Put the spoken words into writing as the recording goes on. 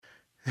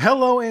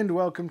Hello and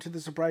welcome to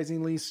the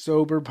Surprisingly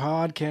Sober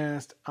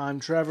Podcast. I'm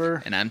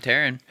Trevor. And I'm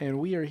Taryn. And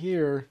we are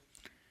here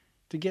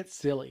to get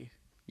silly.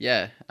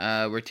 Yeah,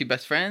 we're two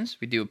best friends.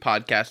 We do a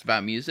podcast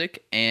about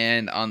music.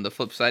 And on the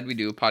flip side, we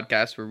do a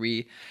podcast where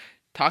we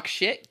talk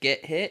shit,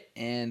 get hit,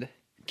 and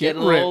get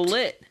a little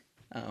lit.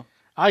 Oh,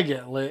 I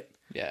get lit.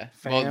 Yeah.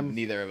 Fam. Well,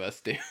 neither of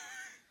us do.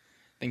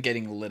 Then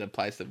getting lit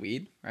applies to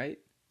weed, right?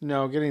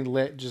 No, getting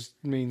lit just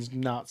means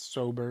not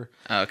sober.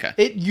 Oh, okay.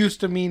 It used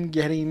to mean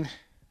getting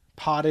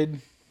potted.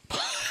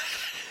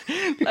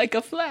 Like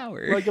a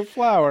flower. Like a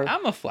flower.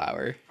 I'm a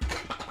flower.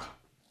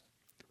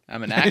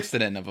 I'm an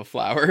accident of a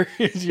flower.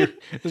 as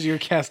your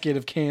cascade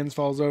of cans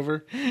falls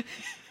over.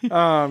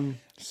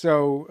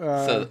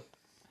 So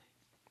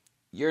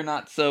you're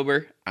not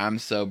sober. I'm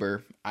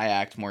sober. I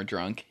act more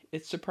drunk.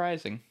 It's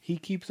surprising. He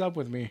keeps up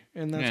with me,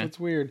 and that's what's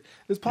weird.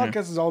 This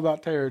podcast is all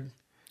about Taryn.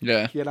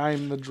 Yeah. Yet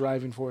I'm the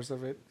driving force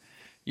of it.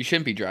 You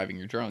shouldn't be driving.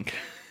 You're drunk.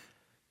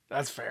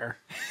 That's fair.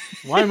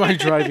 Why am I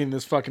driving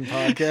this fucking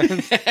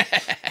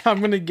podcast? I'm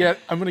gonna get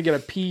a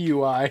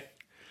PUI.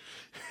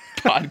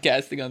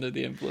 Podcasting under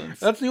the influence.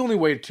 That's the only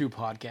way to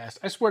podcast.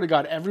 I swear to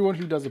God, everyone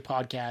who does a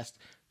podcast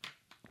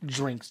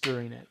drinks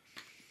during it.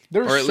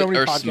 There's so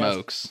many podcasts.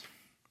 Smokes.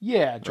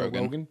 Yeah, Joe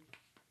Rogan.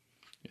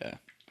 Yeah.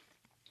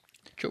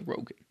 Joe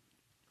Rogan.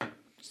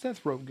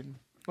 Seth Rogen.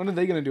 When are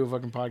they gonna do a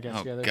fucking podcast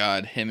together? Oh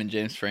God, him and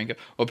James Franco.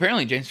 Well,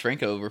 apparently James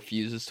Franco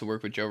refuses to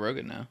work with Joe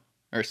Rogan now.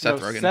 Or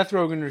Seth Rogen. Seth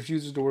Rogen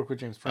refuses to work with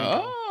James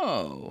Franco.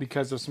 Oh.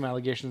 Because of some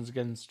allegations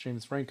against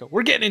James Franco.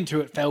 We're getting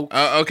into it, folks.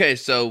 Okay,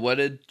 so what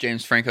did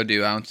James Franco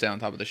do? I don't stay on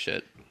top of the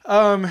shit.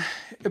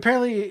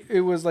 Apparently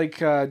it was like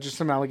just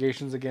some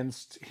allegations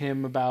against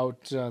him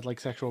about like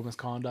sexual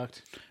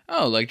misconduct.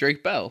 Oh, like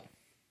Drake Bell.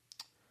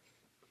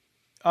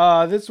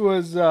 This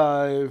was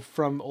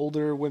from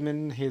older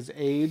women his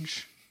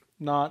age.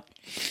 This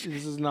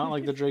is not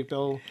like the Drake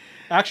Bell.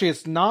 Actually,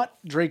 it's not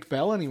Drake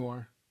Bell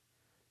anymore.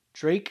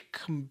 Drake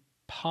Campagne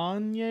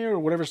or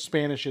whatever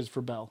Spanish is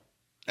for Bell.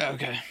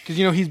 Okay. Because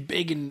he's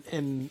big in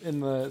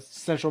the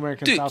Central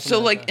American South America. So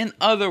like in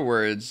other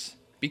words,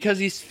 because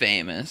he's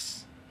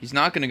famous, he's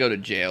not going to go to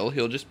jail.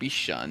 He'll just be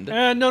shunned.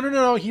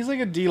 No. He's like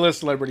a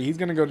D-list celebrity. He's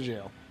going to go to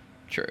jail.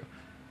 True.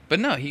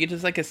 But no, he could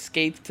just like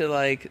escape to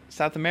like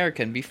South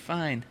America and be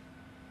fine.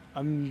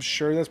 I'm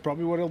sure that's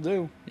probably what he'll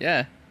do.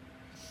 Yeah.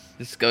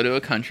 Just go to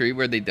a country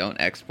where they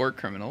don't export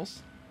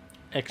criminals.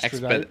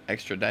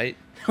 Extradite.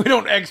 We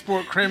don't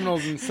export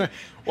criminals.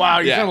 Wow,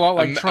 you sound a lot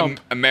like Trump.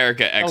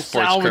 America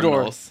exports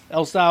criminals.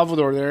 El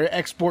Salvador, they're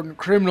exporting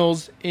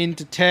criminals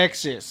into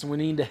Texas. We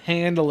need to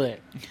handle it.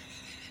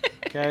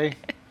 Okay?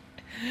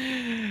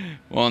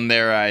 Well, in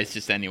their eyes,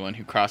 just anyone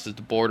who crosses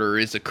the border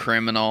is a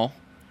criminal.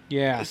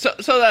 Yeah. So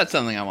that's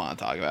something I want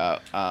to talk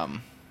about.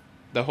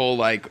 The whole,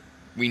 like,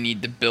 we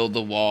need to build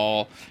a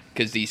wall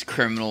because these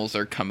criminals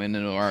are coming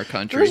into our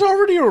country. There's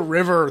already a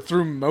river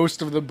through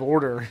most of the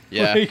border.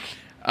 Yeah.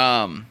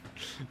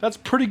 That's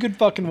pretty good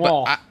fucking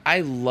wall.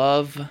 I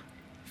love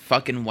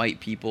fucking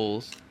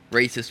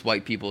racist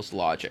white people's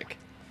logic.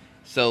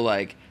 So,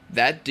 like,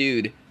 that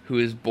dude who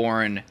was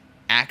born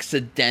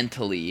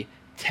accidentally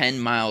 10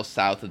 miles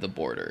south of the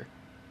border,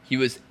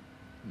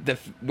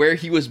 where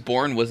he was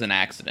born was an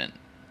accident.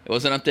 It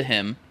wasn't up to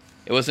him.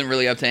 It wasn't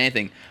really up to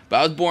anything. But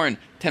I was born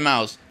 10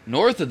 miles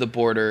north of the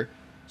border,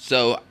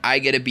 so I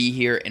get to be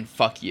here and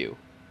fuck you.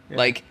 Yeah.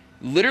 Like,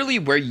 literally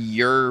where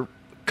your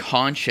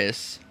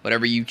conscious,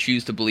 whatever you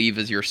choose to believe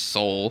is your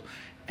soul,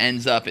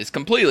 ends up is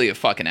completely a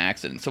fucking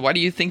accident. So why do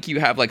you think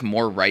you have, like,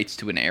 more rights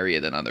to an area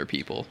than other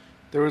people?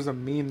 There was a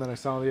meme that I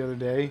saw the other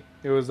day.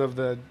 It was of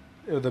the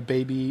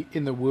baby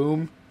in the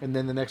womb, and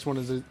then the next one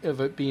is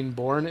of it being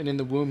born, and in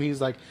the womb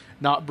he's like,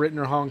 not Britain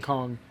or Hong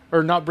Kong.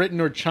 Or not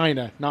Britain or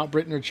China. Not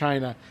Britain or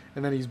China.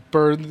 And then he's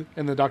birthed,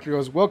 and the doctor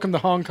goes, welcome to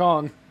Hong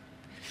Kong.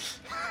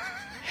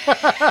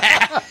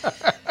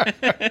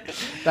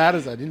 That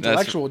is an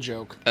intellectual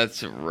joke.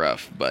 That's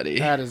rough, buddy.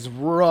 That is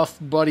rough,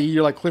 buddy.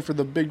 You're like Clifford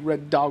the big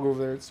red dog over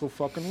there. It's so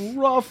fucking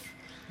rough.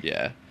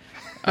 Yeah.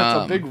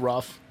 That's a big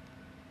rough.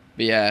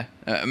 But yeah,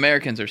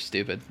 Americans are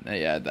stupid.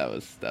 Yeah, that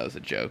was a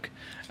joke.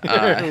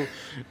 I'm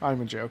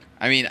a joke.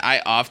 I mean,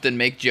 I often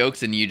make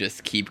jokes, and you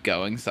just keep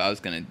going, so I was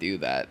going to do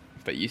that.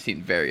 But you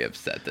seem very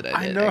upset that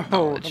I didn't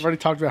acknowledge. I've already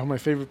talked about how my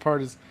favorite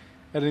part is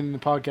editing the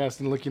podcast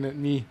and looking at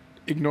me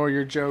ignore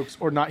your jokes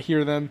or not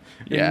hear them.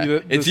 Yeah,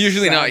 it's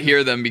usually not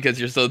hear them because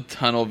you're so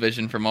tunnel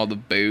vision from all the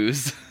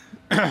booze.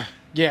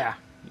 Yeah.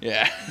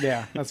 Yeah.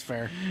 Yeah, that's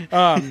fair.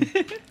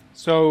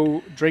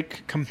 So,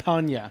 Drake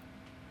Campagna.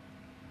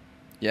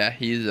 Yeah,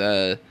 he's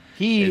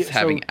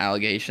having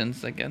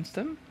allegations against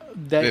him.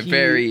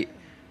 Very,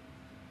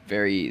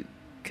 very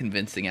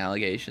convincing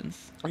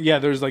allegations. Yeah,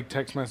 there's like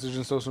text message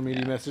and social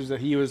media message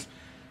that he was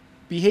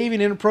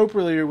behaving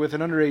inappropriately with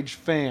an underage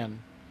fan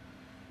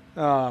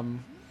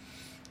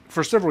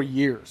for several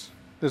years.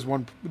 This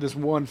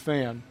one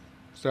fan.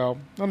 So,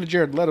 not a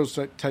Jared Leto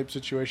type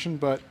situation,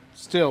 but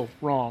still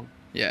wrong.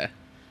 Yeah.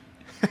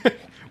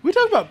 We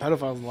talk about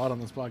pedophiles a lot on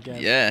this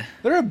podcast. Yeah.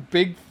 They're a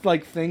big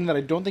thing that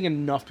I don't think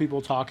enough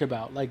people talk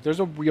about. Like, there's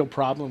a real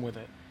problem with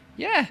it.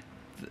 Yeah.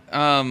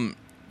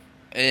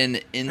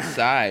 And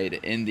inside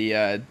in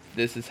the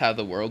 "This Is How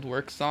the World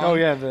Works" song. Oh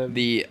yeah,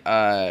 the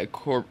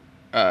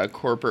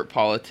corporate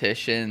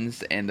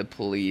politicians and the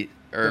police,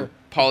 or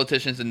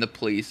politicians and the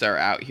police, are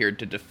out here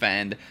to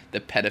defend the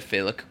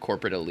pedophilic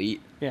corporate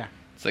elite. Yeah.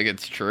 It's like,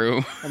 it's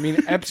true. I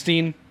mean,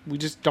 Epstein, we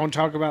just don't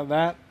talk about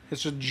that.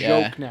 It's a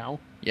joke now.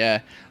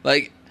 Yeah.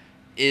 Like,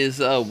 is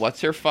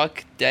what's her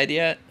fuck dead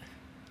yet?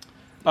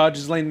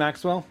 Ghislaine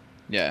Maxwell?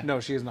 Yeah. No,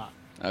 she is not.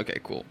 Okay,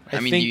 cool. I I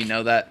mean, think- do you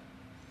know that?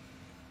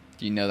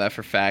 Do you know that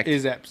for fact?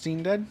 Is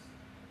Epstein dead?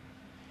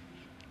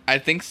 I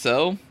think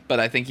so, but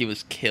I think he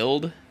was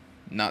killed,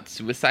 not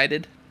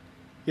suicided.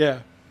 Yeah.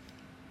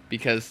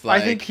 Because,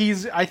 like,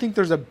 I think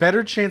there's a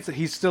better chance that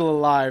he's still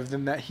alive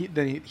than that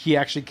he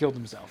actually killed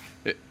himself.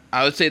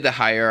 I would say the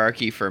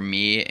hierarchy for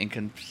me in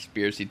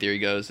conspiracy theory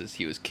goes is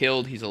he was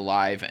killed, he's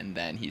alive, and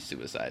then he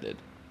suicided.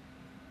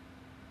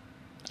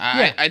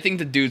 Yeah. I think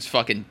the dude's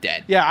fucking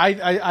dead. Yeah,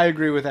 I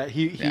agree with that.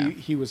 Yeah.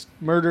 He was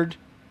murdered.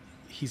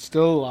 He's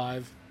still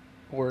alive,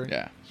 or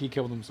Yeah. he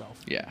killed himself.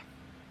 Yeah.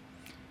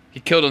 He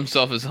killed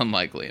himself is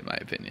unlikely, in my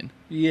opinion.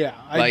 Yeah,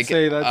 I'd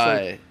say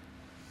that's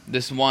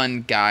this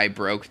one guy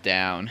broke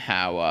down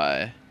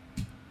how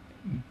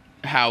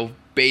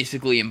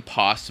basically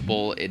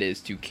impossible it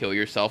is to kill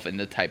yourself in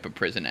the type of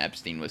prison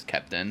Epstein was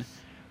kept in,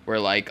 where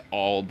like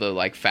all the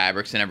like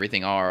fabrics and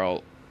everything are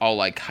all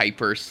like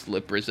hyper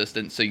slip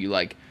resistant, so you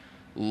like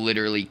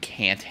literally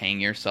can't hang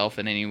yourself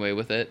in any way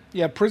with it.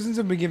 Yeah, prisons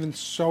have been given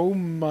so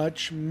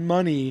much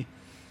money.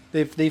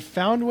 They've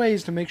found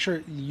ways to make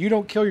sure you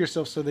don't kill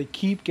yourself, so they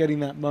keep getting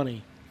that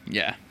money.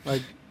 Yeah.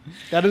 Like,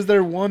 that is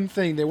their one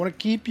thing. They want to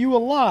keep you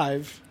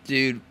alive.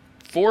 Dude,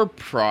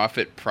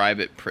 for-profit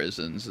private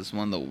prisons is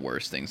one of the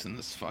worst things in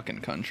this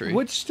fucking country.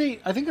 Which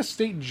state? I think a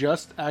state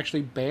just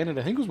actually banned it.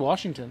 I think it was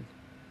Washington.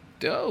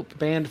 Dope.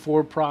 Banned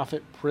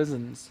for-profit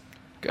prisons.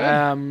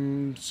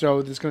 Good. So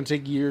it's going to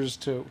take years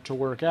to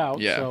work out.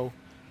 Yeah. So,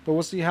 but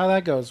we'll see how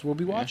that goes. We'll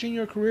be watching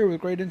your career with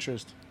great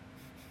interest.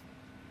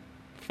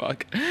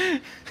 Fuck.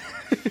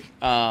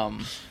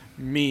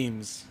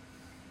 Memes.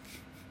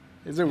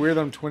 Is it weird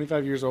that I'm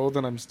 25 years old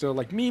and I'm still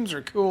like, memes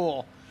are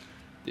cool?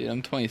 Dude,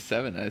 I'm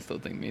 27 and I still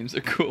think memes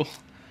are cool.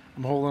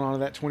 I'm holding on to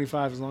that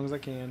 25 as long as I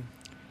can.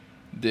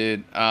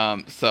 Dude,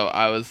 so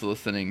I was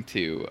listening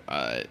to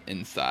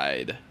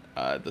Inside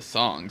the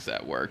Songs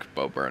at work,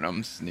 Bo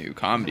Burnham's new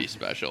comedy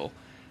special.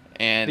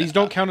 And These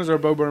don't count as our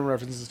Bo Burnham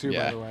references too,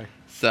 yeah. by the way.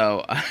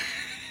 So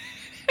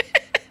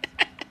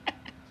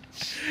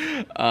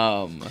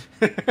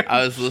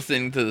I was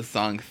listening to the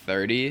song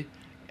 30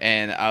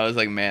 and I was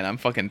like, man, I'm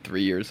fucking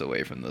 3 years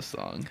away from this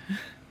song.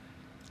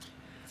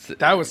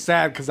 That was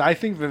sad because I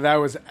think that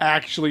was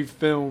actually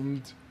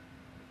filmed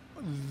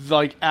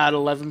like at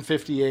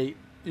 11:58,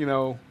 you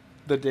know,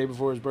 the day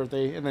before his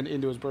birthday and then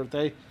into his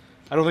birthday.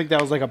 I don't think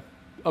that was like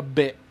a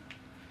bit.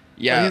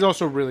 Yeah. But he's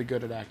also really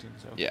good at acting,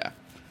 so. Yeah.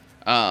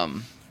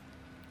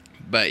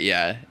 But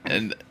yeah,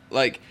 and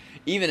like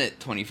even at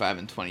 25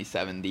 and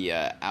 27, the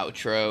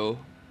outro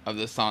of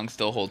the song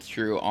still holds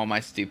true. All my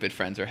stupid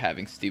friends are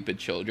having stupid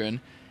children.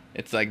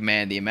 It's like,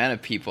 man, the amount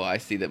of people I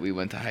see that we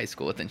went to high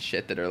school with and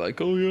shit that are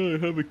like, oh yeah, I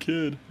have a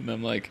kid, and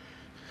I'm like,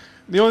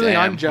 the only thing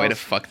I'm way jealous. to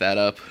fuck that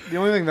up. The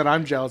only thing that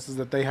I'm jealous is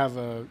that they have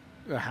a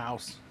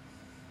house.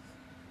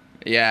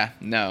 Yeah,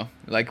 no,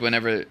 like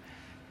whenever.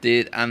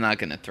 Dude, I'm not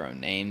going to throw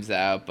names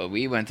out, but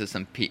we went to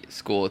some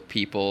school with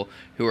people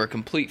who were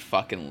complete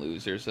fucking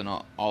losers in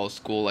all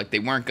school. Like, they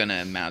weren't going to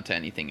amount to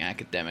anything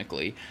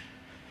academically.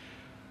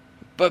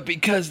 But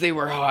because they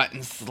were hot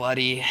and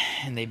slutty,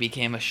 and they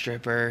became a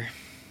stripper,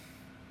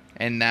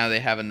 and now they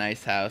have a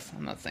nice house.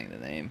 I'm not saying the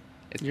name.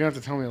 You're going to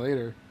have to tell me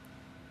later.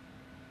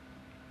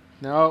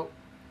 No.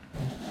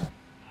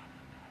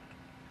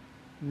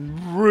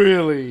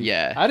 Really?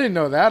 Yeah. I didn't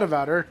know that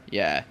about her.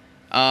 Yeah.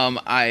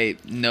 I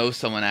know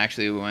someone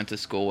actually we went to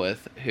school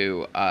with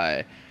who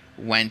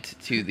went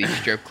to the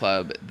strip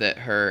club that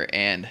her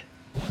and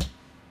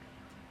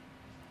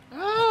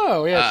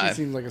Oh, yeah, she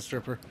seems like a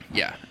stripper.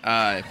 yeah,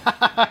 I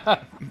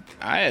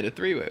had a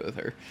three-way with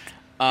her.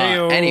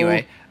 Heyo.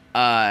 Anyway,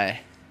 I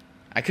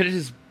could have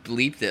just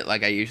bleeped it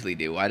like I usually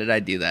do. Why did I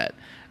do that?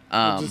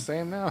 I'm just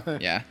saying now.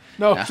 Yeah.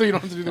 No, so you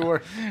don't have to do the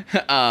work.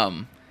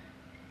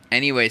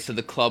 Anyway, so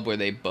the club where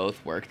they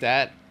both worked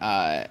at,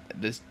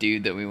 this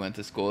dude that we went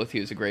to school with, he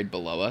was a grade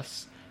below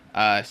us,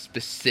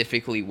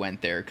 specifically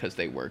went there because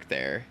they worked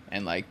there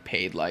and, like,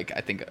 paid, like, I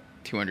think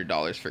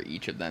 $200 for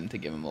each of them to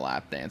give him a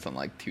lap dance on,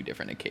 like, 2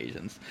 different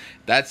occasions.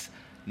 That's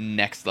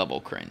next level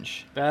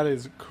cringe. That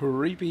is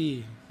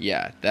creepy.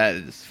 Yeah, that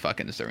is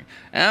fucking disturbing.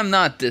 And I'm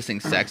not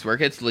dissing sex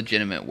work. It's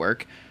legitimate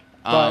work.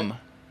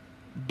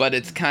 But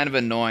it's kind of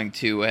annoying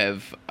to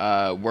have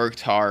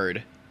worked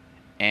hard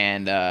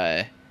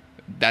and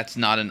that's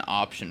not an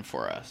option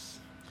for us.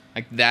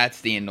 Like, that's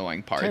the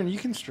annoying part. Karen, you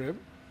can strip.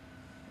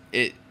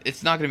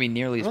 It's not going to be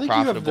nearly I as don't think you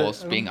have profitable the-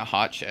 as being a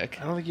hot chick.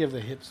 I don't think you have the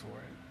hips for it.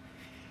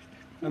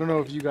 I don't know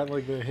if you got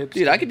like the hips.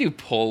 Dude, I could do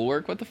pole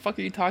work. What the fuck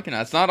are you talking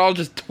about? It's not all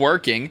just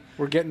twerking.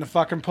 We're getting the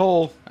fucking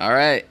pole. All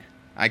right.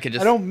 I could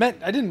just...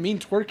 I didn't mean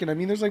twerking. I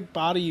mean there's like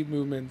body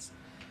movements.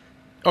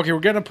 Okay, we're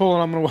getting a poll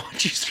and I'm going to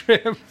watch you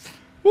strip.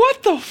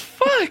 What the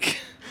fuck?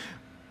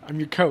 I'm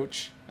your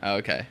coach. Oh,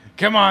 okay.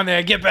 Come on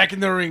there, get back in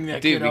the ring there,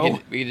 Dude, kiddo.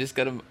 we can just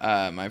go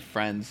to my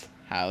friend's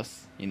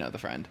house. You know the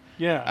friend.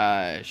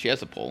 Yeah. She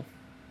has a pole.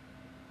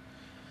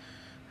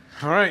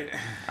 All right.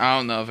 I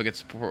don't know if I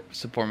could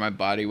support my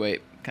body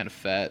weight. Kind of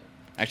fat.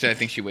 Actually, I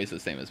think she weighs the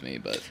same as me,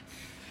 but...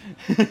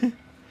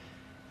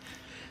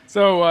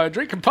 So,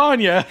 Drake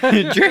Campagna.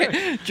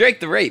 Drake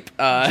the Rape.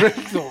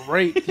 Drake the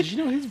Rape. Did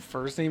you know his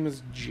first name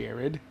is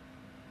Jared?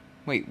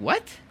 Wait,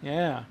 what?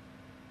 Yeah.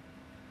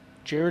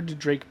 Jared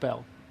Drake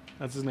Bell.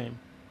 That's his name.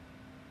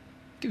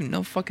 Dude,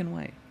 no fucking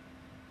way.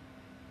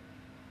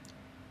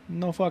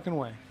 No fucking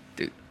way.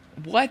 Dude,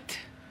 what?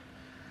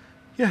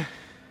 Yeah.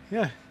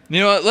 You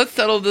know what? Let's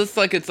settle this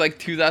like it's like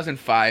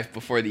 2005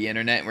 before the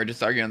internet and we're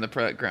just arguing on the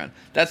playground.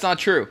 That's not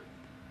true.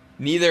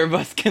 Neither of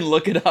us can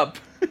look it up.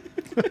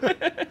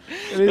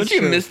 Don't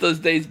you miss those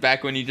days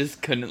back when you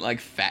just couldn't like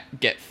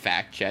get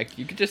fact checked?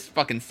 You could just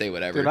fucking say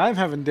whatever. Dude, I'm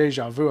having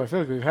deja vu. I feel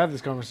like we've had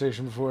this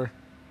conversation before.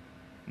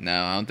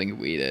 No, I don't think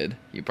we did.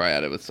 You probably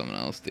had it with someone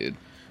else, dude.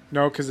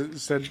 No, because it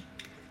said,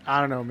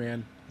 I don't know,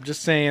 man.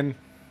 Just saying.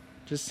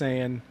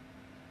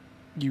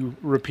 You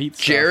repeat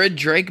stuff. Jared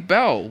Drake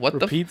Bell. What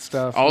repeat the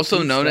stuff. Also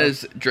repeat known stuff.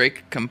 as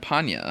Drake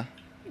Campagna.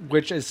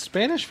 Which is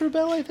Spanish for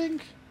Bell, I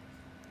think?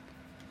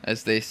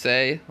 As they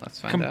say.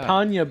 Let's find out.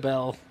 Campagna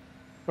Bell.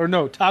 Or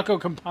no, Taco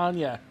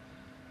Campagna.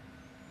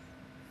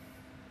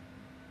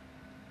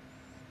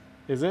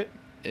 Is it?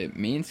 It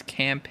means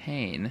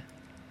campaign.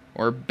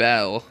 Or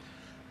bell.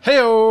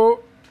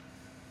 Hey-o!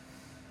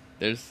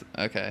 There's...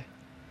 Okay.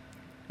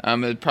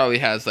 It probably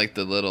has like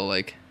the little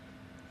like...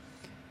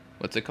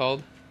 What's it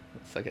called?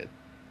 It's like a...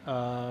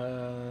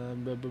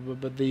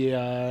 But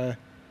the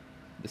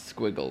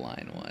squiggle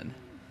line one.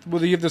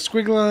 Well, you have the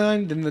squiggly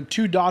line, then the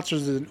two dots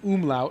is an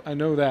umlaut. I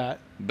know that.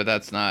 But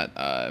that's not...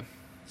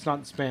 It's not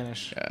in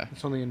Spanish. Yeah.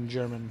 It's only in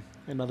German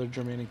and other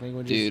Germanic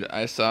languages. Dude,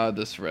 I saw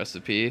this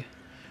recipe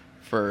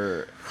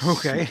for...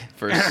 Okay.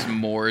 For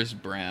s'mores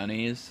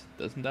brownies.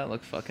 Doesn't that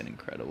look fucking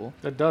incredible?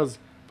 That does.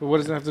 But what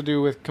does it have to do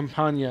with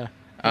Campagna?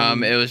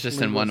 It was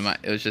just in one of my...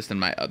 It was just in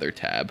my other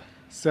tab.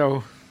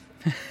 So...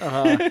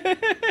 yeah.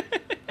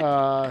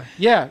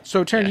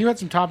 So, Taryn, you had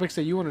some topics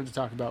that you wanted to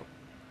talk about.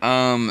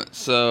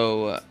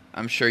 So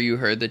I'm sure you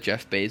heard that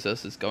Jeff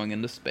Bezos is going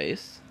into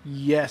space.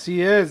 Yes,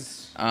 he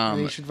is. And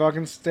he should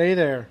fucking stay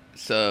there.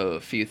 So a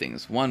few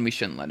things. One, we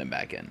shouldn't let him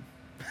back in.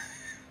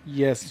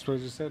 Yes, that's what I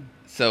just said.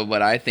 So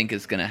what I think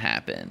is going to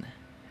happen.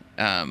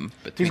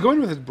 He's going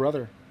with his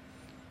brother.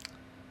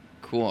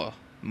 Cool.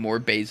 More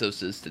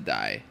Bezoses to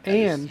die. That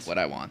and is what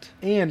I want.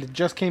 And it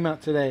just came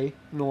out today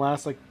in the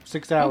last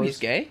 6 hours. Oh, he's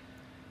gay?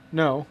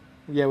 No.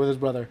 Yeah, with his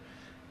brother.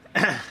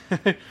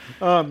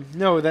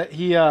 No, that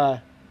he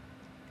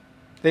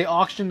they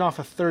auctioned off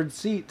a third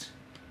seat.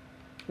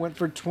 Went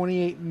for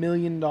 $28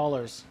 million.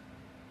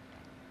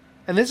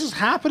 And this is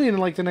happening in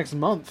the next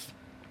month.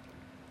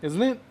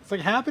 Isn't it?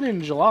 It's happening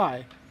in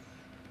July.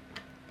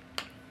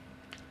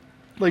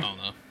 I don't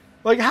know.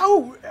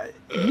 How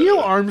Neil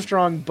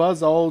Armstrong,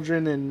 Buzz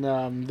Aldrin,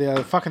 and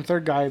the fucking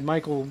third guy,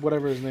 Michael,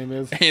 whatever his name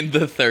is. And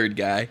the third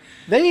guy.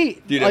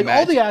 They, Dude,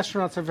 all the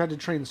astronauts have had to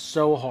train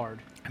so hard.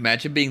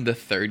 Imagine being the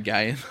third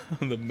guy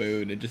on the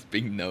moon and just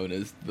being known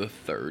as the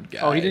third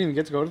guy. Oh, he didn't even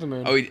get to go to the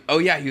moon. Oh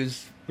yeah, he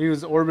was... He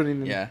was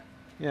orbiting. Yeah.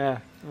 Yeah.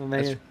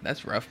 And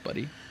that's rough,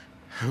 buddy.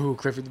 Ooh,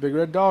 Clifford the Big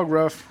Red Dog,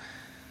 rough.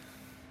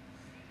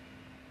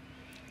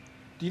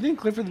 Do you think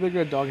Clifford the Big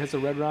Red Dog has a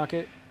red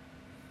rocket?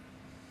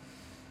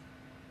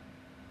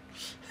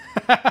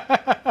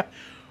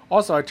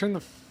 Also, I turned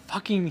the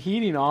fucking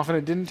heating off and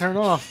it didn't turn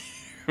off.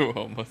 You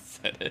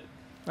almost said it.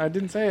 I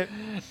didn't say it.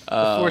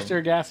 The forced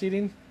air gas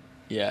heating?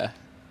 Yeah.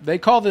 They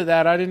called it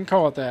that. I didn't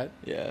call it that.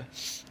 Yeah.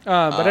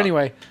 But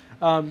anyway,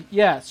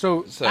 yeah,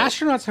 so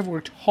astronauts have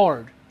worked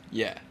hard.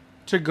 Yeah.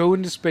 To go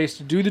into space,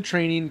 to do the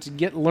training, to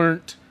get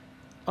learnt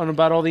on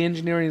about all the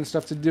engineering and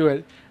stuff to do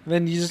it. And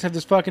then you just have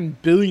this fucking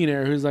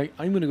billionaire who's like,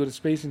 I'm going to go to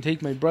space and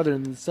take my brother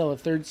and sell a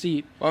third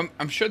seat. Well,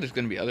 I'm sure there's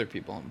going to be other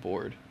people on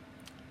board.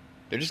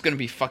 They're just going to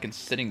be fucking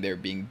sitting there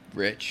being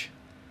rich.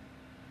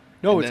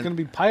 No, it's going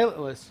to be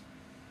pilotless.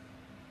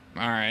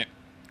 All right.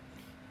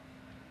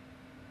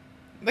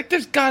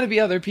 There's got to be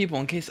other people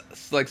in case,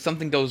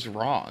 something goes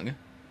wrong.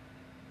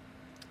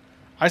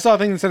 I saw a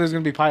thing that said it was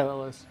going to be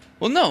pilotless.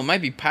 Well, no, it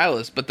might be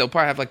pilotless, but they'll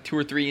probably have, 2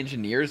 or 3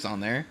 engineers on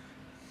there.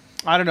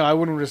 I don't know. I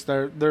wouldn't risk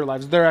their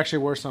lives. They're actually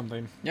worth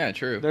something. Yeah,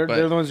 true. They're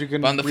the ones who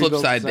can. But on the flip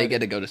side, they get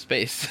to go to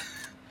space.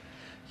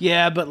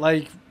 Yeah, but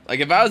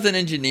if I was an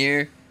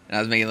engineer and I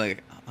was making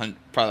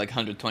probably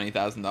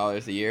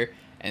 $120,000 a year,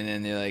 and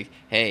then they're like,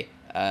 "Hey,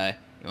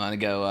 you want to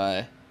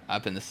go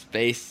up into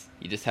space?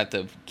 You just have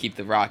to keep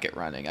the rocket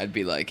running." I'd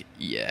be like,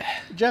 "Yeah."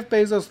 Jeff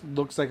Bezos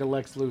looks like a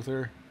Lex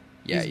Luthor.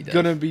 Yeah, He's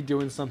gonna be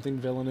doing something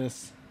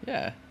villainous.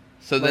 Yeah.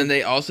 So then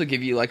they also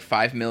give you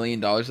 $5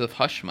 million of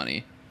hush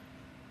money.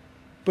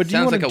 But do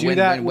you want to do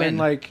that win-win-win.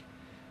 when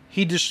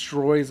he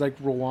destroys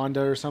Rwanda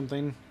or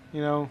something,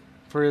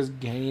 for his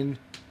gain?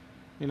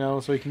 You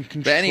know, so he can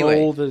control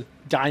anyway. the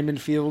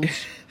diamond fields.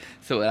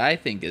 So what I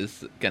think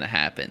is going to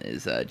happen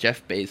is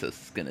Jeff Bezos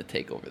is going to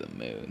take over the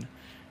moon.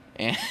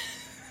 And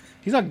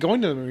He's not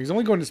going to the moon. He's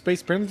only going to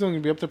space. Apparently he's only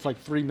going to be up there for like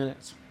 3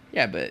 minutes.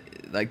 yeah, but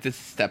like this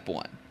is step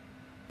one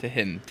to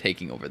him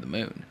taking over the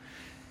moon.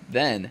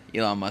 Then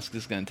Elon Musk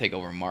is going to take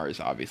over Mars,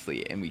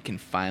 obviously, and we can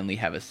finally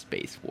have a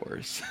space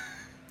wars.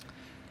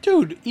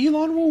 Dude,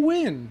 Elon will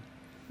win.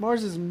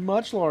 Mars is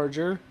much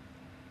larger.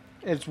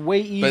 It's way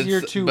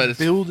easier to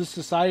build a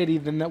society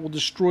than that will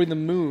destroy the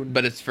moon.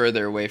 But it's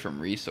further away from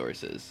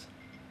resources.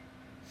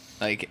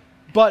 Like,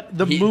 but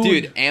the moon...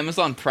 Dude,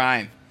 Amazon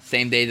Prime,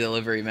 same day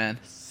delivery, man.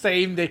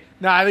 Same day.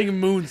 No, I think the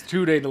moon's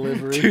 2-day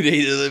delivery.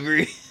 2-day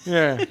delivery.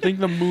 Yeah, I think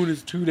the moon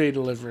is 2-day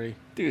delivery.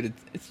 Dude,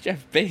 it's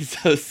Jeff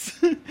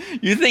Bezos.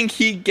 You think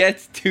he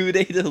gets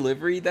 2-day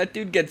delivery? That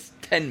dude gets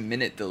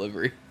 10-minute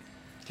delivery.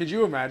 Could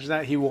you imagine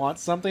that? He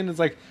wants something. It's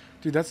like,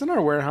 dude, that's in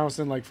our warehouse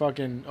in like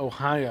fucking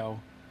Ohio.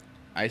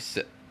 I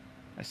said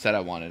I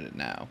wanted it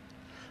now.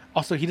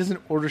 Also, he doesn't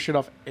order shit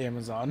off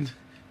Amazon.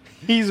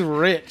 He's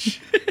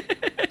rich.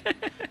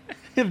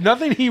 If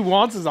nothing he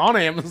wants is on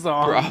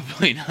Amazon.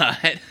 Probably not.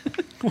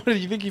 What, do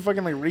you think he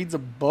fucking like reads a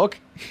book?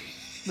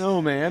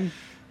 No, man.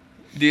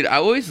 Dude, I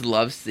always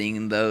love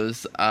seeing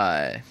those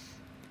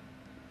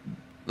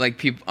like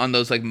people on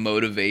those like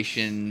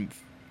motivation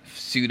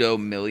pseudo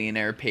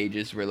millionaire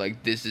pages where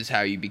like this is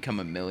how you become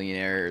a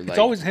millionaire. It's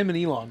always him and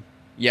Elon.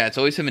 Yeah, it's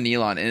always him and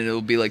Elon, and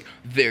it'll be like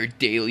their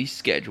daily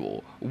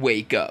schedule: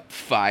 wake up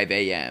 5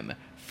 a.m.,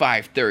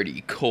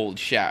 5:30, cold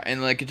shower,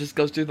 and like it just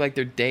goes through like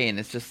their day, and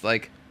it's just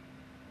like,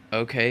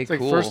 okay, it's cool.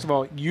 Like, first of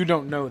all, you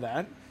don't know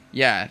that.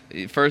 Yeah,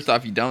 first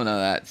off, you don't know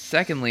that.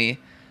 Secondly,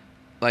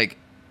 like,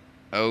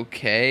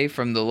 okay,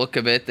 from the look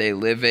of it, they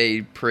live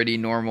a pretty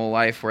normal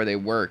life where they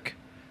work.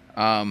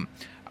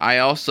 I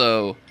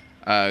also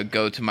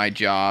go to my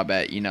job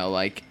at,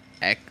 like,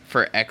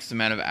 for X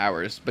amount of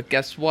hours. But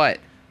guess what?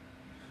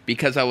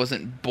 Because I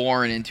wasn't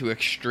born into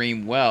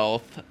extreme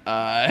wealth,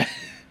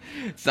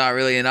 it's not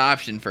really an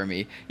option for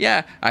me.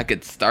 Yeah, I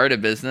could start a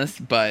business,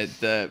 but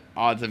the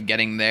odds of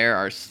getting there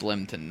are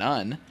slim to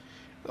none.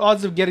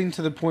 Odds of getting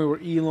to the point where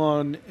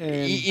Elon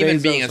and even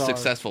Bezos being a are.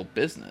 Successful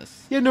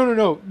business. Yeah,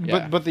 no.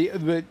 Yeah. But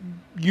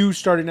you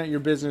starting out your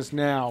business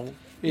now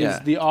is Yeah.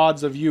 the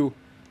odds of you,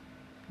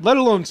 let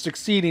alone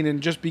succeeding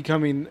and just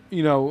becoming,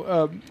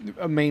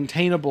 a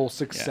maintainable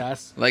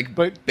success. Yeah. Like,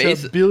 but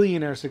to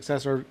billionaire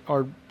success are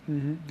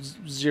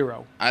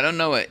zero. I don't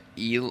know what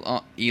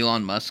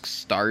Elon Musk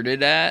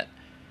started at.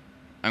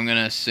 I'm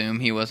gonna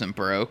assume he wasn't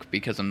broke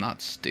because I'm not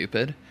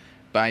stupid.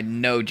 But I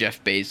know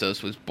Jeff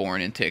Bezos was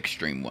born into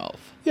extreme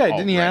wealth. Yeah,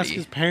 didn't he ask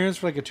his parents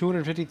for like a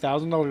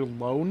 $250,000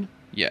 loan?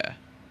 Yeah.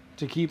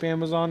 To keep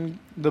Amazon,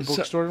 the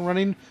bookstore,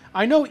 running?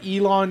 I know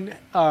Elon,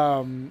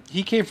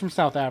 he came from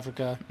South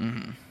Africa.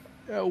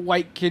 Mm-hmm. A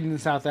white kid in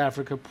South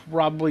Africa,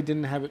 probably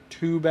didn't have it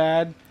too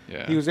bad.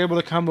 Yeah. He was able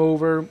to come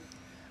over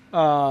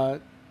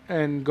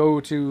and go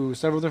to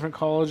several different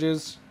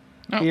colleges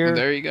here. Well,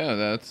 there you go.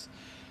 That's...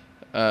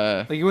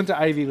 like he went to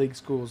Ivy League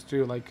schools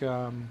too, like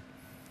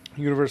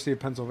University of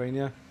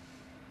Pennsylvania.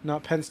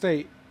 Not Penn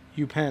State,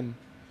 UPenn.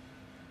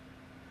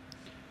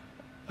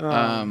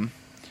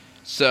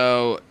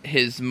 So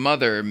his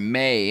mother,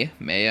 Maya,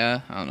 I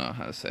don't know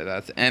how to say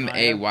that. It's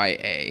Maya,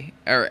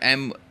 or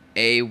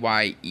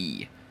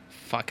Maye.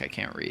 Fuck, I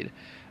can't read.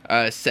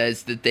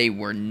 Says that they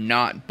were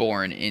not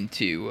born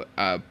into,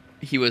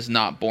 he was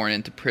not born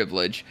into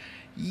privilege.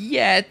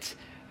 Yet,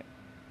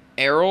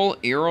 Errol,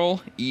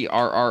 Errol,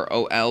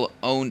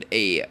 owned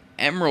a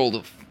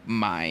emerald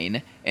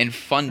mine and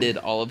funded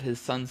all of his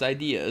son's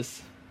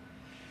ideas.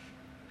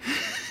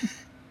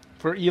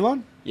 For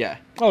Elon? Yeah.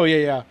 Oh,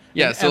 yeah.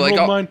 Yeah, An so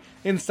emerald mine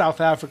in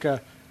South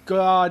Africa.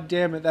 God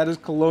damn it, that is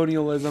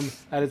colonialism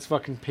at its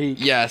fucking peak.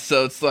 Yeah,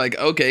 so it's like,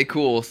 okay,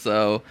 cool.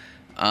 So,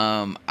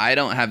 I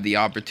don't have the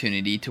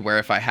opportunity to where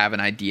if I have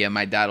an idea,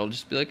 my dad will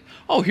just be like,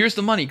 oh, here's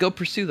the money, go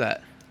pursue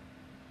that.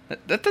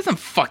 That doesn't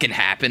fucking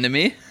happen to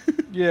me.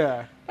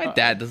 Yeah. My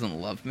dad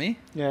doesn't love me.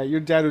 Yeah, your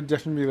dad would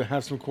definitely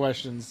have some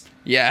questions.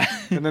 Yeah.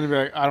 And then he'd be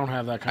like, I don't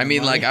have that kind of money.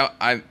 Like,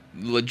 I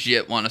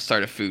legit want to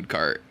start a food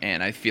cart,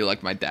 and I feel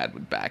like my dad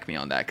would back me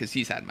on that because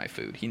he's had my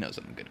food. He knows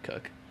I'm a good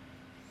cook.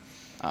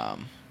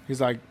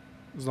 He's like,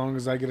 as long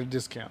as I get a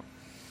discount.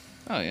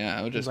 Oh, yeah,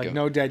 I would just He's like, go.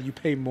 no, Dad, you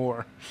pay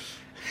more.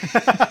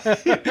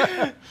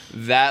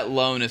 That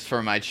loan is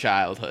for my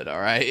childhood,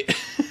 all right?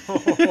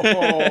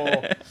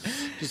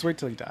 Just wait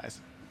till he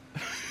dies.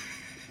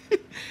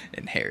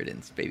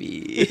 Inheritance,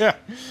 baby. Yeah.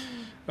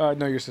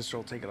 No, your sister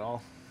will take it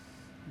all.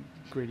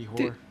 Greedy whore.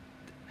 Dude,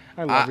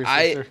 I love your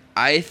sister.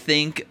 I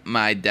think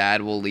my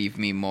dad will leave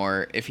me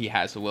more, if he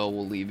has a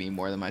will leave me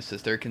more than my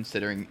sister,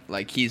 considering,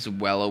 like, he's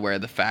well aware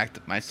of the fact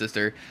that my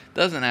sister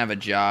doesn't have a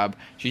job.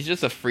 She's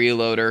just a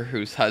freeloader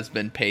whose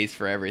husband pays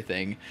for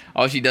everything.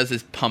 All she does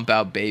is pump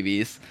out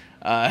babies.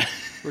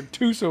 We're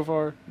 2 so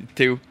far.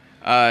 2.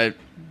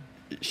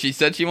 She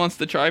said she wants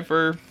to try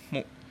for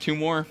 2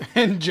 more.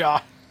 And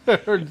Josh.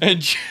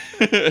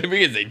 And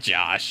we can say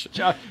Josh.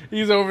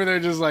 He's over there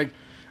just like,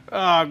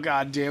 oh,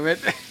 God damn it.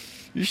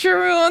 You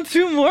sure we want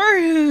 2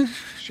 more?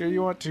 Sure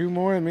you want 2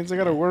 more? It means I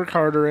gotta work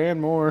harder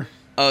and more.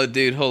 Oh,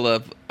 dude, hold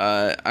up.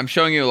 I'm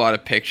showing you a lot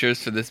of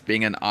pictures for this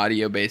being an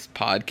audio-based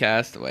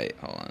podcast. Wait,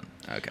 hold on.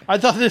 Okay. I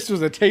thought this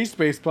was a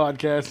taste-based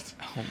podcast.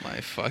 Oh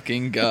my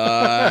fucking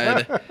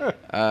god.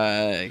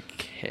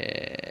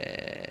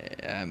 Okay.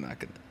 I'm not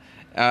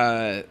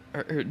gonna.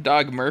 Her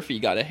dog Murphy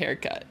got a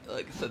haircut.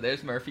 Look, so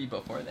there's Murphy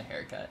before the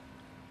haircut.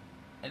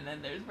 And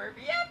then there's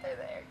Murphy after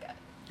the haircut.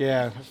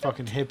 Yeah, that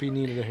fucking hippie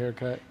needed a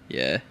haircut.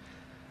 Yeah.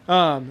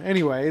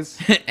 Anyways.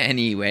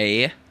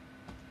 Anyways.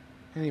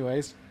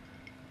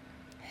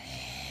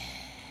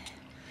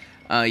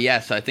 Yeah,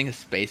 so I think a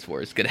space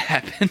war is gonna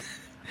happen.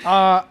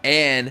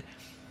 And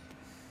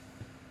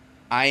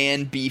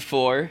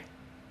INB4,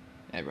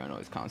 everyone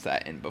always calls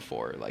that in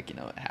before, like, you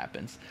know, it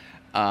happens.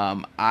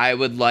 I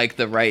would like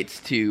the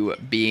rights to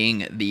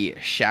being the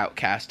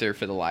shoutcaster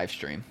for the live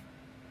stream.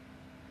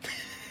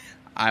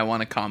 I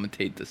want to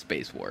commentate the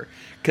space war,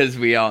 because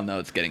we all know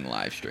it's getting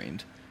live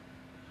streamed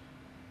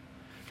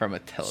from a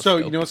telescope. So,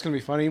 you know what's going to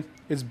be funny?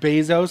 Is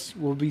Bezos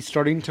will be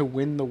starting to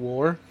win the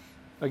war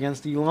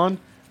against Elon,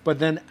 but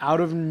then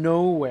out of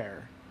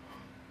nowhere,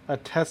 a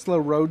Tesla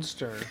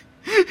Roadster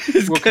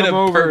It's will gonna come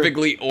over,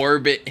 perfectly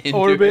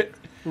orbit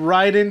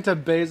right into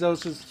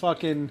Bezos's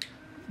fucking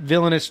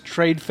villainous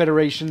Trade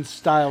Federation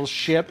style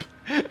ship.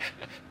 You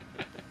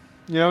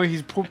know,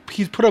 he's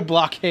put a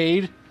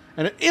blockade,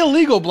 an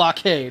illegal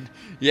blockade.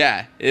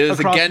 Yeah, it was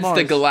Across against the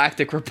Mars.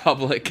 Galactic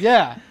Republic.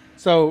 Yeah.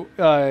 So,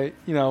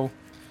 you know,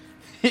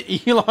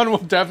 Elon will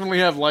definitely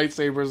have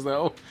lightsabers,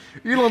 though.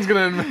 Elon's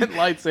going to invent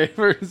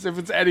lightsabers if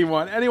it's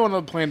anyone. Anyone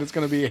on the planet's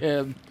going to be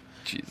him.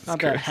 Jesus Not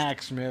Christ. that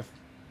hacksmith.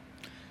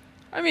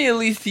 I mean, at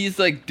least he's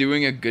like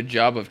doing a good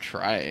job of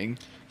trying.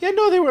 Yeah,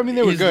 no, they were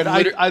He's good.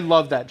 liter- I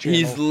love that channel.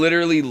 He's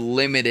literally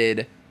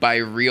limited by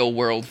real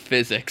world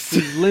physics.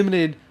 He's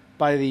limited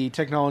by the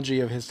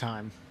technology of his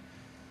time.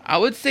 I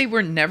would say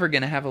we're never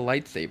gonna have a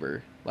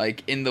lightsaber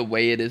like in the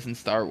way it is in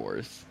Star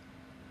Wars.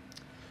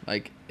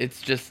 Like,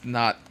 it's just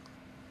not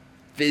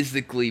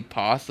physically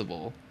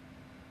possible.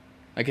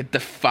 Like, it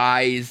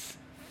defies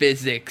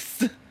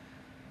physics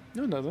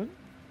No, it doesn't.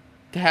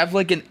 to have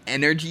like an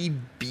energy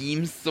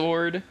beam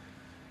sword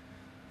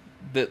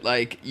that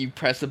like you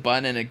press a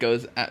button and it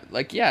goes at,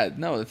 like, yeah,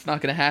 no, it's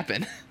not gonna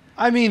happen.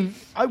 I mean,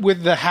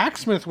 with the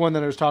hacksmith one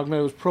that I was talking about,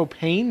 it was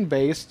propane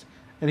based,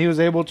 and he was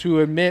able to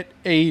emit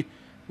a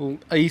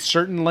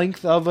certain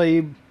length of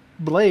a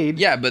blade.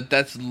 Yeah, but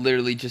that's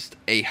literally just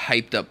a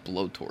hyped up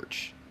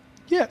blowtorch.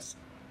 Yes.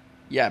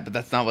 Yeah, but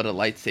that's not what a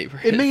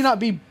lightsaber It is. may not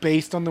be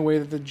based on the way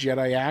that the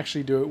Jedi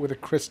actually do it with a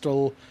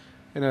crystal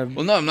and a...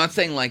 Well, no, I'm not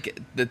saying like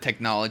the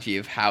technology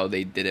of how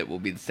they did it will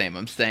be the same.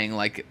 I'm saying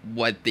like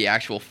what the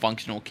actual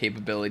functional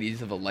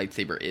capabilities of a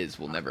lightsaber is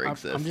will never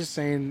exist. I'm just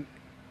saying,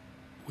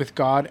 with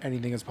God,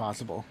 anything is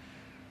possible.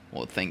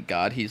 Well, thank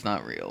God he's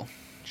not real.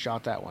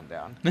 Shot that one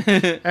down.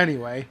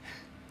 Anyway,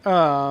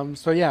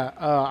 so yeah,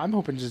 I'm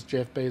hoping just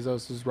Jeff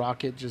Bezos'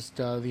 rocket, just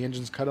the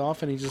engine's cut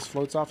off and he just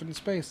floats off into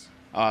space.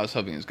 Oh, I was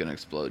hoping it was going to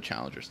explode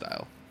Challenger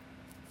style.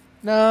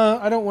 No,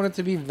 I don't want it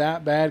to be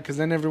that bad because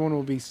then everyone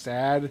will be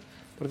sad.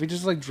 But if he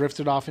just like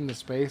drifted off into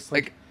space,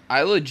 Like,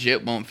 I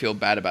legit won't feel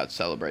bad about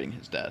celebrating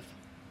his death.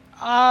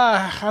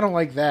 I don't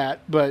like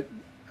that. But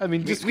I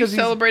mean, just we because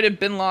celebrated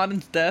Bin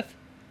Laden's death.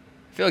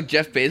 I feel like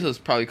Jeff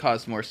Bezos probably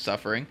caused more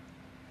suffering.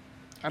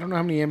 I don't know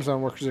how many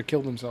Amazon workers have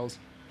killed themselves.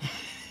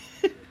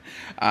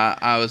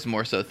 I was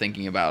more so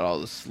thinking about all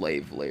the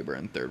slave labor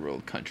in third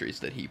world countries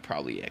that he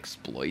probably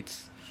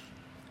exploits.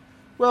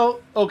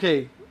 Well,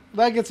 okay,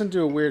 that gets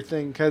into a weird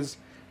thing because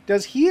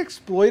does he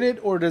exploit it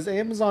or does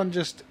Amazon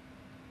just...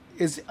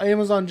 Is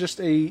Amazon just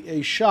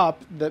a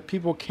shop that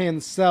people can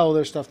sell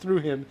their stuff through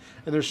him,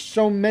 and there's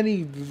so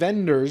many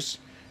vendors,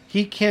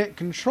 he can't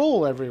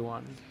control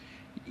everyone.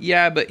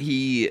 Yeah, but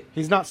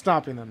he's not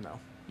stopping them though.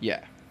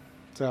 Yeah.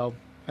 So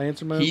I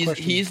answered my own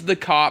question. He's the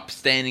cop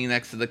standing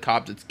next to the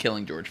cop that's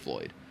killing George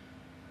Floyd.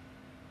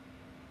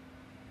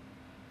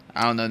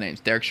 I don't know names.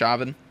 Derek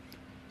Chauvin.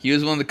 He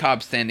was one of the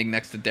cops standing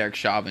next to Derek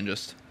Chauvin.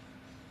 Just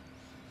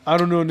I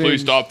don't know names.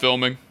 please stop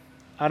filming.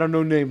 I don't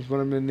know names, but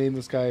I'm gonna name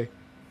this guy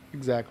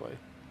exactly.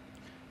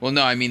 Well,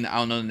 no, I mean I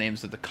don't know the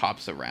names of the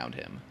cops around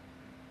him.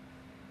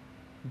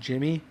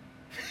 Jimmy.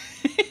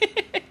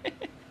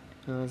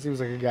 It seems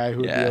like a guy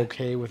who would Yeah. be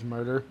okay with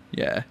murder.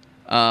 Yeah.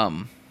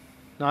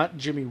 Not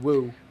Jimmy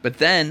Woo. But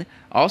then,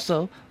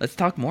 also, let's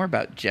talk more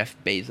about Jeff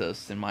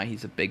Bezos and why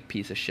he's a big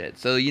piece of shit.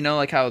 So, you know,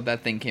 like how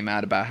that thing came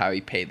out about how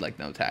he paid, like,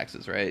 no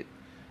taxes, right?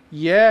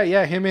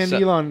 Yeah, him and So-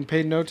 Elon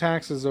paid no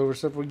taxes over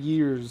several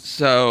years.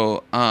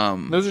 So,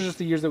 Those are just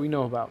the years that we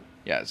know about.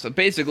 yeah, so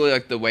basically,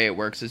 like, the way it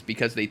works is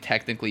because they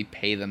technically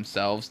pay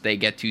themselves, they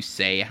get to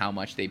say how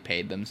much they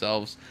paid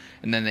themselves,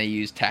 and then they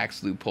use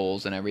tax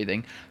loopholes and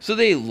everything. So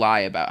they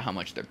lie about how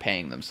much they're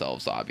paying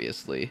themselves,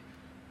 obviously.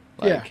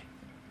 Like, Yeah.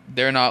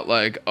 they're not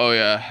like, oh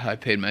yeah, I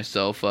paid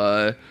myself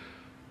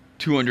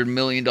 $200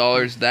 million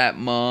that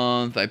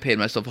month. I paid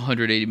myself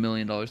 $180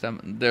 million that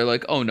month. They're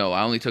like, oh no,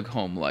 I only took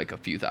home like a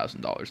few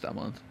 $1,000s that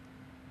month.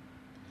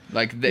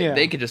 Like Yeah.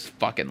 they could just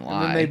fucking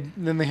lie. And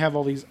then they have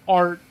all these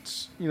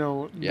arts. You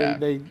know, Yeah.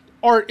 they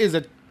art is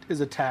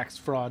a tax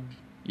fraud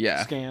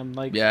yeah. scam.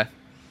 Like Yeah.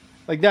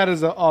 like that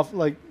is a off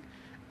like,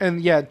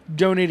 and yeah,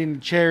 donating to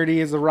charity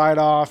is a write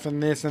off,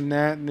 and this and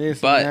that and this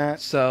and But that.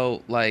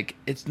 so like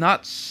it's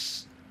not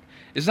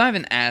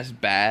even as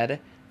bad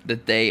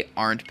that they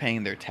aren't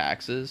paying their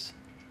taxes,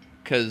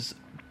 because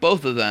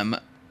both of them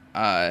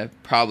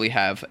probably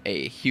have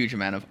a huge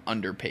amount of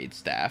underpaid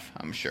staff.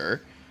 I'm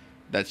sure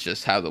that's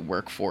just how the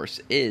workforce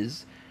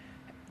is,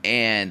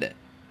 and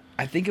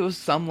I think it was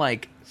some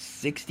like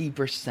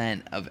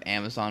 60% of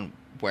Amazon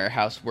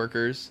warehouse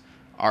workers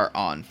are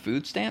on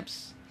food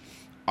stamps,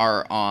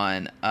 are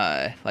on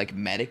like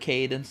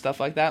Medicaid and stuff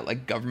like that,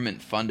 like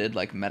government funded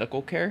like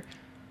medical care.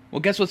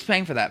 Well, guess what's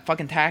paying for that?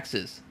 Fucking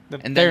taxes.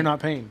 And they're not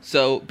paying.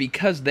 So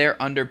because they're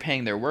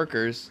underpaying their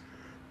workers,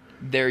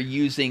 they're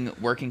using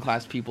working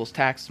class people's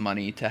tax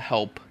money to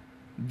help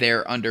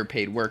their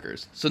underpaid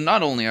workers. So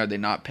not only are they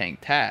not paying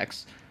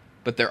tax,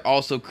 but they're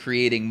also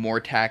creating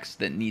more tax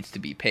that needs to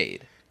be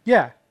paid.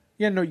 Yeah,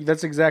 no,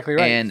 that's exactly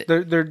right. And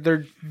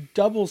they're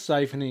double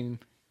siphoning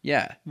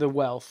yeah, the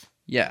wealth.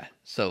 yeah.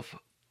 So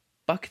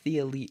fuck the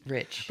elite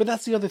rich. But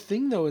that's the other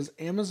thing, though, is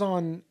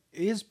Amazon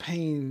is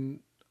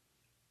paying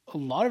a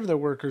lot of their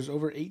workers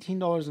over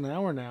 $18 an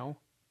hour now.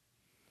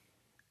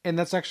 And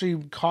that's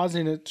actually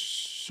causing it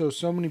so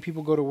many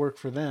people go to work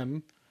for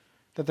them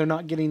that they're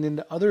not getting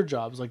into other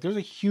jobs. Like, there's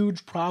a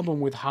huge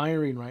problem with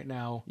hiring right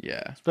now.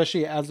 Yeah,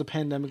 Especially as the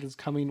pandemic is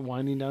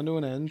winding down to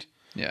an end.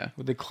 yeah.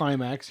 With the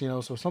climax,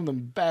 so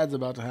something bad's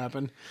about to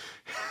happen.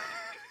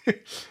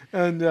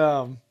 And,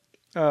 I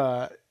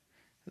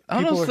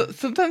don't know.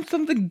 Sometimes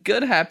something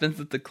good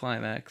happens at the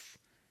climax.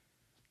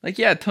 Like,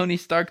 yeah, Tony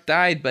Stark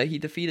died, but he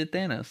defeated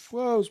Thanos.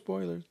 whoa,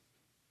 spoilers.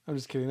 I'm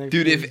just kidding.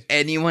 Dude, if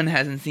anyone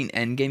hasn't seen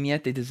Endgame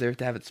yet, they deserve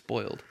to have it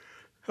spoiled.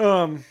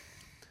 I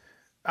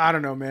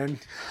don't know, man.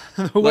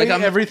 The way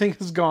Like, everything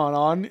has gone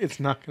on, it's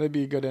not going to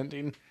be a good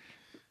ending.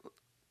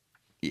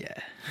 Yeah.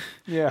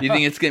 Yeah. Do you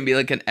think it's going to be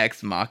like an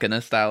Ex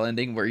Machina style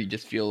ending where you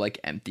just feel like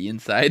empty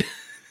inside?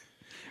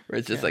 Where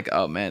it's just like,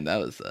 oh man, that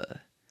was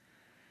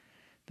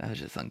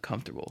just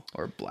uncomfortable.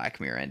 Or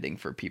Black Mirror ending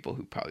for people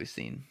who've probably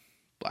seen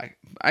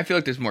I feel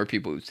like there's more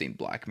people who've seen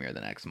Black Mirror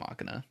than Ex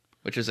Machina,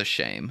 which is a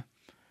shame.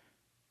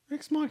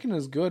 Ex Machina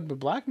is good, but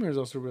Black Mirror is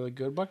also really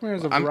good. Black Mirror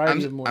has a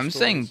variety of more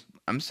stories.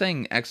 I'm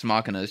saying Ex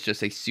Machina is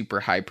just a super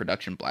high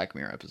production Black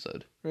Mirror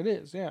episode. It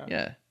is, yeah.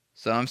 Yeah.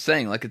 So I'm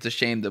saying like it's a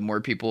shame that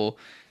more people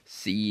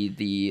see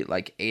the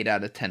like 8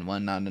 out of 10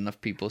 one, not enough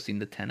people seen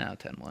the 10 out of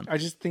 10 one. I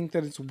just think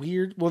that it's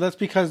weird. Well, that's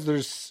because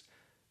there's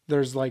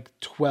like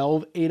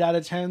 12 8 out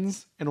of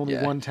 10s and only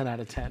one 10 out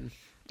of 10.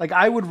 Like,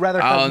 I would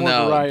rather have more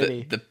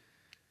variety.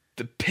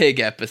 The pig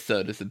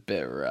episode is a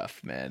bit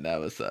rough, man. That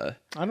was I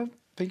don't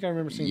think I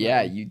remember seeing that.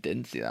 Yeah, you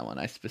didn't see that one.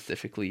 I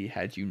specifically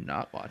had you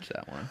not watch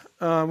that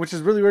one. Which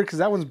is really weird because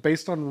that one's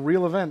based on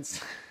real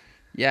events.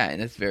 Yeah,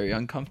 and it's very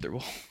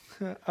uncomfortable.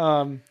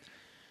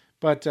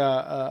 But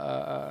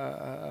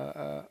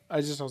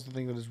I just also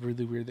think that it's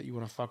really weird that you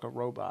want to fuck a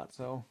robot,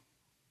 so.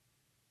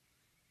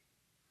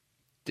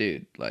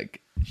 Dude,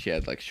 like, she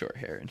had, like, short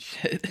hair and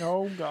shit.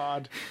 Oh,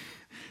 God.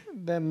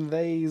 Them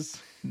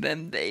days.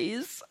 But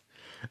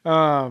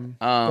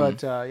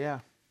yeah.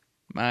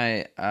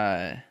 My,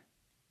 I'm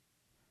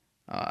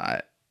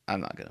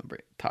not going to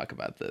talk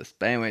about this.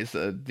 But anyways,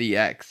 the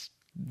ex,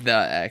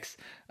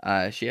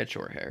 she had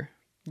short hair.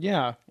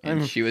 Yeah.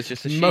 And she was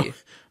just a she.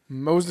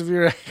 Most of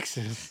your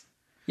exes.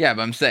 Yeah,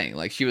 but I'm saying,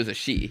 like, she was a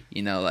she.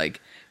 You know, like,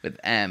 with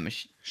M,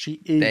 she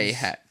is.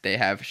 They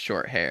have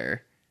short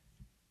hair.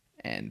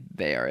 And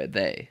they are a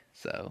they,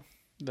 so.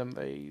 Them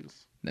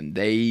days.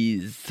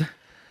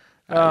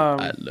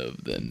 I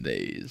love them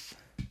days.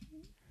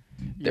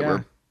 They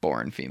were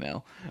born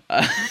female.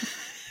 You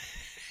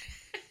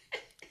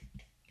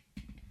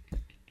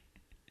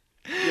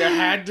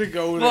had to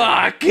go there.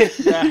 Fuck! You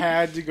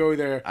had to go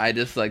there. I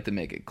just like to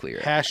make it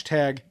clear.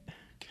 Hashtag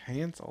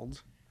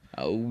canceled.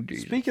 Oh,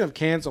 dude. Speaking of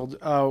canceled,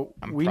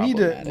 we need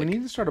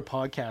to start a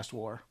podcast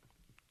war.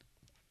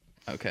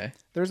 Okay.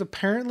 There's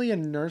apparently a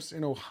nurse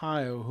in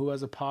Ohio who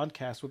has a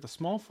podcast with a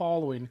small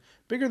following,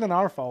 bigger than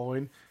our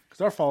following, because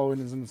our following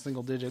is in the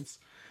single digits,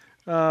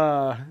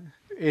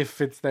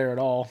 if it's there at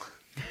all.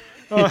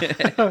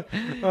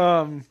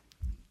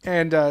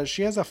 And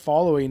she has a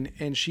following,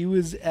 and she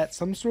was at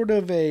some sort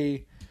of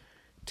a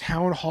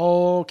town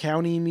hall,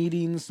 county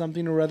meeting,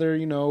 something or other,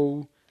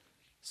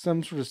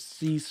 some sort of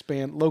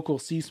C-SPAN, local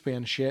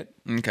C-SPAN shit.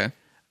 Okay.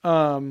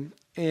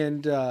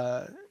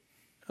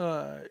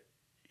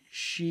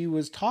 She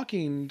was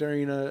talking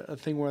during a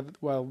thing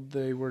while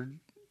they were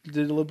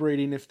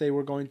deliberating if they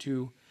were going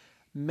to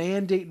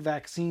mandate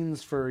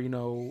vaccines for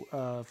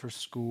for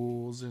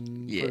schools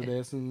and for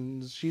this,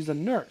 and she's a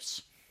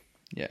nurse.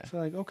 Yeah. So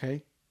like,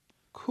 okay,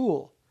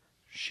 cool.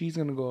 She's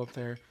gonna go up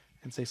there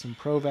and say some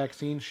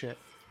pro-vaccine shit.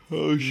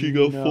 Oh, she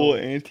go full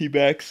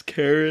anti-vax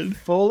Karen.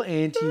 Full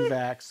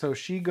anti-vax. So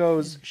she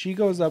goes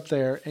up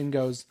there and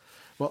goes,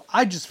 well,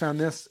 I just found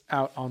this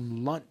out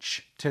on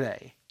lunch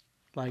today.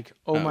 Like,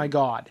 oh my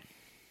God.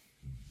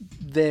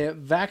 the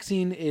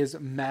vaccine is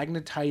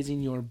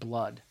magnetizing your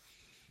blood.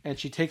 And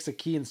she takes a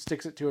key and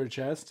sticks it to her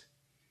chest.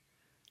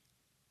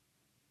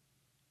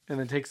 And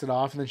then takes it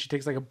off. And then she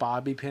takes like a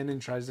bobby pin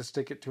and tries to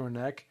stick it to her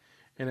neck.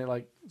 And it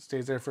like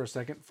stays there for a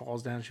second,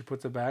 falls down. She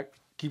puts it back,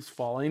 keeps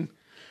falling.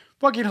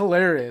 Fucking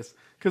hilarious.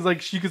 Because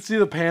like you could see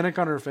the panic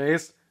on her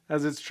face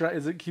as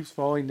it keeps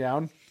falling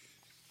down.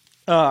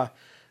 But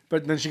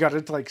then she got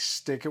it to like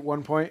stick at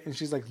one point. And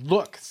she's like,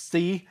 look,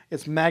 see?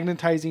 It's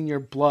magnetizing your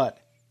blood.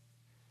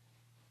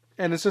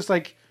 And it's just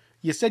like,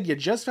 you said you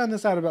just found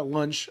this out about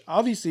lunch.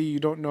 Obviously, you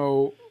don't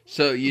know.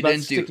 So you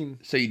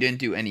didn't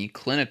do any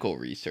clinical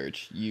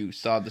research. You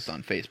saw this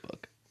on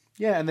Facebook.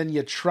 Yeah, and then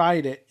you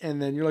tried it,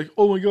 and then you're like,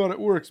 "Oh my god, it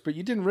works!" But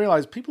you didn't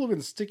realize people have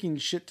been sticking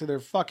shit to their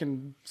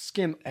fucking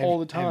skin all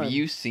the time. Have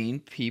you seen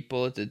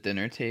people at the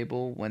dinner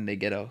table when they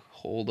get a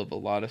hold of a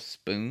lot of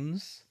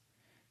spoons?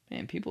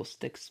 Man, people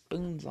stick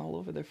spoons all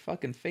over their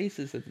fucking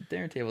faces at the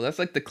dinner table. That's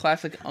like the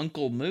classic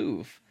uncle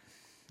move.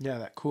 Yeah,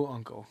 that cool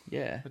uncle.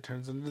 Yeah. It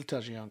turns into the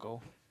touchy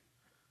uncle.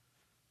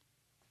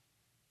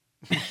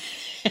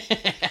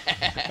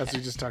 As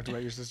we just talked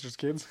about your sister's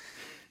kids.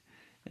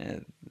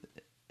 And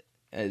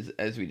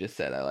as we just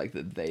said, I like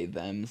the they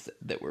thems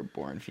that were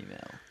born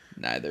female.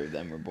 Neither of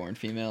them were born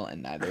female,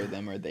 and neither of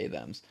them are they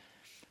thems.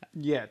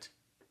 Yet.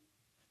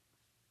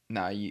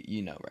 Nah,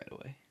 you know right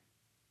away.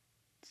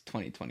 It's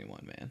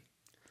 2021, man.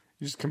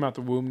 You just come out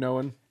the womb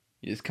knowing.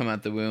 You just come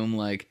out the womb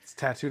like it's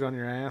tattooed on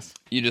your ass.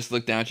 You just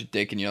look down at your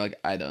dick and you're like,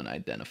 I don't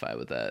identify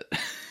with that.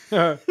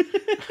 I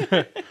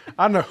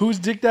don't know whose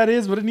dick that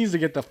is, but it needs to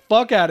get the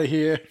fuck out of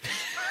here.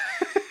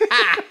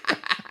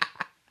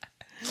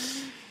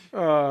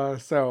 What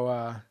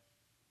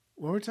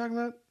were we talking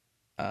about?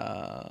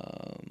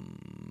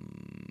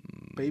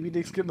 Baby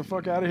dicks getting the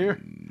fuck out of here.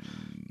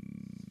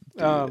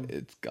 Dude,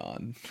 it's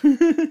gone.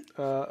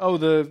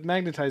 The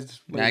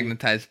magnetized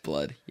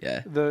blood.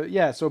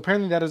 Yeah. So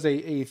apparently that is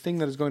a thing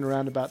that is going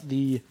around about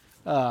the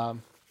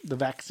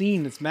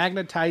vaccine. It's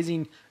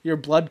magnetizing your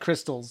blood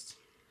crystals.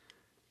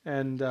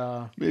 And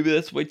maybe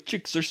that's why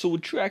chicks are so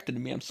attracted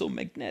to me. I'm so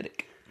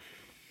magnetic.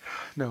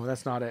 No,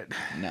 that's not it.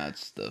 No,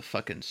 it's the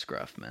fucking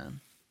scruff,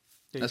 man.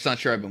 That's not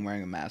true. I've been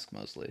wearing a mask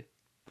mostly.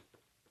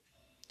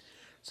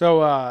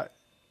 So,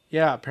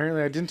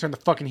 apparently I didn't turn the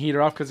fucking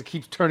heater off because it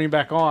keeps turning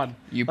back on.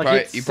 You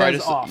probably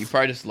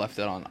just left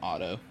it on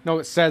auto. No,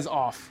 it says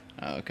off.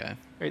 Oh, okay.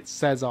 It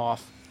says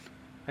off.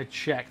 I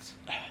checked.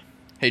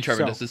 Hey,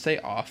 Trevor, does it say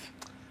off?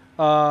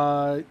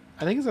 I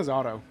think it says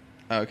auto.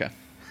 Oh, okay.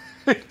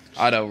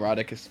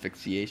 Autoerotic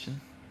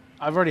asphyxiation.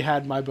 I've already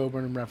had my Bo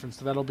Burnham reference,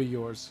 so that'll be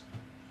yours.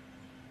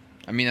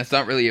 I mean, that's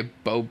not really a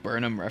Bo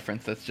Burnham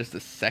reference. That's just a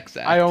sex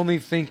act. I only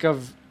think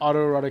of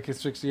autoerotic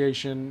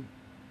asphyxiation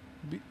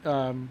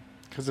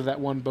because of that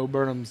one Bo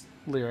Burnham's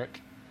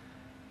lyric.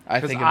 I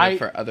think of it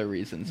for other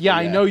reasons. Yeah,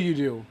 I know you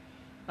do.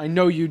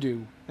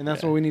 And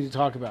that's what we need to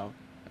talk about.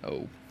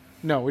 Oh.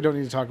 No, we don't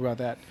need to talk about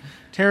that.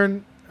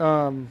 Taryn,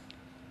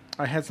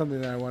 I had something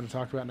that I wanted to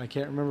talk about, and I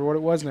can't remember what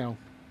it was now.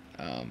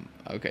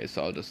 Okay,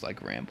 so I'll just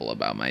like ramble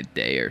about my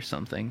day or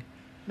something.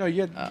 No,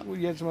 you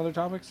had some other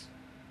topics?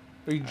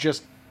 Or you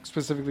just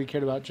specifically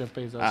cared about Jeff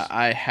Bezos?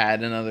 I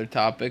had another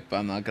topic, but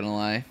I'm not going to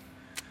lie.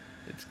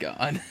 It's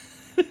gone.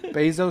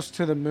 Bezos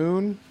to the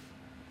moon.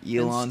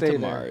 Elon to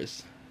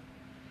Mars.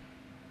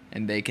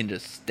 And they can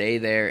just stay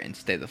there and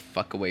stay the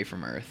fuck away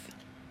from Earth.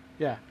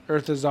 Yeah.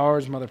 Earth is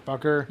ours,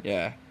 motherfucker.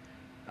 Yeah.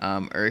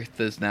 Earth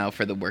is now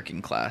for the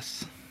working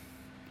class.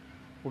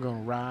 We're going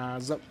to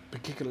rise up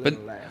and kick a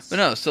little ass. But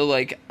no, so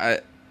like,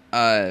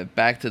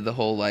 back to the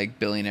whole like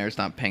billionaires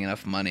not paying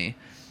enough money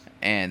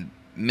and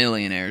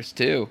millionaires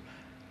too.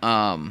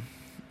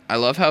 I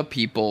love how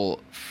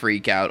people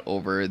freak out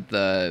over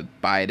the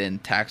Biden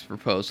tax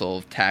proposal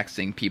of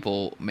taxing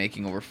people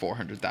making over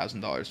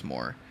 $400,000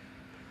 more.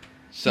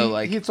 So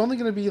it's only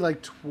going to be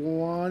like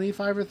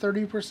 25 or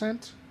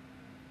 30%.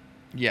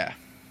 Yeah.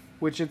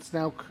 Which it's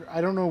now,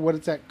 I don't know what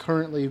it's at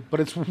currently, but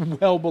it's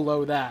well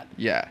below that.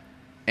 Yeah.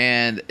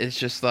 And it's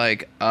just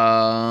like,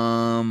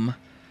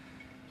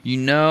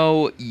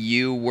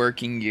 you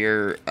working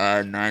your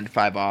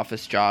 9-to-5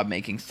 office job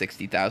making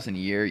 $60,000 a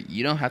year,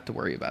 you don't have to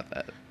worry about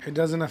that. It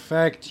doesn't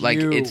affect you. Like,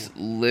 it's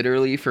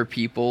literally for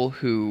people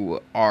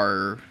who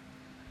are,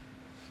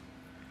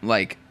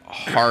 like,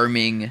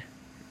 harming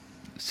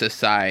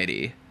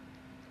society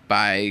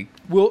by...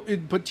 Well,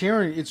 but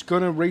Taryn, it's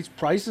going to raise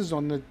prices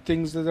on the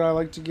things that I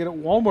like to get at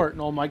Walmart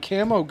and all my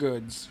camo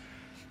goods.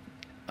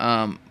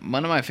 One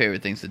of my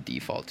favorite things to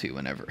default to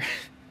whenever...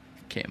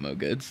 camo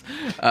goods.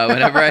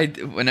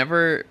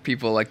 Whenever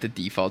people like to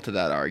default to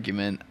that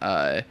argument,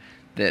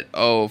 that,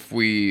 if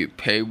we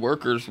pay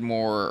workers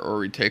more or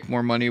we take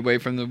more money away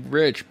from the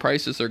rich,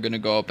 prices are going to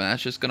go up and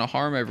that's just going to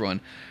harm everyone.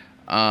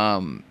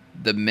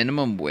 The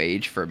minimum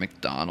wage for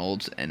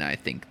McDonald's and I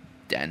think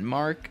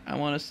Denmark, I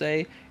want to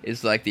say,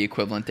 is like the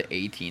equivalent to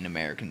 18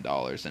 American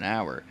dollars an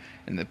hour.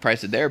 And the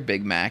price of their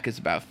Big Mac is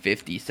about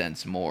 50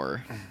 cents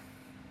more.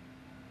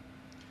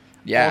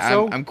 Yeah,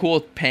 also, I'm cool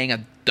with paying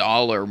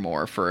 $1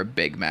 more for a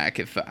Big Mac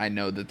if I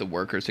know that the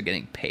workers are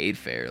getting paid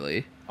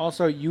fairly.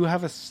 Also, you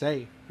have a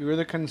say. You're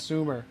the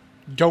consumer.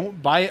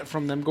 Don't buy it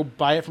from them. Go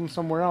buy it from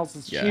somewhere else.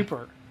 It's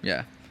cheaper.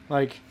 Yeah.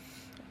 Like,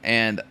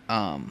 and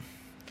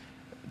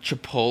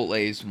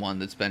Chipotle's one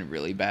that's been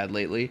really bad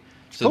lately.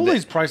 So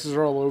Chipotle's prices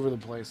are all over the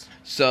place.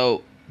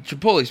 So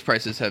Chipotle's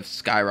prices have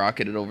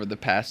skyrocketed over the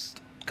past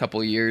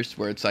couple of years,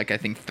 where it's like I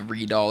think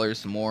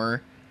 $3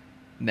 more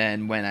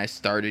than when I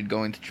started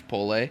going to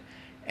Chipotle,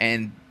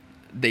 and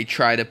they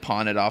try to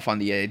pawn it off on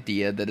the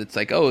idea that it's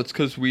like, oh, it's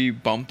because we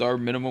bumped our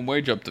minimum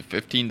wage up to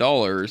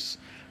 $15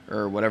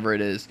 or whatever it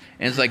is.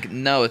 And it's like,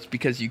 no, it's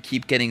because you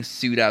keep getting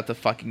sued out the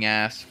fucking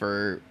ass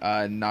for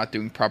not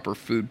doing proper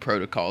food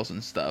protocols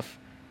and stuff.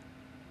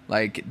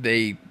 Like,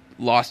 they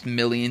lost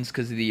millions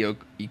because of the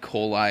E.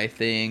 coli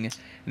thing,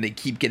 and they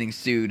keep getting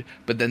sued,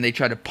 but then they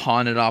try to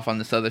pawn it off on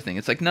this other thing.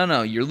 It's like,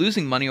 no, you're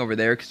losing money over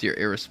there because you're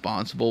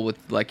irresponsible with,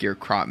 like, your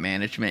crop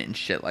management and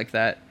shit like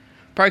that.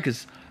 Probably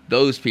because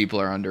those people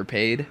are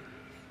underpaid.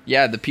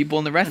 Yeah, the people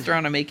in the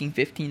restaurant are making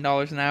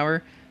 $15 an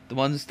hour. The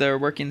ones that are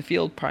working in the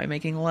field probably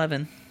making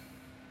 11.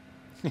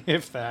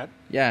 If that.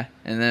 Yeah,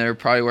 and they're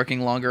probably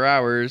working longer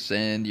hours,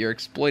 and you're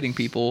exploiting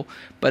people.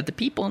 But the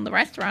people in the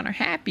restaurant are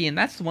happy, and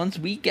that's the ones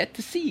we get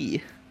to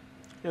see.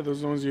 Yeah, those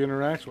are the ones you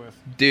interact with.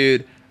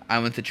 Dude, I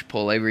went to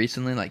Chipotle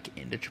recently, like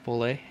into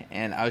Chipotle,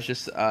 and I was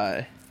just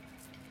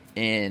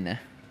in...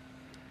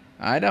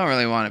 I don't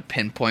really want to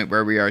pinpoint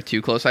where we are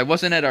too close. I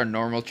wasn't at our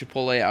normal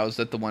Chipotle. I was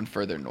at the one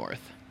further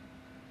north.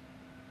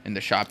 In the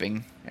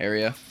shopping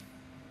area.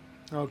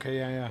 Okay,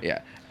 yeah.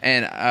 Yeah.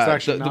 And it's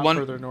actually the not one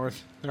further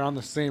north. They're on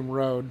the same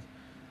road.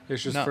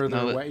 It's just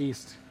further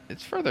east.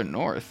 It's further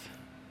north.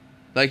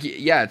 Like,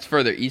 yeah, it's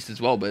further east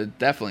as well, but it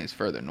definitely is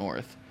further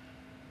north.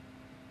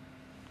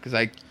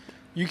 Because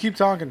You keep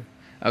talking.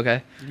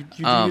 Okay. You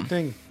do your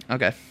thing.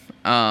 Okay.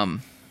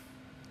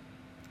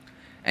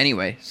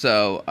 Anyway,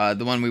 so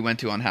the one we went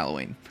to on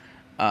Halloween.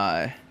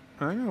 I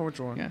know which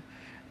one. Yeah.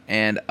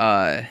 And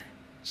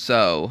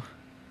so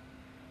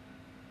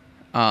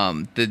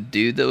the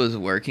dude that was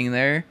working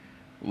there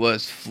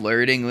was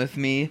flirting with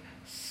me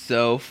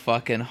so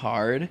fucking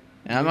hard.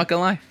 And I'm not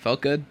gonna lie,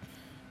 felt good.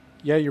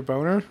 Yeah, your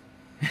boner?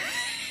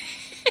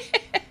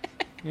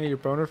 Yeah, your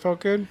boner felt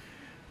good?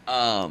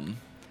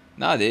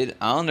 Nah, dude,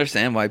 I don't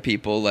understand why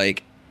people,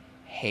 like,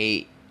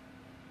 hate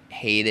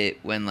it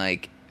when,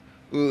 like,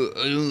 oh,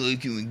 I don't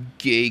like it when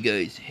gay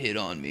guys hit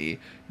on me.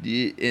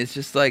 It's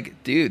just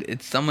like, dude,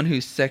 it's someone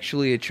who's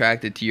sexually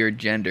attracted to your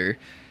gender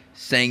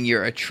saying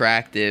you're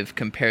attractive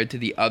compared to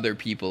the other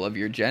people of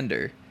your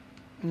gender.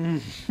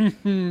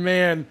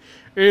 Man,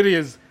 it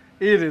is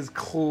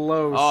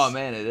close. Oh,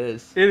 man, it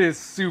is. It is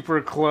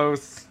super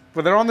close.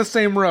 But they're on the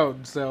same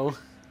road, so...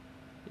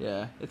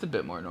 Yeah, it's a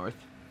bit more north.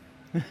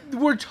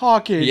 We're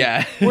talking.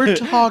 Yeah. We're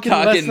talking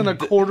less than a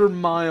quarter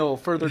mile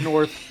further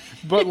north,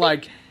 but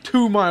like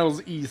 2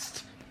 miles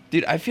east.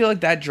 Dude, I feel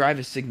like that drive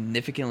is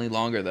significantly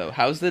longer, though.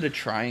 How's that a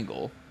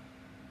triangle?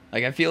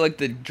 Like, I feel like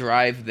the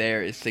drive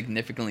there is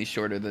significantly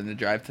shorter than the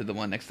drive to the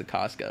one next to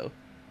Costco.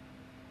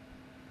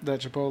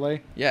 That Chipotle?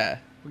 Yeah.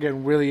 We're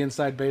getting really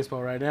inside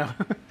baseball right now.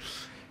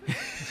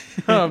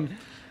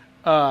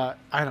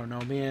 I don't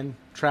know, man.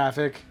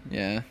 Traffic.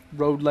 Yeah.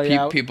 Road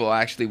layout. People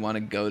actually want to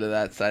go to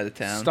that side of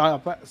town.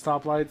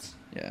 Stoplights.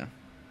 Yeah.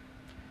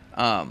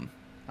 I don't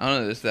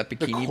know. There's that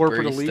bikini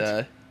barista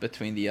elite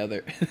between the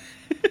other.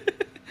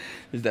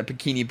 There's that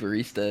bikini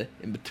barista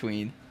in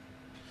between.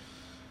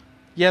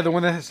 Yeah, the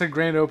one that said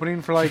grand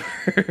opening for like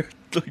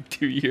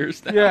 2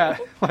 years now. Yeah,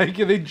 like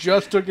they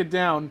just took it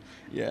down.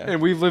 Yeah.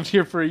 And we've lived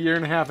here for a year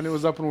and a half, and it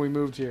was up when we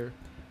moved here.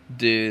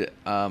 Dude,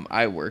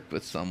 I worked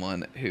with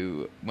someone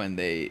who, when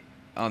they,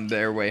 on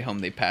their way home,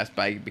 they passed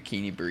by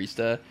Bikini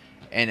Barista,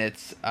 and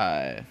it's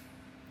along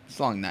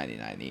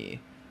 99E.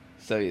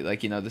 So,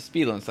 like, you know, the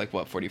speed limit's like,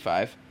 what,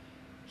 45?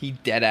 He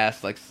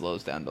dead-ass, like,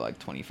 slows down to, like,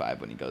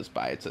 25 when he goes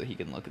by it so that he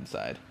can look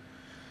inside.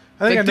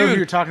 I think I know who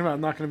you're talking about.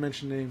 I'm not going to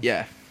mention names.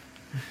 Yeah.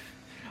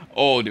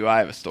 Oh, do I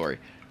have a story.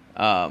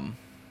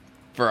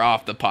 For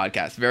off the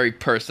podcast. Very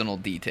personal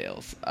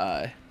details.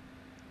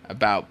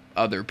 About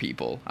other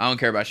people. I don't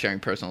care about sharing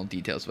personal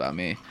details about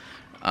me.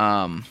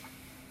 A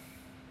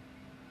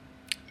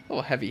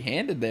little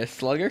heavy-handed there,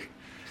 Slugger. Dude,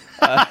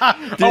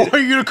 oh, are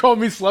you gonna call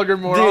me Slugger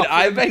more dude, often?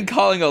 I've been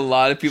calling a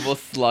lot of people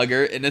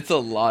Slugger, and it's a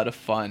lot of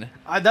fun.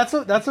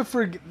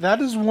 That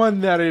is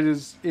one that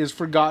is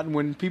forgotten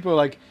when people are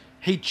like,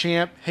 "Hey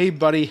champ, hey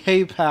buddy,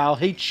 hey pal,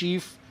 hey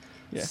chief."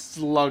 Yeah.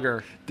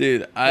 Slugger.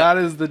 Dude, that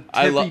is the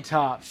tippy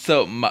top.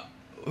 So,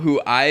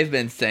 who I've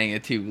been saying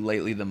it to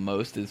lately the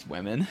most is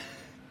women.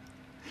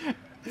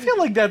 I feel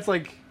like that's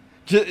like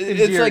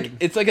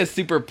it's like a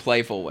super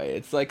playful way.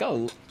 It's like,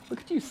 oh,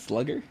 look at you,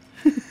 Slugger.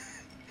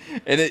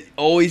 And it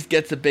always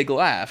gets a big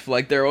laugh.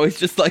 Like, they're always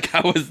just like,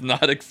 I was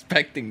not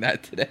expecting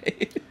that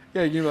today.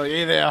 Yeah, you're like,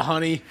 hey there,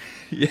 honey.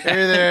 Yeah.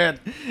 Hey there,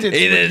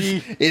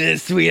 hey there,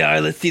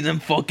 sweetheart. Let's see them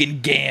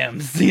fucking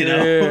gams, you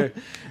know? Hey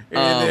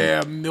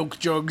there, milk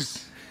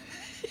jugs.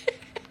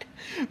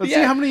 Let's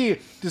see how many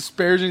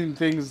disparaging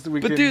things we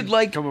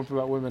can come up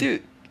about women.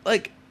 Dude,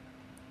 like,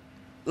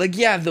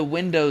 yeah, the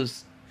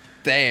window's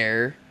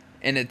there,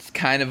 and it's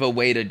kind of a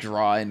way to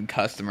draw in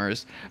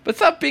customers. But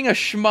stop being a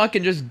schmuck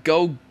and just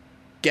go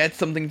get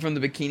something from the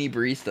Bikini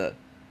Barista.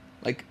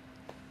 Like,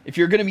 if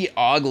you're gonna be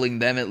ogling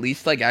them, at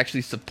least like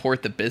actually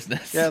support the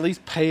business. Yeah, at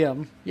least pay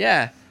them.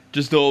 Yeah.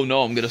 Just oh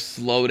no, I'm gonna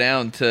slow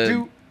down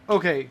to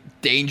okay,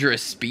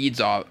 dangerous speeds.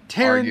 Taryn,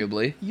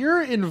 Arguably,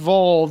 you're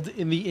involved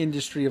in the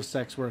industry of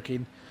sex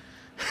working.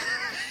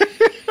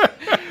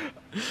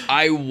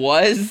 I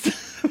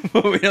was,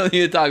 but we don't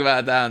need to talk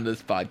about that on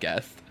this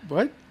podcast.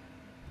 What?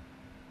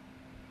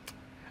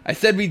 I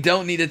said we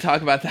don't need to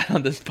talk about that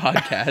on this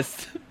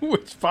podcast.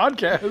 Which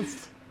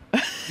podcast?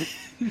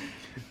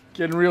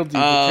 Getting real deep.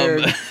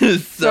 Taryn.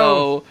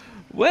 So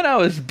when I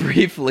was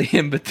briefly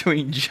in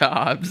between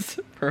jobs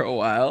for a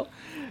while,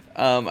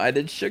 I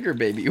did sugar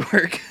baby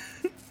work.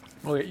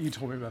 Oh, yeah, you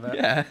told me about that.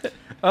 Yeah.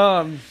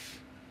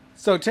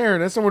 So,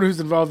 Taryn, as someone who's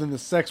involved in the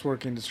sex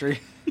work industry,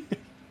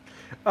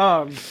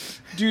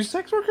 do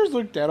sex workers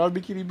look down on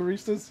bikini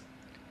baristas?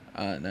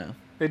 No.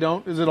 They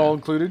don't? Is it all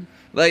included?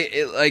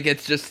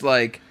 It's just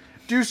like...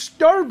 Do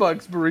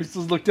Starbucks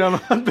baristas look down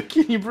on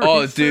bikini baristas?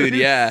 Oh, dude,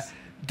 yeah.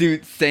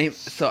 Dude, same.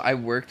 So I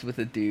worked with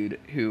a dude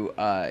who,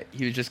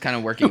 he was just kind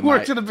of working... Who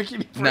worked at a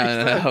bikini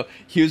barista? No.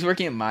 He was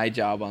working at my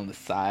job on the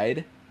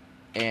side,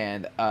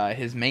 and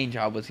his main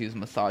job was he was a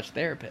massage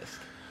therapist.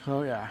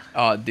 Oh, yeah.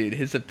 Oh, dude,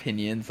 his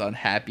opinions on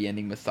happy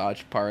ending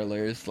massage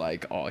parlors,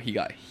 like, oh, he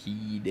got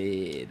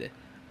heated.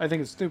 I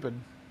think it's stupid.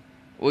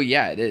 Well,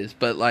 yeah, it is,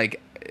 but,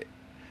 like,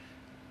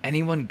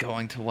 anyone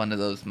going to one of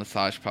those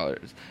massage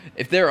parlors,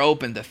 if they're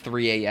open to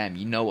 3 a.m.,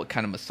 you know what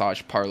kind of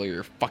massage parlor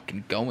you're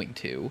fucking going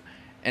to.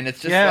 And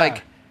it's just,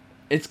 like,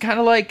 it's kind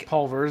of like...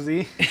 Paul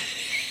Verzi.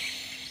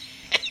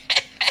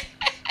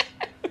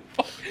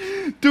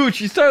 Dude,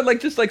 she started, like,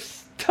 just, like,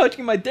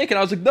 touching my dick, and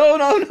I was like, no.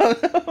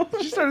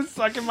 She started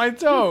sucking my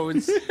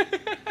toes.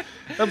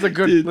 That's a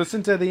good... Dude.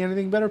 Listen to the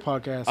Anything Better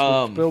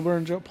podcast with Bill Burr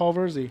and Paul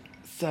Verzi.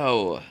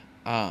 So,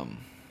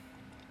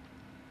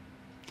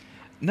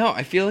 no,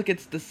 I feel like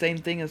it's the same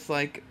thing as,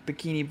 like,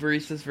 bikini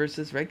baristas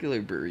versus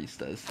regular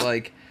baristas.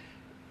 Like,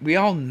 we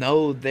all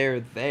know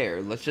they're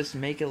there. Let's just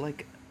make it,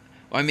 like...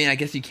 Well, I mean, I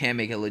guess you can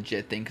make it a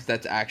legit thing, because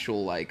that's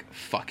actual, like,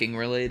 fucking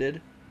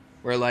related.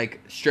 Where, like,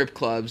 strip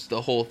clubs,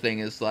 the whole thing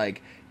is,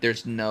 like,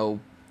 there's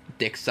no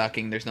dick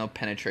sucking, there's no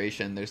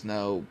penetration, there's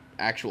no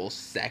actual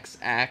sex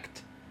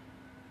act.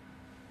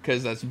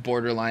 Because that's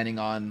borderlining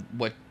on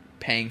what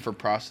paying for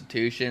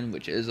prostitution,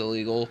 which is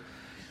illegal,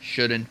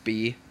 shouldn't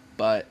be.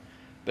 But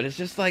it's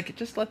just like,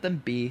 just let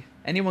them be.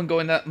 Anyone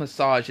going to that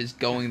massage is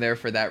going there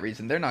for that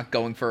reason. They're not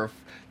going to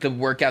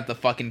work out the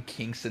fucking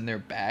kinks in their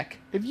back.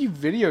 If you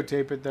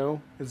videotape it,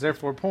 though, it's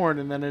therefore porn,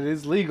 and then it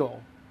is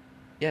legal.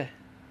 Yeah.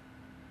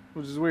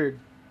 Which is weird.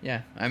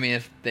 Yeah. I mean,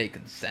 if they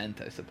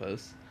consent, I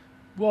suppose.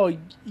 Well,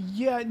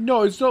 yeah,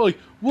 no, it's not like,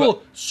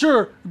 well,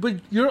 sure, but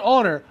Your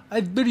Honor,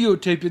 I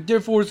videotaped it,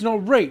 therefore it's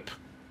not rape.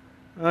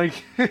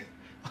 Like,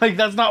 like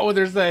that's not what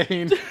they're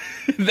saying.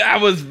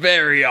 That was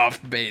very off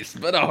base,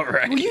 but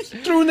alright. Well, you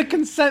threw in the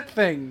consent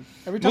thing.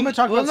 Every time I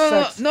talk about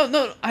sex.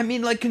 No, I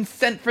mean, like,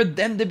 consent for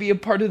them to be a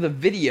part of the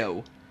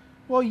video.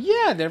 Well,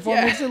 yeah, therefore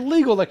it makes it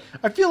legal. Like,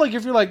 I feel like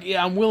if you're like,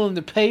 yeah, I'm willing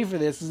to pay for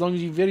this as long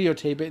as you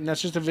videotape it, and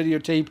that's just a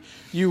videotape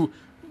you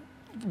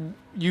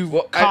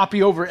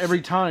copy over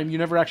every time. You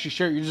never actually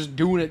share it. You're just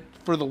doing it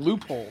for the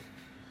loophole.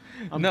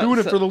 I'm doing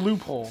it for the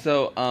loophole.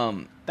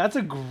 So, that's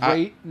a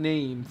great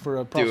name for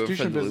a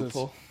prostitution business.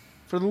 Loophole.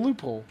 For the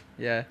loophole.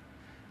 Yeah.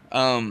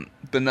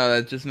 But no,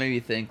 that just made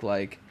me think,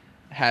 like,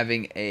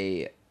 having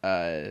a,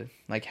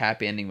 like,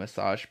 happy ending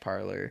massage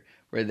parlor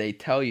where they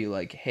tell you,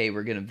 like, hey,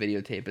 we're going to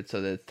videotape it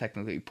so that it's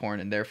technically porn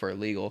and therefore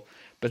illegal.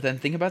 But then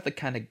think about the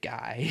kind of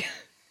guy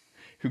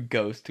who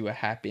goes to a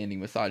happy ending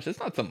massage. That's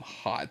not some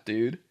hot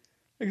dude.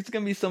 Like, it's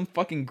going to be some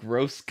fucking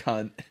gross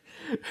cunt.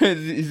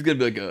 He's going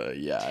to be like,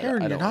 yeah, Taryn,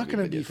 I don't you're not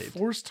going to be videotaped.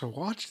 forced to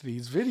watch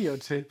these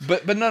videotapes.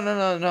 But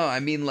no. I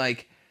mean,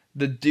 like,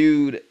 the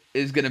dude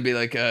is going to be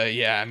like,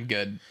 yeah, I'm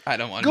good. I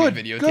don't want to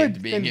be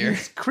videotaped being and here.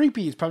 He's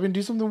creepy. He's probably going to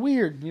do something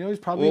weird. You know, he's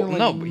probably going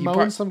to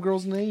moan some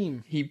girl's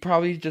name. He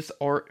probably just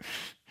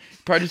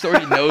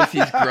already knows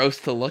he's gross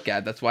to look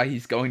at. That's why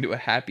he's going to a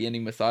happy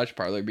ending massage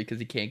parlor, because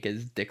he can't get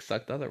his dick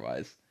sucked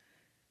otherwise.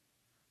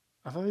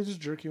 I thought they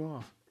just jerk you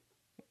off.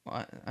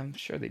 Well, I'm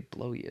sure they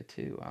blow you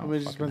too. I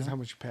mean, it just depends how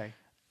much you pay.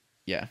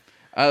 Yeah.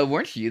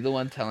 Weren't you the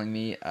one telling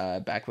me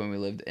back when we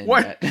lived in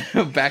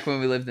back when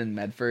we lived in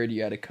Medford,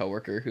 you had a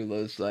coworker who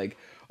was like,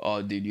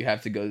 "Oh, dude, you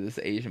have to go to this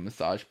Asian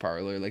massage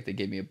parlor. Like, they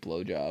gave me a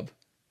blowjob."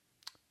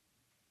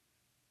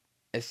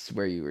 I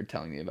swear you were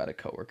telling me about a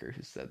coworker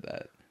who said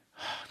that.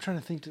 I'm trying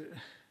to think.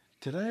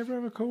 Did I ever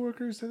have a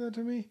coworker who said that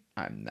to me?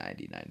 I'm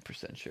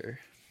 99% sure.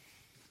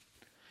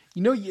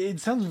 You know, it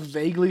sounds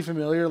vaguely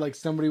familiar. Like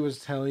somebody was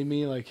telling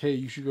me, like, "Hey,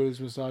 you should go to this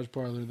massage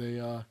parlor."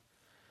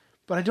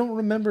 But I don't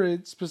remember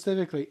it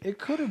specifically. It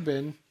could have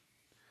been.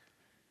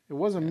 It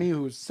wasn't me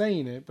who was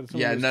saying it, but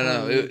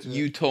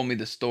you told me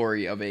the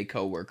story of a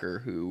coworker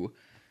who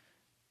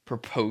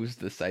proposed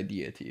this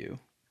idea to you,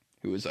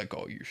 who was like,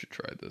 "Oh, you should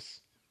try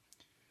this."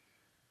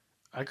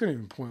 I couldn't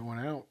even point one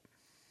out.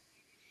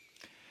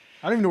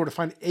 I don't even know where to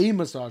find a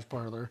massage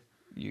parlor.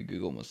 You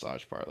Google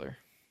massage parlor.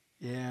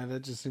 Yeah,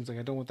 that just seems like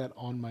I don't want that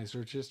on my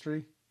search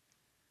history.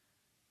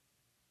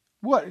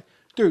 What,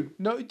 dude?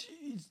 No,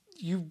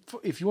 you.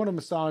 If you want a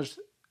massage,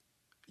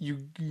 you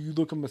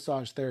look a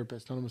massage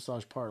therapist, not a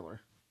massage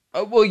parlor.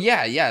 Oh well,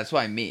 yeah, that's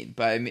what I mean.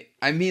 But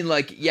I mean,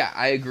 like, yeah,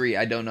 I agree.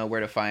 I don't know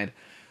where to find.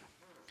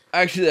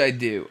 Actually, I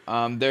do.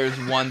 There's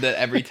one that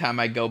every time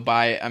I go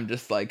by it, I'm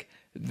just like,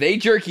 they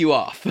jerk you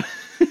off.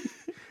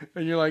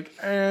 And you're like,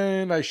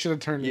 and I should have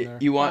turned in there.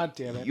 God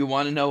damn it. You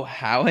want to know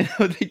how I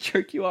know they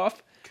jerk you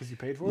off? Because you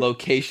paid for it?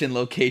 Location.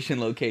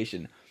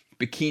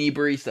 Bikini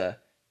barista,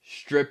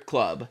 strip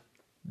club,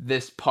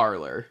 this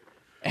parlor.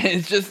 And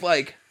it's just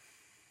like...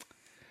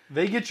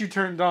 They get you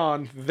turned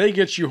on, they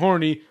get you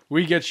horny,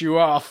 we get you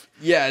off.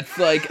 Yeah, it's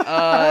like,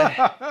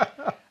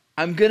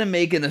 I'm going to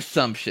make an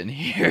assumption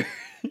here.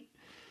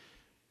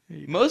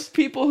 Most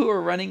people who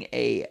are running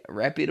a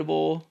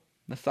reputable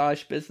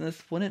massage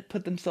business wouldn't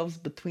put themselves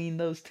between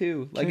those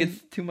two. Like, it's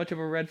too much of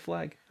a red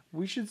flag.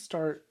 We should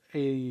start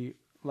a,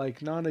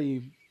 like, not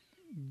a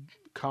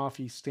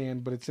coffee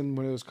stand, but it's in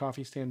one of those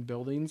coffee stand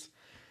buildings.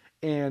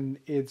 And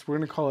we're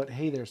going to call it,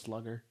 Hey There,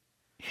 Slugger.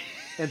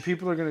 And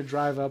people are going to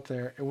drive up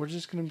there, and we're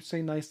just going to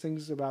say nice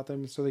things about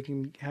them so they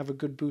can have a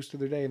good boost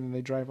of their day, and then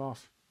they drive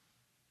off.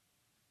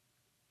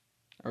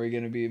 Are we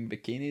going to be in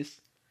bikinis?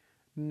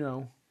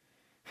 No.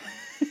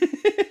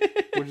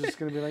 We're just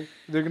going to be like,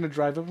 they're going to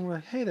drive up and we're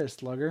like, Hey there,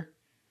 Slugger.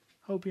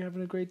 Hope you're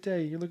having a great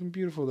day. You're looking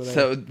beautiful today.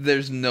 So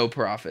there's no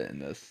profit in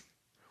this.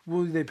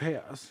 Well, they pay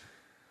us,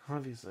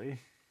 obviously.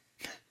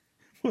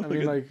 I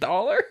mean, like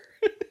 $1?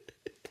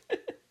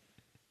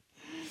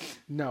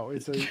 No,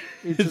 it's a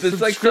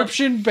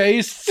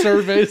subscription-based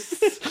service.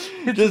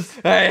 Just,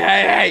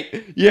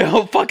 hey, you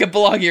don't fucking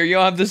belong here. You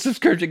don't have the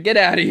subscription. Get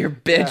out of here,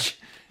 bitch.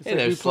 Yeah. Hey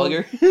there,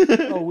 Slugger.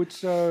 Oh,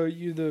 which,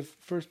 you the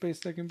first base,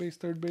 second base,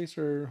 third base,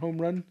 or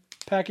home run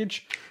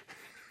package?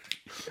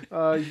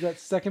 You got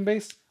second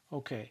base?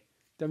 Okay.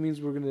 That means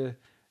we're going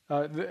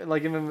to,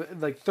 like, in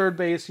like third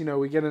base, you know,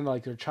 we get into,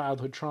 like, their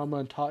childhood trauma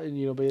and taught, and,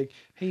 you know, be like,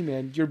 hey,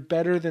 man, you're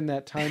better than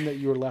that time that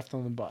you were left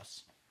on the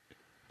bus.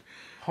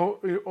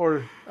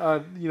 Or,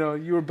 you know,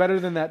 you were better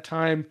than that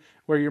time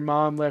where your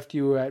mom left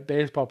you at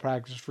baseball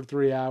practice for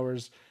 3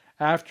 hours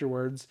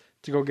afterwards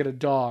to go get a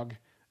dog.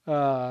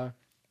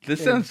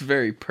 This sounds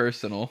very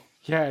personal.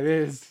 Yeah, it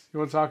is. You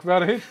want to talk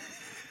about it?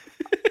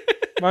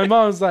 My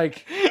mom's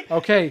like,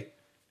 okay,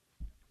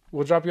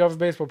 we'll drop you off at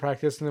baseball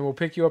practice and then we'll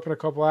pick you up in a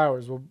couple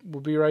hours.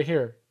 We'll be right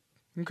here.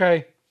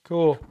 Okay,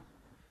 cool.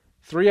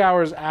 3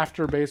 hours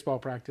after baseball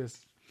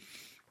practice,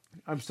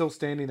 I'm still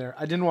standing there.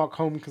 I didn't walk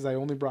home because I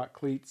only brought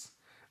cleats.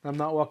 I'm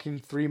not walking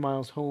 3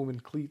 miles home in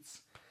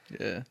cleats.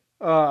 Yeah.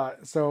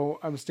 So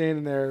I'm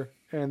standing there,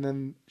 and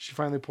then she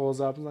finally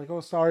pulls up and is like,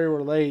 oh, sorry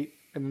we're late.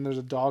 And then there's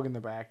a dog in the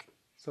back.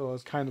 So I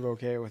was kind of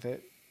okay with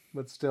it.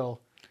 But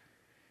still.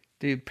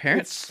 Dude,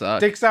 parents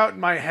suck. Sticks out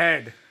in my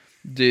head.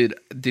 Dude,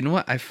 do you know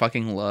what I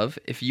fucking love?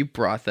 If you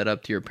brought that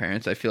up to your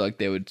parents, I feel like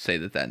they would say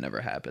that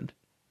never happened.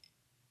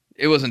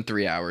 It wasn't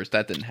 3 hours.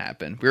 That didn't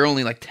happen. We were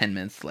only like 10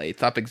 minutes late.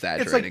 Stop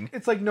exaggerating.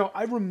 It's like, no,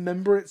 I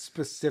remember it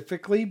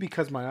specifically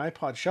because my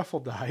iPod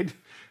Shuffle died.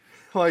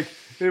 Like,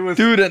 it was...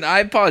 Dude, an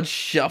iPod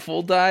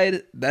Shuffle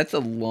died? That's a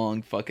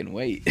long fucking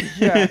wait.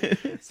 Yeah.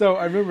 So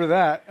I remember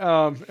that.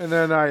 And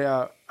then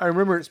I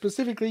remember it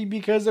specifically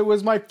because it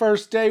was my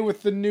first day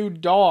with the new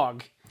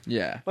dog.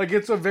 Yeah. Like,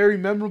 it's a very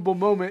memorable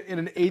moment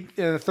in a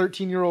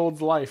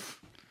 13-year-old's life.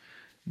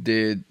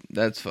 Dude,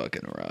 that's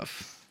fucking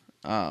rough.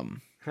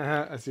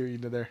 I see what you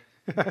did there.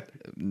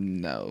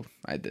 No,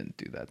 I didn't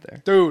do that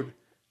there. Dude.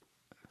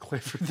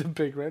 Clifford the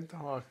Big Red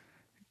Dog.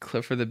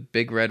 Clifford the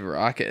Big Red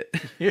Rocket.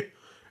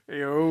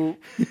 Yo,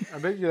 I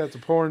bet you that's a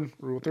porn.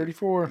 Rule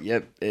 34.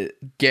 Yep,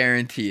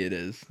 guarantee it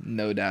is.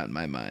 No doubt in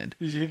my mind.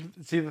 Did you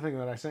see the thing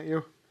that I sent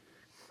you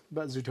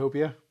about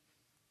Zootopia?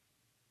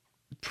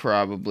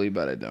 Probably,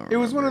 but I don't remember. It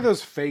was one of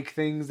those fake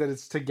things that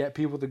it's to get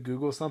people to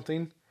Google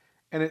something.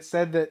 And it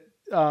said that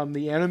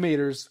the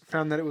animators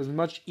found that it was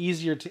much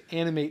easier to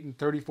animate in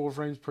 34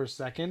 frames per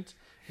second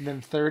than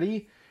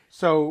 30.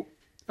 So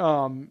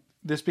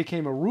this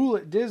became a rule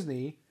at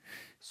Disney.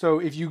 So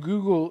if you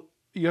Google,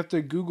 you have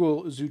to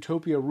Google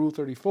Zootopia Rule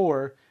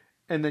 34,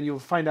 and then you'll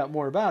find out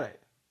more about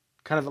it.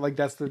 Kind of like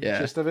that's the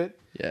gist of it.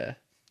 Yeah.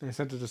 And I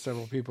sent it to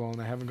several people,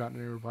 and I haven't gotten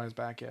any replies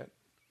back yet.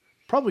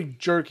 Probably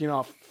jerking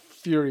off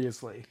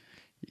furiously.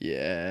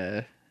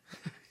 Yeah.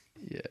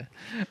 Yeah.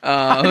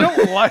 I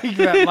don't like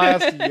that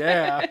last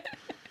yeah.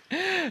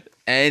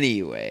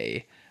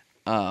 Anyway,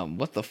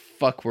 what the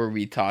fuck were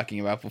we talking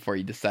about before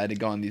you decided to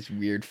go on these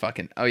weird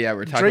fucking... Oh yeah,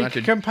 we're talking about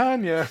your...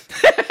 Campagna.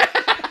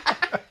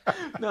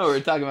 No,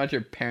 we're talking about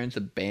your parents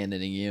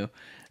abandoning you.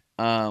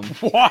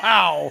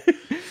 Wow.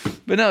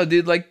 But no,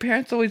 dude, like,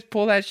 parents always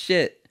pull that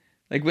shit.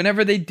 Like,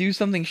 whenever they do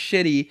something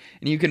shitty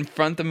and you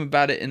confront them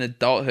about it in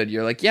adulthood,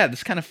 you're like, yeah,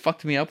 this kind of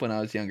fucked me up when I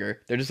was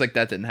younger. They're just like,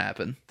 that didn't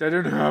happen. That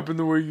didn't happen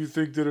the way you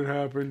think that it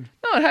happened.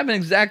 No, it happened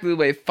exactly the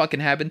way it fucking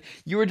happened.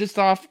 You were just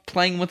off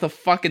playing with a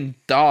fucking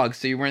dog,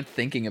 so you weren't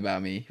thinking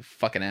about me, you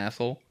fucking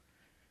asshole.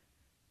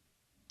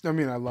 I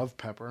mean, I love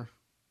Pepper,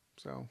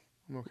 so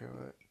I'm okay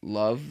with it.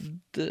 Loved.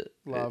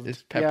 Loved.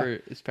 Is Pepper? Yeah.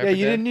 Is Pepper? Yeah,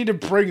 you dead? didn't need to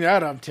bring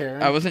that up,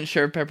 Taryn. I wasn't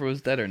sure if Pepper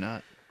was dead or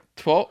not.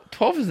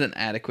 12 is an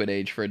adequate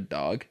age for a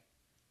dog.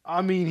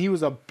 I mean, he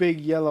was a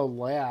big yellow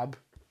lab.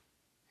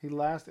 I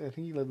think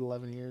he lived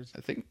 11 years.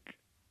 I think.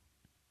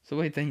 So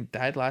wait, then he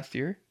died last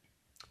year?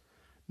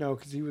 No,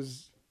 because he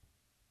was...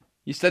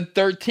 You said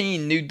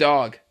 13, new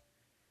dog.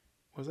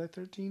 Was I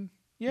 13?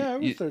 Yeah, I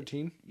was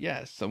 13.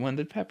 Yeah, so when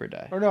did Pepper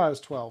die? Or no, I was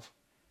 12.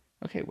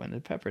 Okay, when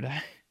did Pepper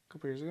die? A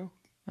couple years ago.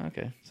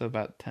 Okay, so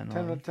about 10,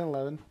 11.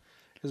 11.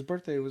 His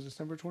birthday was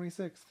December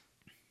 26th.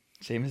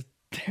 Same as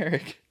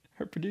Derek,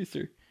 our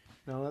producer.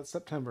 No, that's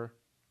September.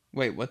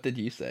 Wait, what did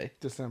you say?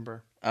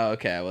 December. Oh,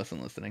 okay, I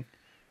wasn't listening.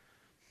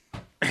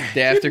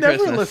 Day after You'd never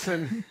Christmas.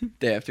 listen.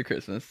 Day after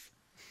Christmas.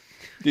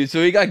 Dude,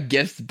 so we got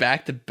gifts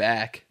back to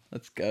back.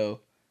 Let's go.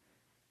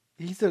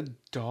 He's a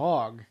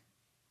dog.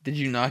 Did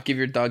you not give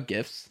your dog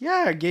gifts?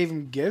 Yeah, I gave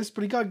him gifts,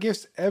 but he got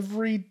gifts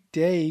every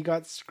day. He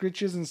got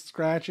scritches and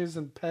scratches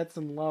and pets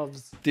and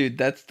loves. Dude,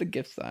 that's the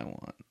gifts I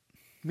want.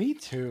 Me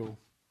too.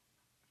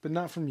 But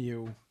not from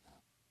you.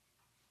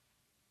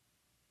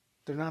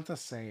 They're not the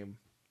same.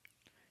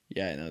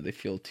 Yeah, I know. They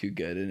feel too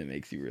good and it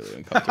makes you really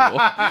uncomfortable.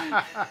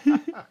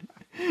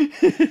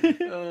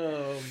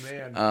 Oh,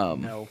 man.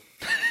 No.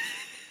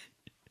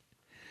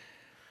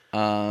 What did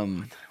I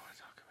want to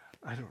talk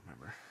about? I don't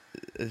remember.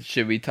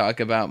 Should we talk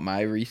about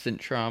my recent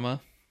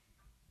trauma?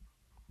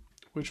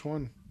 Which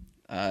one?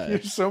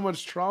 There's so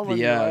much trauma in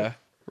your The life.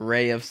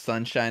 ray of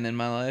sunshine in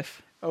my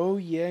life. Oh,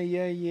 yeah.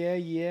 Yeah.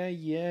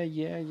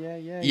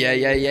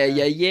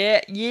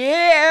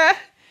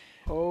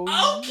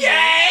 Oh,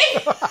 Okay.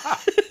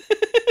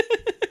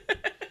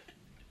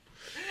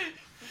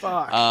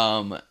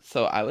 fuck.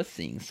 So I was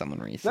seeing someone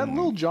Is that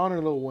recently. Lil Jon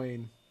or Lil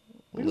Wayne?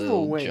 I think it's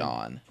Lil Wayne.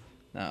 Jon.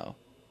 No.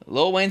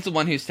 Lil Wayne's the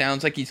one who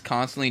sounds like he's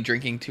constantly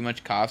drinking too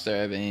much cough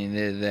syrup and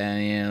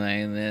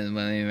like this,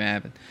 what even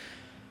happened.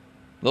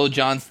 Lil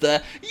Jon's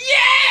the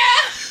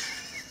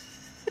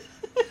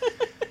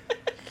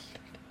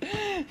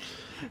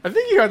I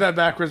think you got that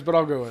backwards, but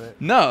I'll go with it.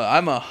 No,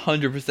 I'm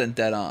 100%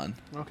 dead on.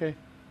 Okay.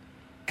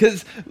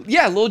 Cause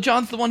yeah, Lil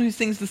Jon's the one who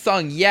sings the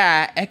song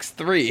Yeah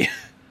X3.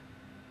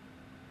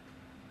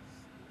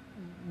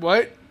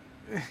 What?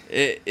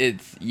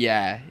 It's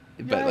yeah,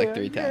 but like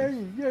 3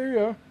 times.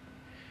 Yeah.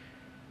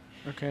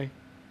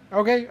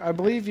 Okay, I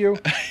believe you.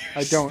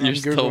 I don't. You're I'm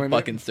still Googling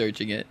fucking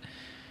searching it.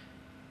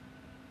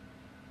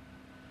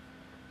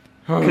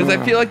 Because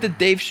I feel like the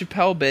Dave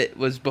Chappelle bit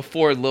was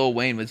before Lil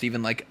Wayne was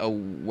even like a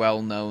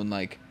well-known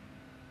like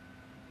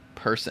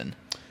person.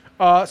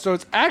 So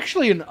it's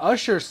actually an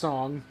Usher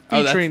song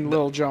featuring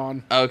Lil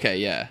Jon Okay,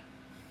 yeah.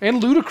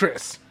 and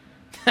Ludacris,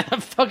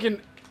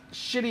 fucking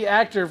shitty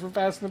actor from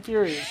Fast and the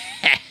Furious.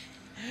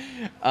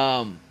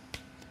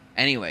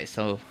 Anyway,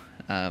 so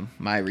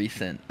my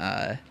recent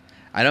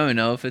I don't even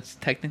know if it's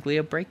technically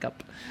a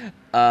breakup.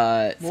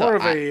 More so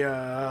of a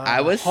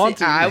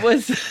haunted.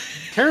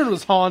 Taryn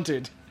was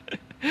haunted.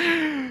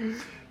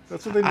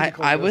 That's what they need to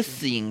call I was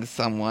seeing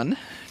someone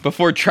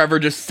before Trevor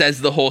just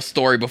says the whole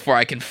story before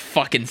I can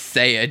fucking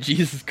say it.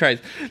 Jesus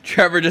Christ.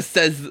 Trevor just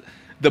says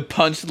the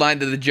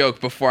punchline to the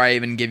joke before I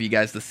even give you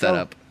guys the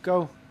setup.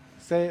 Go.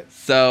 Say it.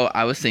 So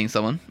I was seeing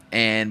someone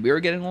and we were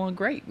getting along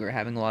great. We were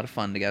having a lot of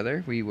fun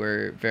together. We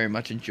were very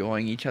much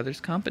enjoying each other's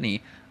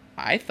company.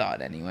 I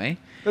thought anyway.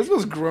 That's the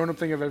most grown-up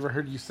thing I've ever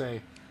heard you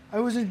say.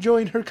 I was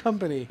enjoying her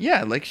company.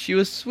 Yeah, like she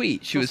was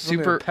sweet. She was That's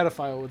something super... a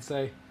pedophile would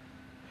say.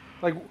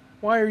 Like,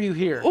 why are you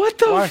here? What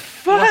the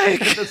fuck?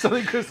 That's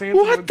something Chris Hansen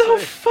What would the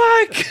say.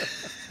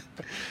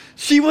 fuck?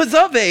 She was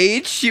of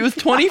age. She was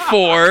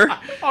 24.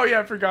 Oh yeah,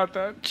 I forgot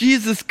that.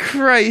 Jesus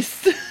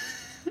Christ.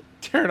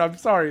 Taryn, I'm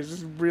sorry. It's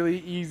just really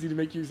easy to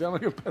make you sound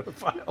like a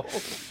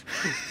pedophile.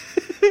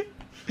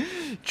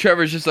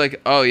 Trevor's just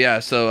like, oh yeah,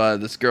 so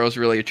this girl's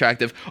really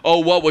attractive. Oh,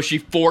 what, was she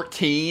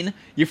 14?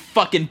 You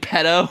fucking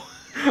pedo.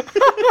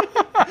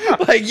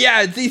 Like,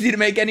 yeah, it's easy to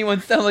make anyone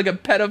sound like a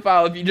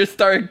pedophile if you just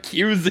start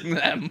accusing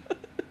them.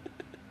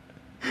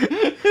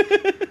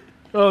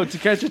 Oh, To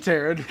Catch a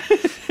Taryn.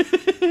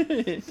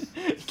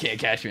 Can't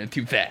catch me, I'm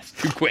too fast,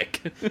 too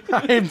quick.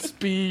 I am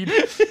Speed.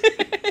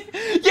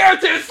 You're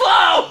too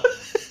slow!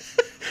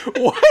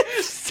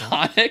 What?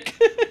 Sonic?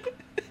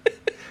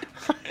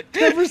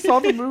 Never saw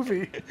the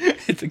movie.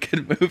 It's a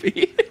good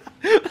movie.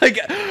 Like,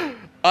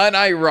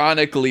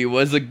 unironically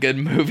was a good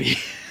movie.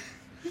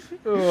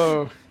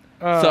 Oh.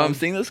 So I'm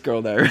seeing this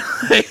girl there.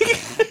 Like,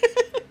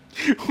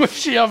 Was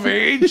she of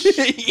age?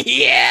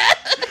 yeah!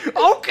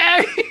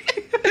 Okay.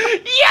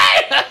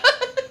 Yeah!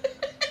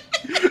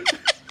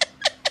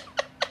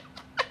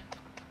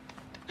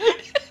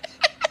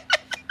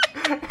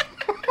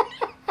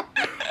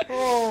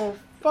 Oh,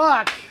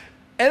 fuck.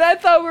 And I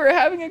thought we were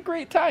having a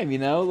great time, you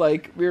know?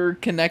 Like, we were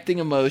connecting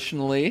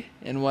emotionally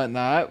and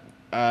whatnot.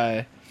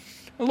 A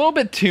little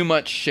bit too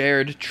much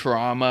shared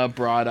trauma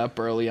brought up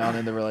early on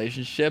in the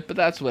relationship, but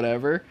that's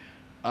whatever.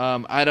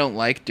 I don't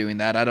like doing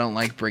that. I don't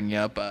like bringing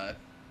up,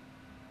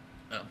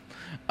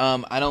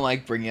 I don't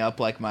like bringing up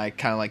like my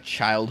kind of like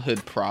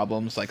childhood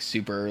problems like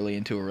super early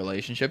into a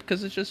relationship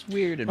because it's just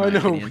weird in my I know,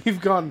 opinion.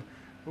 we've gone,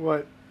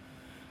 what,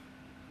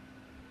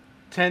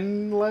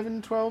 10,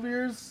 11, 12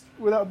 years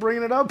without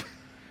bringing it up?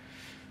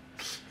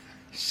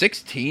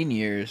 16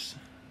 years.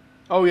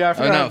 Oh, yeah, I Oh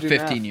forgot no, how to do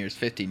 15 math. years.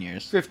 15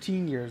 years.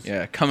 15 years.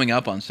 Yeah, coming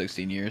up on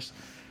 16 years.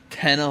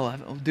 10,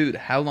 11. Oh, dude,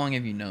 how long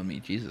have you known me?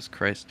 Jesus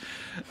Christ.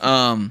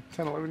 10,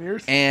 11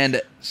 years?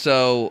 And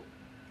so,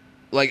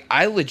 like,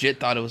 I legit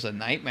thought it was a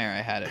nightmare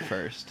I had at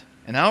first.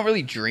 And I don't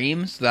really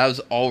dream, so that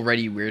was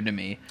already weird to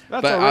me.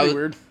 That's already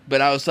weird.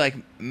 But I was like,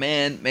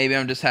 man, maybe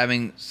I'm just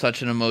having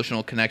such an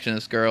emotional connection to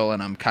this girl,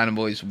 and I'm kind of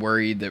always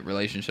worried that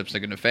relationships are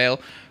going to fail.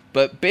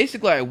 But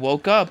basically, I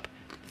woke up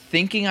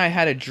thinking I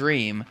had a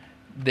dream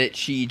that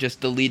she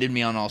just deleted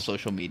me on all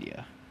social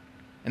media.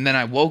 And then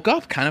I woke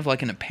up kind of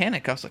like in a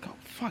panic. I was like, oh,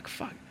 fuck.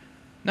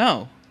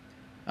 No.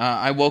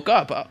 I woke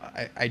up.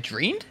 I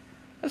dreamed?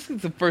 That's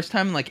like the first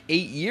time in like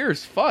 8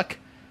 years. Fuck.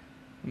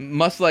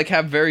 Must like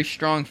have very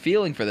strong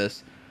feeling for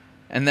this.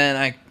 And then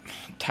I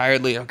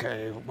tiredly,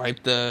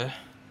 wipe the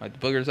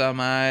boogers out of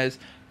my eyes,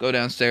 go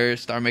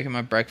downstairs, start making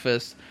my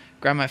breakfast,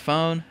 grab my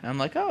phone. And I'm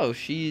like, oh,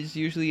 she's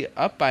usually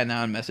up by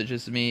now and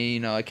messages me,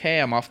 like, hey,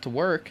 I'm off to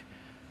work.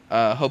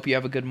 Hope you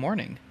have a good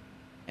morning.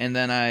 And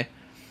then I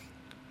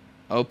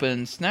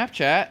open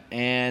Snapchat,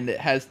 and it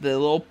has the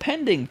little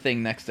pending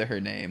thing next to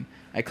her name.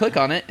 I click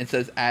on it, it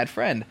says add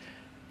friend.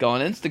 Go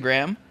on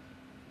Instagram,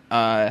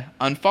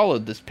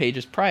 unfollowed, this page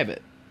is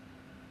private.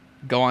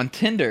 Go on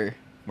Tinder,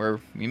 where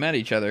we met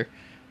each other,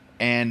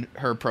 and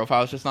her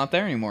profile is just not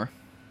there anymore.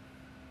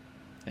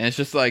 And it's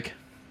just like,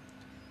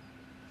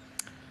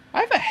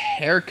 I have a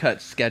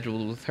haircut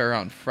scheduled with her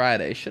on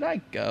Friday. Should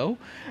I go?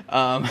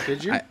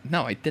 Did you?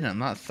 No, I didn't. I'm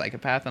not a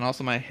psychopath. And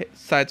also my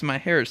sides of my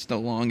hair is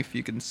still long, if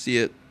you can see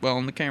it well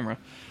on the camera.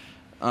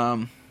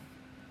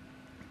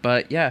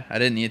 But yeah, I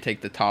didn't need to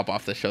take the top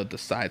off to show the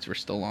sides were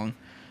still long.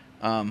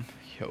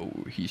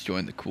 He's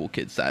joined the cool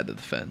kid side of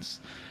the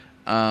fence.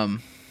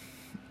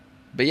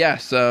 But yeah,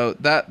 so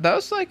that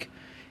was like,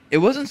 it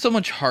wasn't so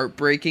much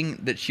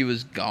heartbreaking that she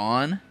was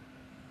gone.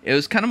 It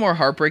was kind of more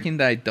heartbreaking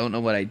that I don't know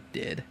what I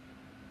did.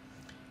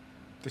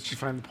 Did she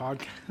find the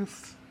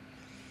podcast?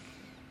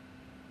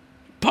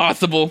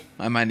 Possible.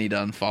 I might need to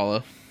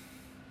unfollow.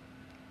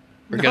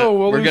 We're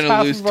we'll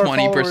gonna lose 20%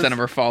 followers. of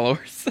our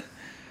followers.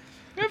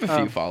 We have a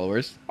few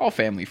followers, all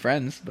family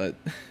friends, but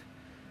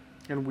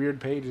And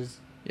weird pages.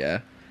 yeah.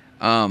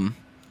 But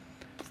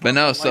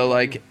no, so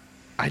like,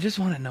 I just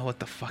want to know what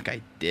the fuck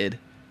I did.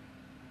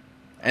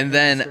 And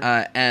then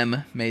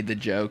M made the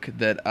joke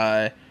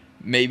that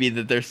maybe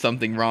that there's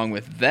something wrong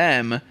with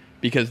them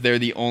because they're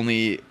the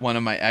only one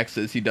of my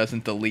exes who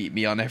doesn't delete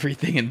me on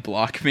everything and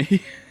block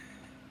me.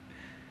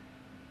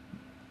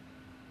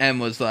 M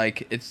was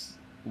like,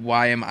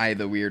 why am I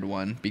the weird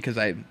one? Because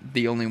I'm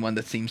the only one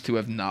that seems to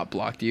have not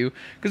blocked you.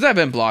 Because I've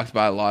been blocked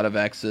by a lot of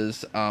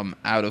exes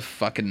out of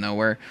fucking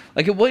nowhere.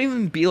 Like, it wouldn't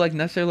even be like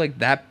necessarily like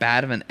that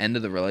bad of an end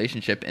of the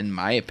relationship, in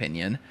my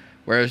opinion.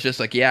 Where it was just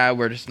like, yeah,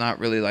 we're just not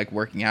really like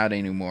working out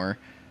anymore.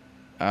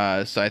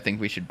 So I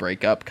think we should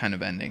break up kind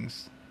of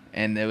endings.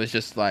 And it was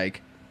just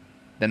like,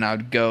 then I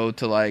would go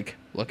to like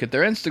look at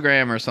their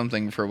Instagram or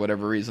something for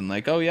whatever reason.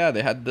 Like, oh yeah,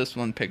 they had this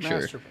one picture.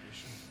 Masturbation.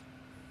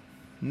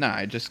 No,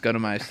 I just go to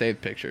my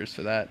saved pictures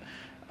for that.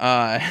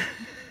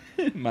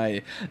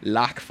 My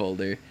lock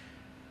folder.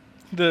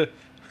 The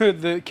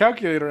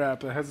calculator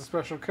app that has a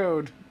special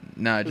code.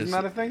 No, Isn't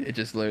that a thing? It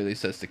just literally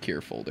says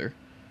secure folder.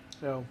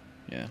 Oh.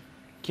 Yeah.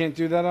 Can't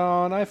do that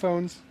on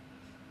iPhones.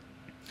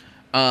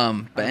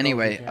 But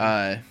anyway,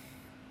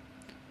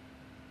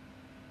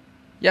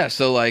 yeah,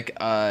 so like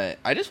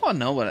I just want to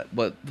know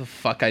what the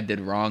fuck I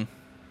did wrong.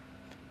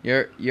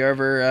 You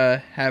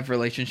ever have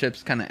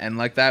relationships kind of end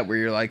like that where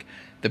you're like,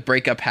 the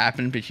breakup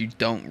happened but you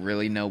don't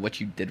really know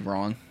what you did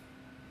wrong?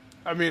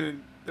 I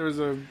mean, there was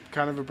a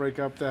kind of a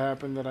breakup that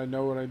happened that I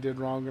know what I did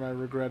wrong and I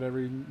regret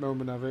every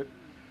moment of it.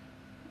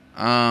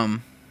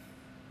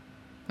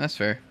 That's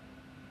fair.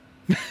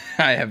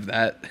 I have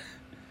that.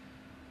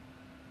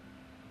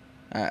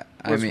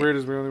 What's weird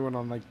is we only went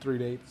on like 3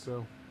 dates,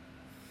 so.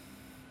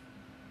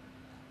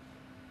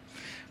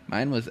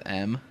 Mine was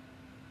M.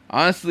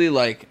 Honestly,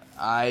 like,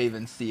 I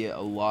even see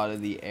a lot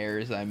of the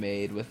errors I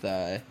made with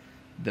the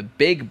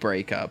big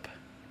breakup.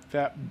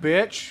 That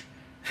bitch.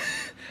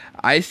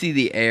 I see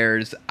the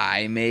errors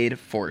I made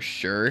for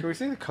sure. Can we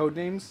say the code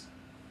names?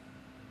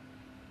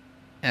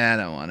 I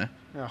don't want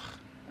to.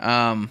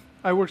 Ugh.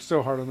 I worked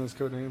so hard on those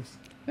code names.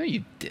 No,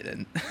 you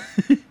didn't.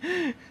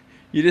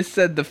 You just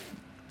said the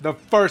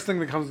first thing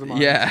that comes to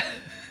mind. Yeah.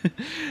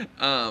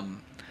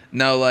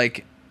 No,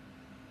 like,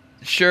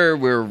 sure,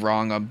 we were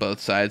wrong on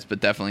both sides, but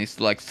definitely,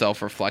 like,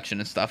 self-reflection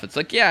and stuff. It's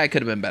like, yeah, I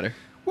could have been better.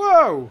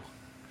 Whoa!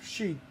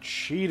 She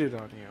cheated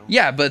on you.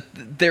 Yeah, but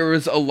there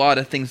was a lot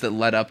of things that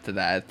led up to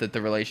that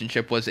the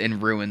relationship was in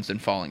ruins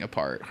and falling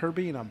apart. Her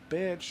being a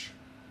bitch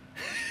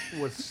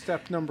was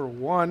step number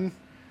 1.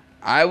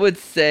 I would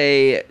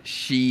say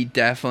she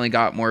definitely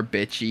got more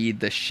bitchy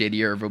the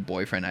shittier of a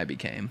boyfriend I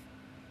became.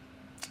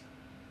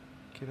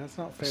 Okay, that's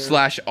not fair.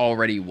 Slash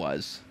already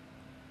was.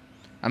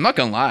 I'm not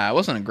gonna lie, I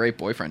wasn't a great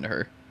boyfriend to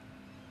her.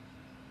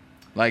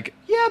 Like,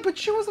 yeah, but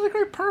she wasn't a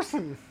great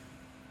person.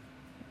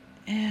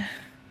 eh.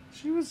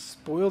 She was a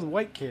spoiled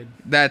white kid.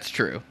 That's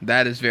true.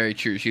 That is very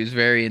true. She was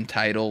very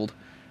entitled.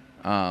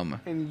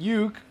 And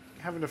you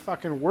having to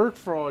fucking work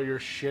for all your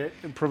shit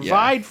and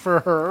provide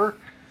for her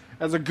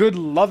as a good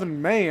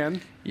loving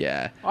man.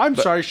 Yeah. I'm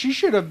sorry, she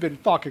should have been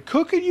fucking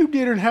cooking you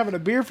dinner and having a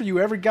beer for you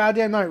every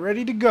goddamn night,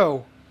 ready to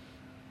go.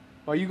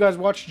 While you guys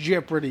watch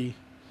Jeopardy.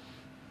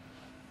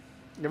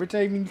 Every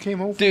time you came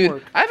home from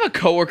work. I have a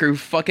coworker who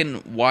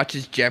fucking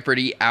watches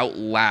Jeopardy out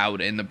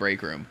loud in the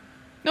break room.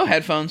 No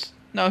headphones.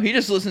 No, he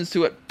just listens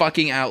to it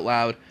fucking out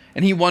loud.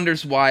 And he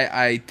wonders why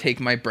I take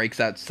my breaks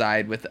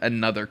outside with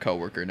another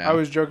coworker now. I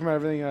was joking about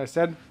everything I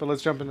said, but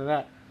let's jump into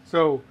that.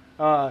 So,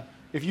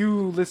 if you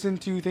listen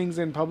to things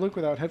in public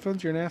without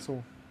headphones, you're an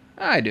asshole.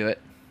 I do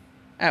it.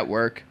 At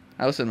work.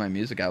 I listen to my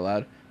music out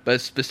loud. But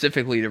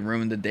specifically to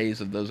ruin the days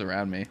of those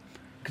around me.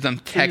 Because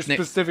I'm You're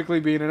specifically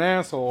being an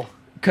asshole.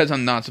 Because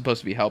I'm not supposed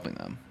to be helping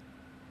them.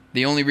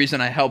 The only reason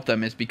I help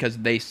them is because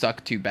they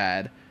suck too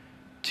bad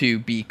to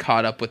be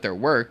caught up with their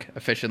work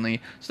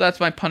efficiently. So that's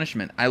my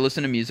punishment. I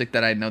listen to music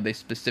that I know they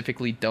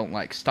specifically don't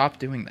like. Stop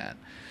doing that.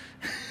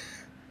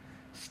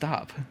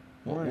 Stop.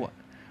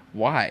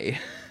 Why?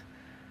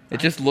 It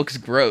just looks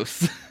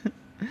gross.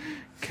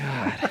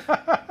 God.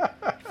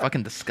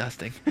 Fucking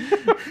disgusting.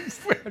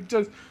 I'm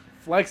just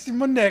flexing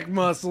my neck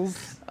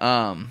muscles.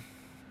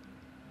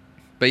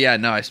 But yeah,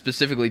 no, I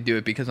specifically do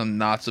it because I'm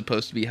not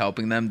supposed to be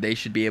helping them. They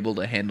should be able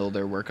to handle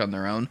their work on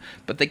their own,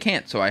 but they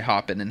can't, so I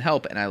hop in and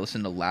help, and I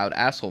listen to loud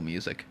asshole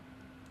music.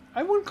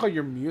 I wouldn't call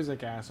your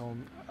music asshole.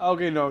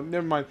 Okay, no,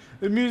 never mind.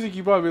 The music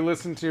you probably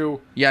listen to...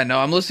 Yeah, no,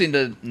 I'm listening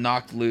to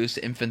Knocked Loose,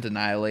 Infant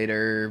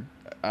Annihilator,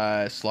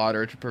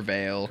 Slaughter to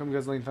Prevail. Come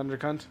Guzzling Thunder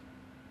Cunt?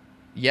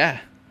 Yeah.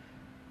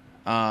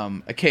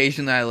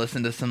 Occasionally I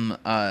listen to some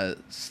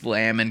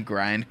slam and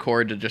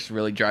grindcore to just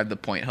really drive the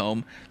point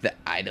home that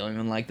I don't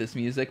even like this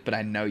music, but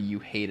I know you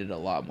hate it a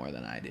lot more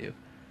than I do.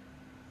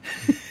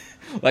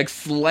 Like,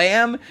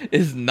 slam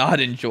is not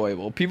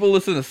enjoyable. People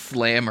listen to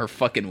slam are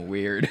fucking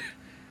weird.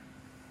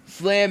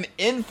 Slam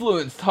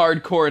influenced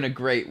hardcore in a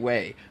great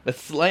way, but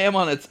slam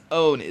on its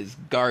own is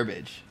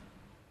garbage.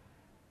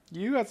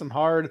 You got some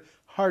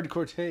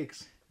hardcore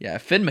takes. Yeah,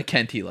 Finn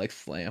McKenty likes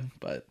slam,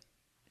 but,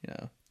 you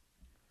know.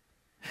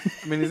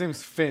 I mean, his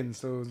name's Finn,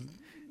 so...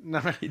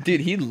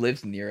 Dude, he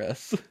lives near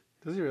us.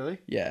 Does he really?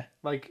 Yeah.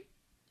 Like,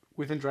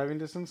 within driving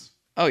distance?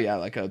 Oh, yeah,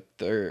 like a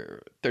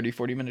 30,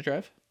 40-minute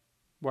drive.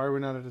 Why are we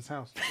not at his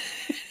house?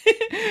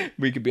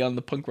 We could be on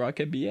the Punk Rock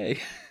NBA.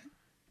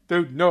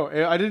 Dude, no,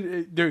 I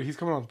didn't... Dude, he's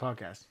coming on the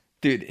podcast.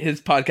 Dude,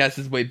 his podcast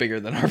is way bigger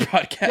than our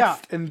podcast. Yeah,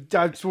 and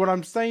that's what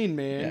I'm saying,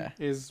 man, Yeah.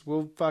 is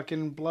we'll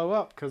fucking blow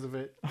up because of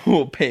it.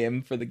 We'll pay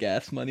him for the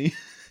gas money.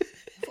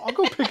 I'll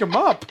go pick him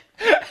up.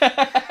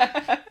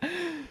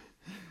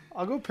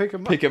 I'll go pick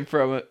him up.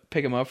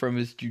 Pick him up from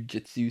his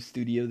jiu-jitsu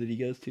studio that he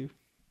goes to.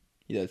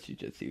 He does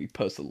jiu-jitsu. He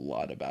posts a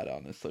lot about it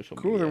on his social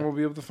media. Cool, then we'll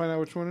be able to find out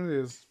which one it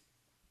is.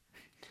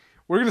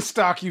 We're going to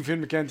stalk you,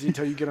 Finn McKenzie,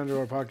 until you get onto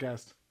our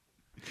podcast.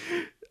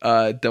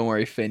 Don't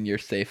worry, Finn. You're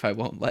safe. I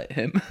won't let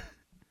him.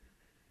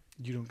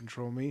 You don't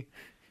control me.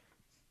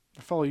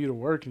 I follow you to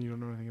work and you don't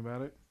know anything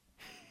about it.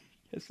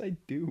 Yes, I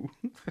do.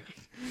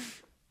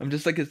 I'm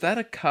just like, is that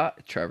a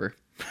cop? Trevor.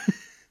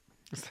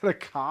 Is that a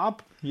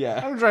cop? I Yeah.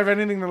 don't drive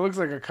anything that looks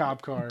like a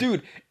cop car.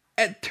 Dude,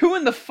 at 2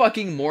 in the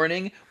fucking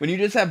morning, when you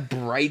just have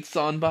brights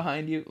on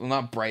behind you, well,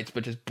 not brights,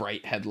 but just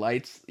bright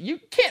headlights, you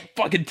can't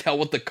fucking tell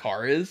what the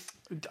car is.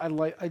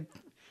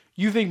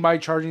 You think my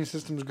charging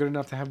system is good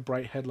enough to have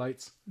bright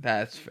headlights?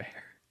 That's fair.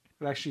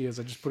 It actually is.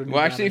 I just put it in.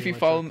 Well, actually, if you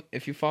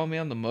follow me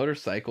on the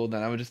motorcycle,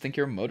 then I would just think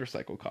you're a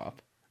motorcycle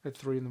cop. At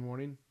 3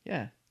 a.m.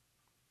 Yeah.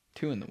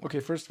 2 in the morning. Okay,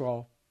 first of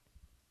all,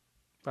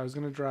 if I was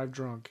going to drive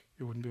drunk,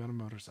 it wouldn't be on a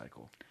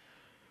motorcycle.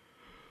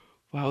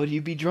 Why would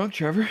you be drunk,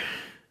 Trevor?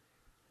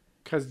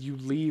 Because you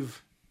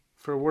leave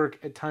for work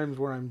at times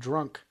where I'm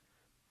drunk.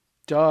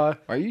 Duh.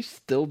 Are you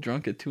still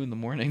drunk at 2 in the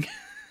morning?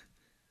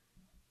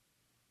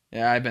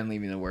 Yeah, I've been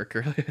leaving to work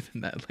earlier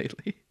than that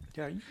lately.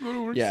 Yeah, you go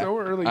to work Yeah. so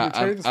early.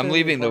 I'm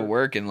leaving to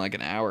work in like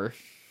an hour.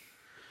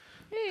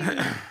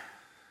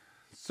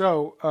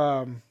 So,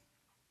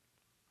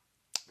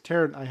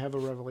 Taryn, I have a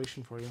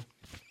revelation for you.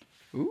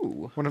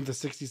 Ooh. One of the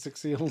 66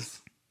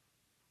 seals.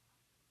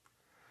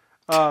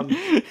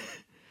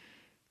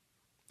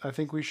 I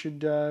think we should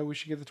get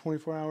the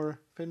 24-hour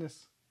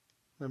fitness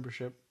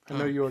membership. I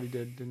know you already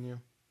did, didn't you?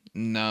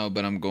 No,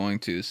 but I'm going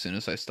to as soon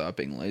as I stop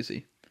being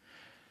lazy.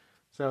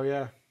 So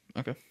yeah.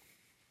 Okay.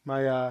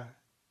 My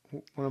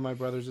one of my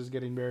brothers is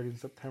getting married in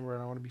September,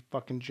 and I want to be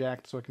fucking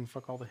jacked so I can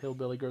fuck all the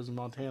hillbilly girls in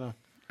Montana.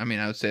 I mean,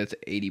 I would say it's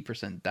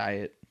 80%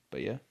 diet,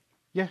 but yeah.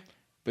 Yeah.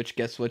 But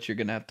guess what? You're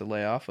gonna have to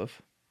lay off of.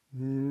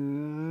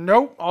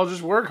 Nope. I'll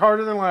just work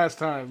harder than last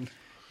time.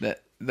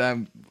 That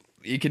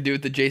you could do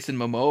it the Jason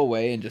Momoa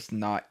way and just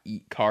not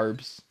eat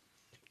carbs.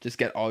 Just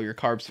get all your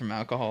carbs from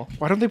alcohol.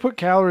 Why don't they put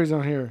calories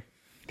on here?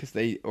 Because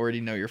they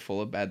already know you're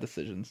full of bad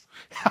decisions.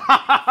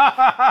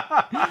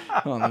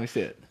 Hold on, let me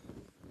see it.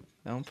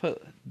 They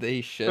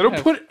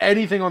don't put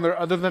anything on there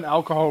other than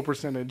alcohol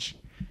percentage.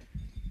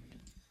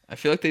 I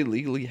feel like they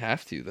legally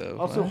have to, though.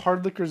 Also,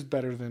 hard liquor is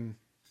better than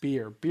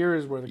beer. Beer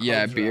is where the carbs are.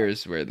 Yeah, beer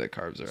is where the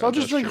carbs are. So I'll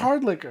just drink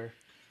hard liquor.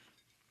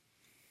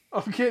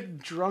 I'll get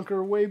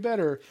drunker way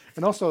better.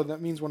 And also,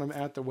 that means when I'm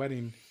at the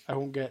wedding, I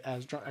won't get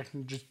as drunk. I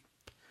can just...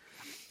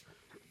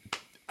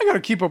 I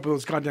gotta keep up with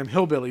those goddamn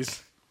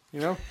hillbillies, you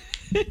know?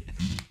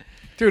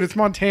 Dude, it's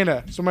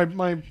Montana. So my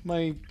one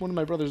of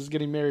my brothers is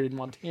getting married in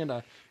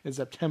Montana in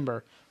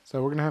September.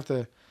 So we're gonna have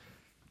to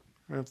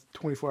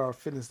 24-hour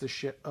fitness this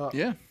shit up.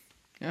 Yeah.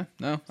 Yeah.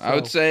 No. So, I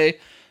would say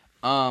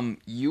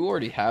you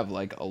already have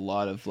like a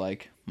lot of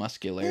like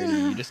muscularity.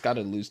 Yeah. You just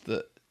gotta lose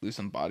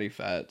some body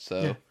fat.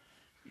 So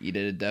eat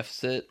at a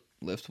deficit,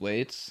 lift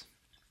weights,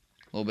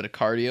 a little bit of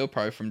cardio,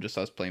 probably from just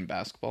us playing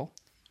basketball.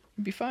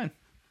 You'd be fine.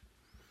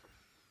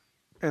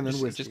 And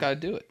then just gotta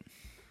do it.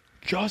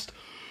 Just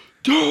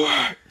do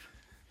it.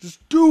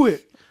 Just do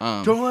it.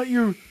 Don't let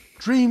your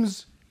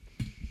dreams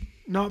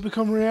not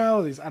become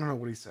realities. I don't know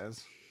what he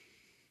says.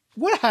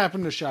 What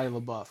happened to Shia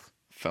LaBeouf?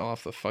 Fell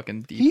off the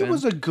fucking deep end. He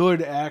was a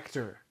good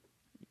actor.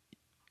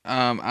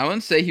 I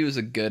wouldn't say he was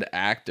a good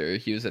actor.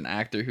 He was an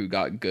actor who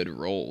got good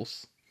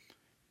roles.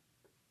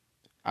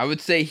 I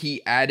would say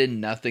he added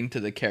nothing to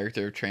the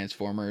character of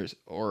Transformers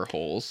or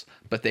Holes,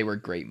 but they were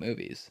great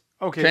movies.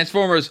 Okay.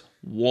 Transformers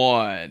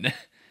 1.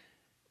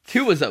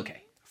 2 was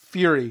okay.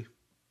 Fury.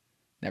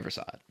 Never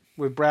saw it.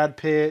 With Brad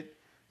Pitt,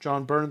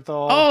 John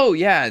Bernthal. Oh,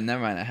 yeah.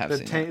 Never mind. I have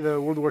seen that. The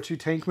World War II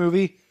tank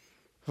movie.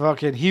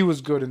 Fucking, he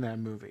was good in that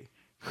movie.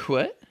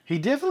 What? He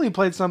definitely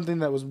played something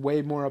that was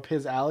way more up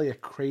his alley, a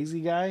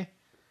crazy guy.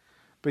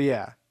 But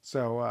yeah,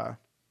 so,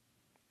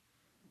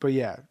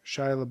 Shia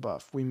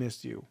LaBeouf, we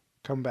missed you.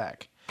 Come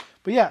back.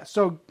 But yeah,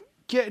 so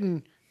get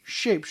in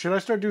shape. Should I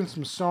start doing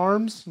some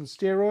SARMs and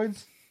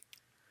steroids?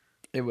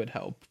 It would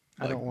help.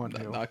 I don't want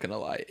to. I'm not gonna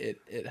lie,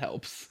 it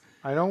helps.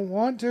 I don't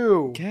want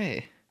to.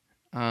 Okay.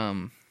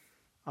 I'm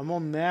all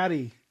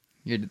natty.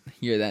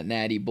 You're that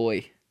natty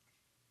boy.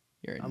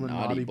 You're a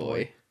naughty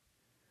boy.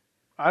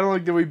 I don't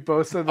like that we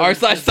both said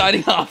that. R/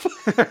 signing off.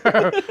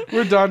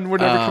 We're done. We're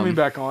never coming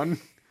back on.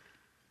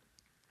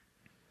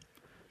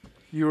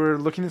 You were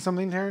looking at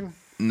something, Taryn?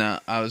 No,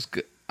 I was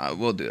good.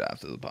 We'll do it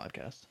after the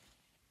podcast.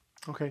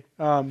 Okay.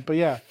 But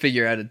yeah.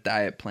 Figure out a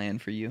diet plan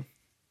for you.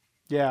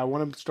 Yeah, I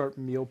want to start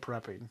meal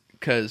prepping.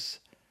 Because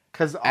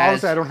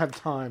honestly, I don't have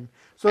time.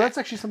 So that's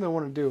actually something I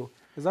want to do.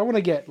 Is I want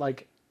to get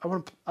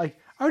I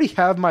already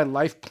have my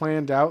life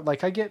planned out.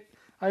 Like I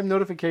have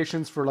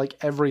notifications for like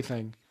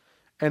everything,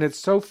 and it's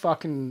so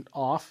fucking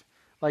off.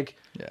 Like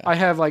I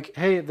have like,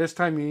 hey, at this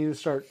time you need to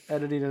start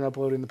editing and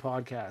uploading the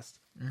podcast.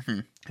 Mm-hmm.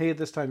 Hey, at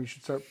this time you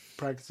should start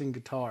practicing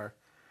guitar.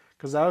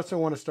 Because I also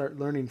want to start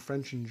learning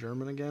French and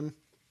German again.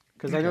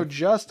 Because I know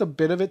just a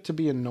bit of it to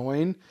be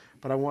annoying,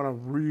 but I want to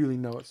really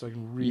know it so I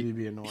can really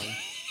be annoying.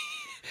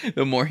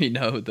 The more you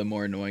know, the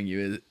more annoying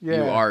you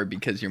are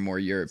because you're more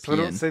European.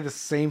 So I don't say the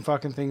same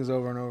fucking things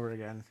over and over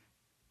again.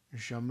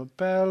 Je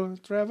m'appelle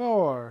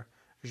Trevor.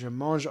 Je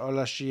mange à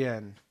la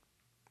chienne.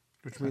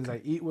 Which means I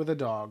eat with a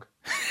dog.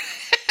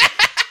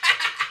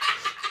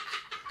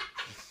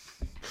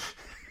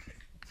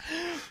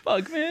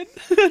 Fuck, man.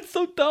 That's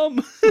so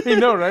dumb. You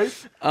know, right?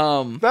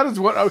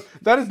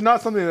 That is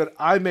not something that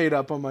I made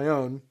up on my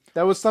own.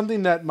 That was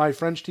something that my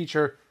French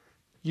teacher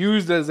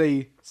used as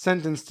a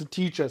sentence to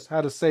teach us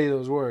how to say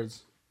those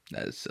words.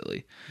 That is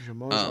silly. Je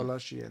mange à la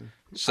chienne.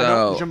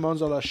 So, je mange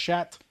à la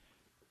chatte.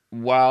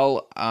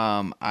 While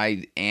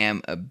I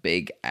am a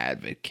big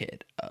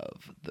advocate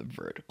of the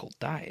vertical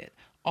diet,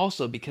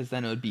 also because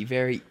then it would be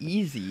very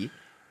easy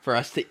for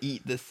us to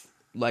eat this,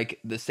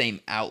 like the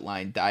same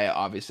outline diet.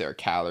 Obviously, our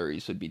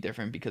calories would be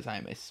different because I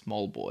am a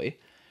small boy,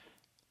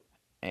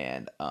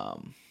 and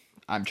I'm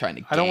trying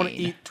to gain. I don't want to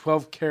eat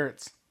 12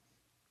 carrots.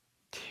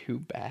 Too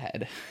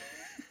bad.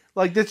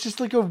 Like, that's just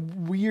like a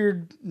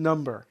weird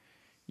number.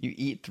 You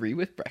eat 3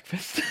 with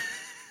breakfast.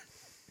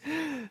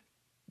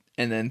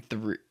 And then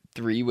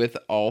three with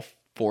all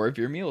 4 of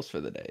your meals for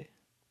the day.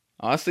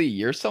 Honestly,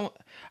 I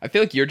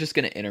feel like you're just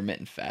going to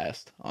intermittent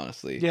fast,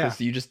 honestly. Yeah. Because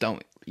you just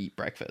don't eat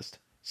breakfast.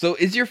 So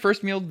is your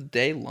first meal of the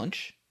day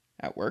lunch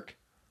at work?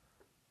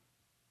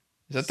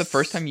 Is that the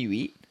first time you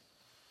eat?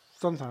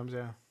 Sometimes,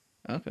 yeah.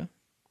 Okay.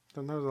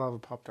 Sometimes I'll have a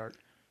Pop-Tart.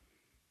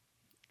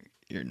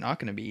 You're not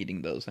going to be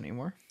eating those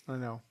anymore. I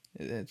know.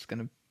 It's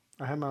going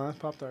to... I had my last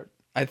Pop-Tart.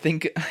 I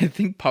think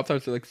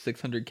Pop-Tarts are like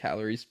 600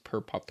 calories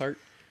per Pop-Tart.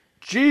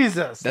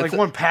 Jesus! That's like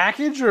one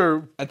package,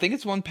 or... I think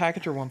it's one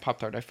package or one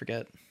Pop-Tart. I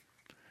forget.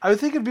 I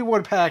would think it'd be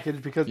one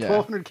package because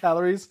 1,200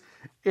 calories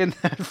in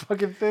that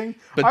fucking thing.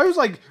 But I was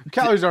like,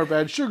 calories aren't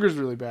bad. Sugar's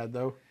really bad,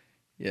 though.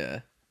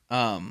 Yeah.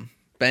 But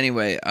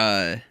anyway,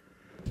 I'm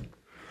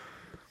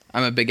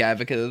a big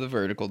advocate of the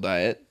vertical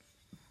diet.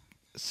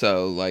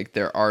 So, like,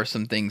 there are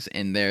some things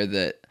in there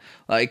that,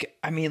 like,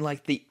 I mean,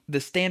 like, the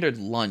standard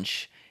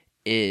lunch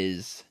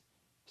is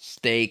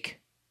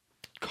steak,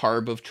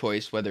 carb of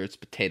choice, whether it's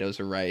potatoes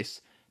or rice,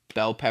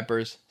 bell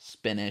peppers,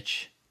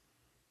 spinach,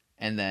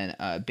 and then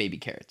baby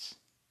carrots.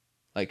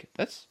 Like,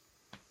 that's...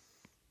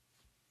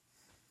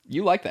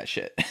 You like that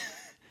shit.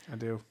 I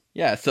do.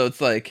 Yeah, so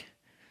it's like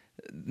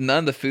none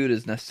of the food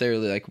is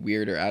necessarily like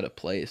weird or out of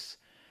place.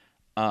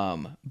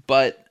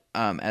 But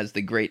as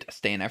the great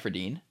Stan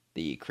Efferdine,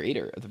 the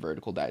creator of the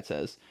Vertical Diet,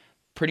 says,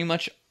 pretty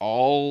much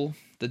all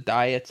the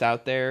diets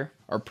out there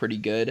are pretty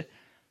good.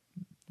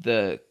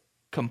 The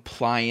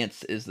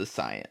compliance is the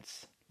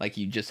science. Like,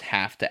 you just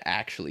have to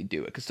actually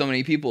do it. Because so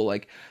many people,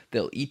 like,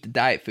 they'll eat the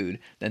diet food,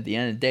 then at the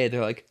end of the day,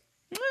 they're like,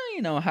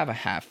 have a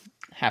half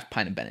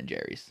pint of Ben &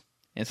 Jerry's.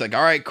 And it's like,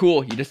 all right,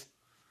 cool. You just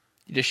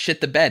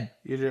shit the bed.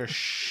 You just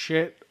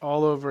shit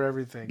all over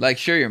everything. Like,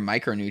 sure, your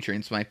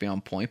micronutrients might be on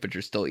point, but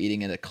you're still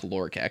eating at a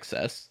caloric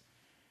excess.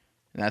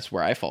 And that's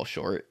where I fall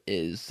short,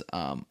 is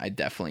I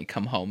definitely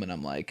come home and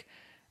I'm like,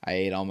 I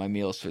ate all my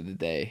meals for the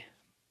day,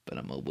 but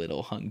I'm a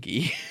little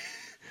hungry.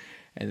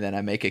 And then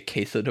I make a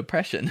case of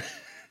depression.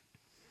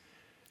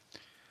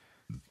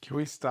 Can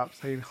we stop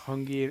saying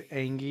hungry and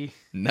angy?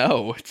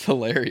 No, it's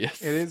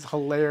hilarious. It is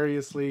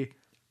hilariously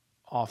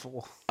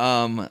awful.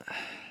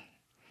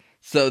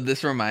 So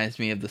this reminds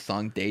me of the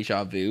song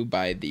Deja Vu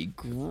by the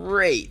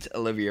great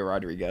Olivia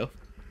Rodrigo.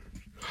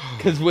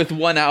 Because with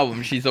one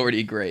album, she's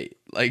already great.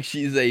 Like,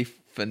 she's a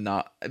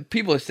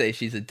people say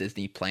she's a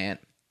Disney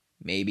plant.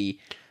 Maybe.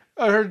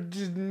 I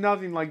heard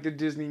nothing like the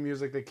Disney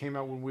music that came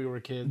out when we were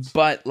kids.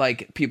 But,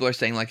 like, people are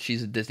saying, like,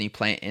 she's a Disney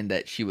plant in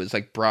that she was,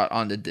 like, brought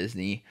onto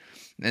Disney.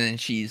 And then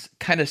she's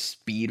kind of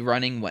speed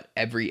running what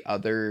every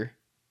other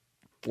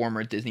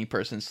former Disney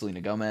person,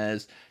 Selena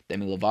Gomez,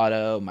 Demi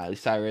Lovato, Miley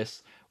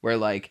Cyrus, where,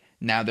 like,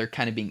 now they're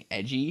kind of being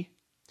edgy.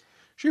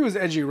 She was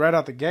edgy right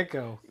out the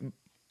get-go.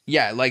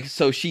 Yeah, like,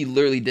 so she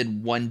literally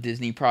did one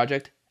Disney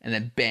project, and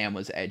then bam,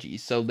 was edgy.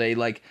 So they,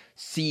 like,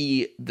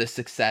 see the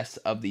success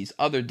of these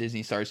other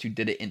Disney stars who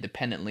did it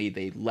independently.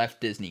 They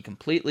left Disney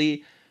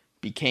completely,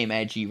 became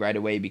edgy right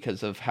away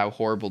because of how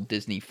horrible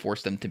Disney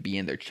forced them to be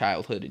in their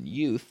childhood and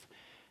youth.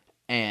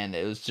 And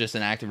it was just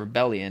an act of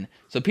rebellion.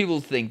 So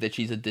people think that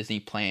she's a Disney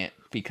plant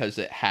because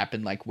it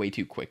happened, like, way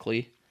too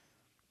quickly.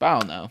 But I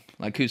don't know.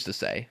 Like, who's to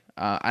say?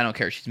 I don't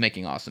care. She's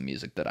making awesome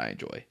music that I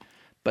enjoy.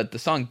 But the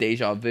song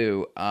Deja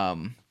Vu,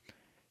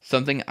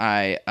 something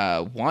I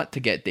want to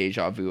get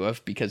Deja Vu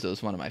of, because it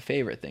was one of my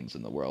favorite things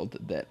in the world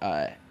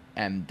that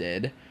M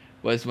did,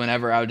 was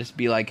whenever I would just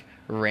be, like,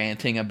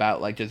 ranting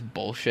about, like, just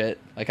bullshit.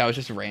 Like, I was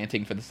just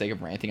ranting for the sake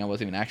of ranting. I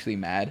wasn't even actually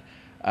mad.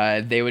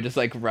 They would just,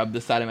 like, rub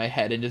the side of my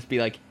head and just be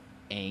like,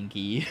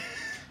 Angie.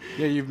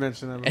 Yeah, you've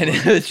mentioned that before. And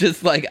it was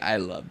just like, I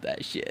love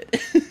that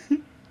shit.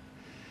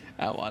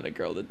 I want a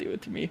girl to do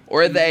it to me.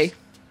 Or they.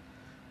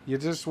 You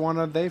just want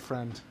a they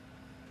friend.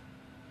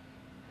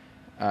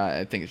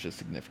 I think it's just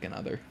significant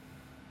other.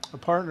 A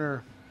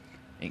partner.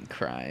 In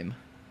crime.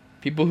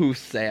 People who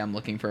say I'm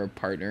looking for a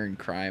partner in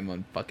crime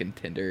on fucking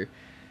Tinder,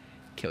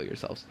 kill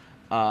yourselves.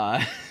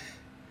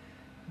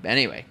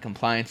 Anyway,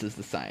 compliance is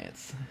the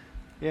science.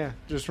 Yeah,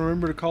 just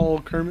remember to call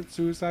Kermit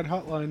Suicide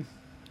Hotline.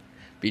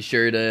 Be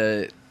sure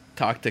to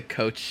talk to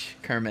Coach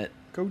Kermit.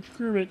 Coach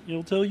Kermit,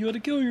 he'll tell you how to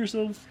kill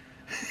yourself.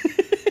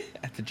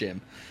 At the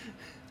gym.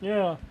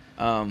 Yeah.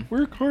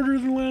 Work harder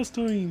than last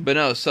time. But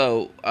no,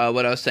 so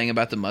what I was saying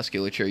about the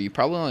musculature, you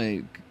probably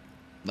only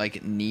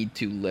like need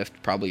to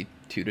lift probably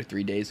 2 to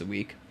 3 days a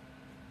week.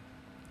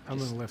 I'm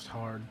going to lift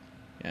hard.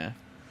 Yeah.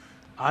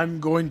 I'm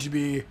going to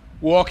be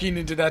walking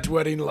into that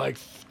wedding like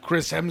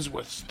Chris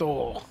Hemsworth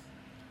stole.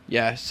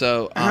 Yeah,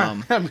 so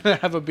I'm going to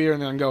have a beer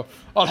and then go,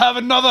 I'll have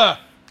another.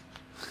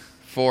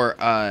 For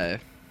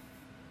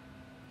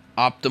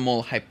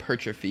optimal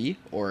hypertrophy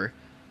or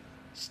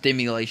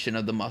stimulation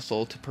of the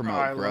muscle to promote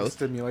I growth. love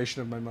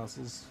stimulation of my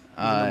muscles.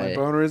 My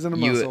boner isn't a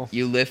muscle.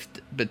 You lift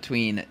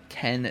between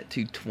 10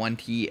 to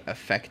 20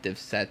 effective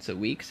sets a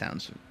week.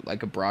 Sounds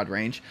like a broad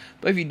range.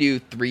 But if you do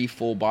 3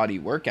 full body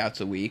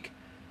workouts a week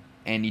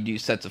and you do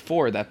sets of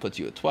 4, that puts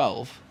you at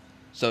 12.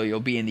 So you'll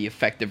be in the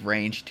effective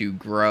range to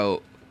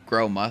grow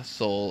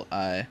muscle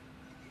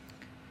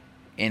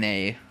in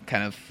a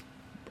kind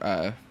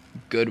of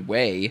good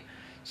way.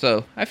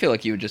 So I feel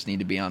like you would just need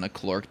to be on a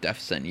caloric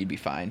deficit and you'd be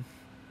fine.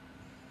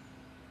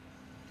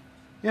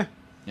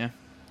 Yeah.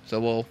 So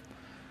we'll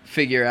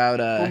figure out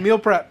Well, meal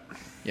prep.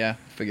 Yeah,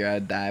 figure out a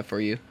diet for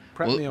you.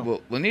 Prep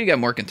meal. We'll need to get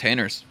more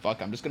containers.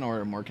 Fuck, I'm just gonna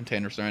order more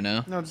containers right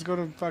now. No, just go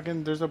to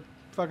fucking, there's a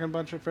fucking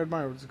bunch at Fred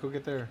Meyer. Just go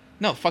get there.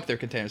 No, fuck their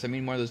containers. I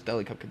mean more of those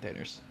deli cup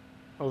containers.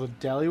 Oh, the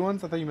deli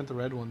ones? I thought you meant the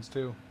red ones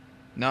too.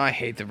 No, I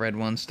hate the red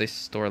ones. They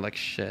store like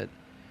shit.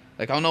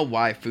 Like, I don't know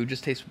why. Food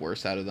just tastes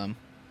worse out of them,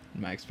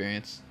 in my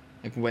experience.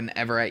 Like,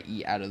 whenever I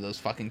eat out of those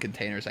fucking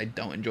containers, I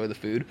don't enjoy the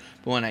food.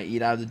 But when I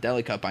eat out of the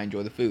deli cup, I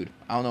enjoy the food.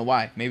 I don't know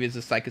why. Maybe it's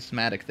a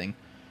psychosomatic thing.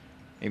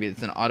 Maybe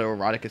it's an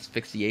autoerotic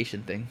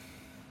asphyxiation thing.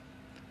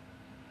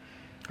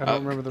 I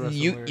don't remember the rest of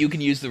the You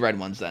can use the red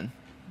ones then.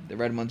 The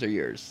red ones are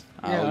yours.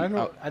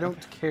 Yeah, I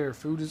don't care.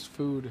 Food is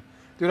food.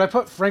 Dude, I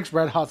put Frank's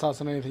Red Hot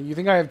Sauce on anything. You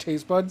think I have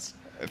taste buds?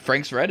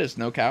 Frank's Red is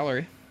no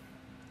calorie.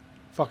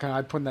 Fucking,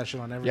 I'd put that shit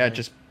on everything. Yeah,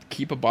 just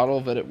keep a bottle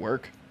of it at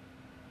work.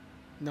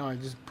 No, I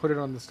just put it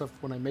on the stuff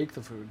when I make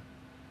the food.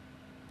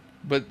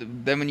 But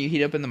then when you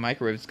heat up in the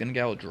microwave, it's gonna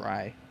get all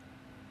dry.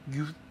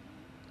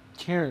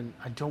 Karen,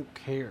 I don't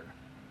care.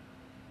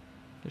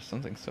 There's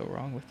something so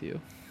wrong with you.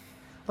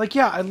 Like,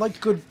 yeah, I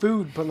like good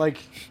food, but like...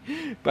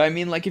 But I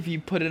mean, like, if you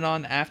put it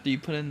on after you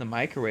put it in the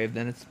microwave,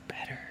 then it's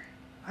better.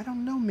 I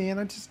don't know, man.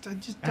 I just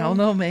don't... I don't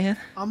know, man.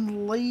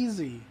 I'm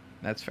lazy.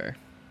 That's fair.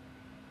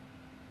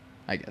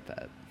 I get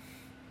that.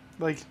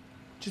 Like,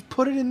 just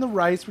put it in the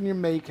rice when you're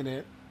making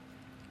it.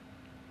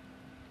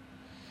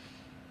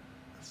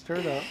 Stir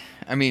it up.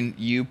 I mean,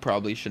 you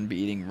probably shouldn't be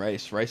eating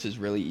rice. Rice is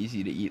really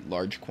easy to eat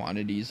large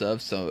quantities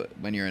of, so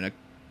when you're in a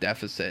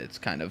deficit, it's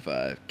kind of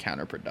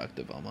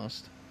counterproductive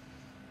almost.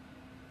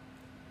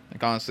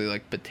 Like, honestly,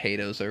 like,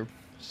 potatoes are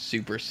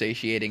super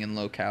satiating and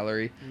low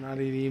calorie. I'm not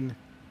eating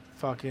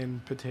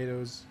fucking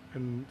potatoes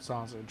and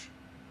sausage.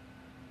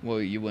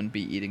 Well, you wouldn't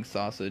be eating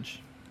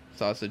sausage.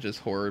 Sausage is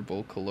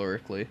horrible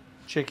calorically.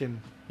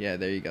 Chicken. Yeah,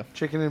 there you go.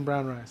 Chicken and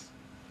brown rice.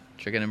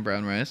 Chicken and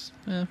brown rice?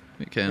 Yeah,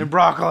 you can. And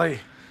broccoli.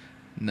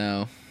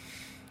 No.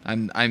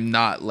 I'm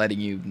not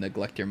letting you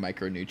neglect your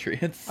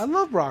micronutrients. I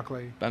love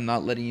broccoli. I'm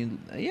not letting you...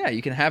 Yeah,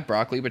 you can have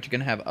broccoli, but you're going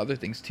to have other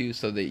things too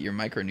so that your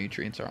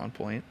micronutrients are on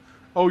point.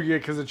 Oh, yeah,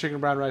 because the chicken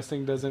brown rice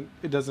thing doesn't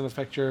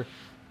affect your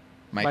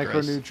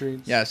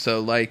micronutrients. Yeah, so,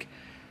 like,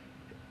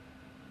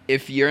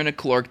 if you're in a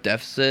caloric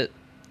deficit,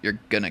 you're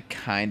going to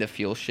kind of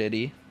feel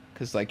shitty.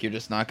 Because, like, you're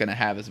just not going to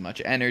have as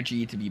much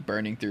energy to be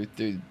burning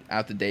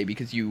throughout the day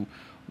because you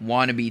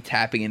want to be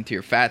tapping into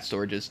your fat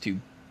storages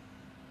to,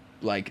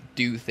 like,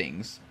 do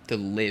things, to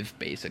live,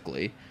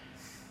 basically.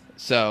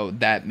 So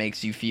that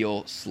makes you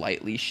feel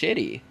slightly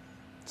shitty.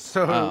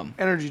 So,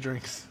 energy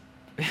drinks.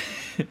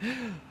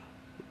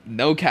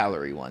 No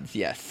calorie ones,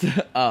 yes.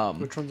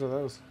 Which ones are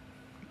those?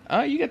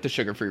 You get the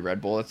sugar-free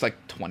Red Bull. It's like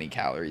 20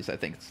 calories. I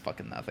think it's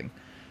fucking nothing.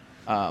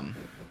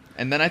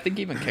 And then I think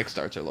even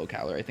Kickstarts are low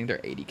calorie. I think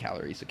they're 80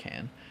 calories a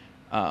can.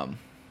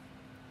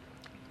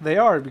 They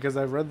are, because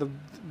I've read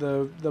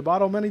the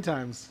bottle many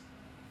times.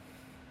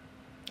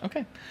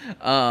 Okay.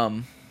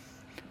 But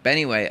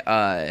anyway,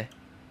 but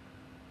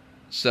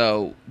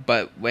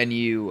when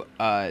you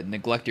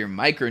neglect your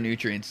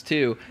micronutrients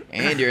too,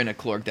 and you're in a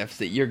caloric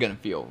deficit, you're gonna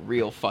feel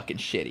real fucking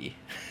shitty.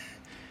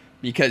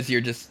 Because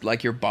you're just,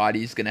 like, your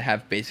body's gonna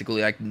have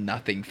basically, like,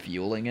 nothing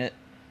fueling it.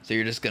 So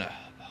you're just gonna...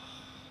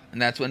 And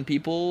that's when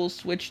people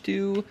switch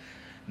to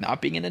not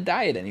being in a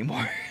diet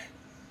anymore.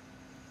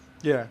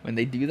 Yeah. When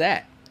they do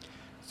that.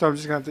 So I'm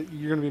just gonna have to...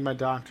 You're gonna be my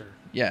doctor.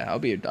 Yeah, I'll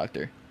be your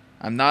doctor.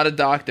 I'm not a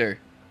doctor,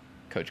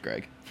 Coach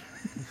Greg.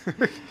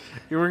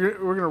 We're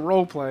gonna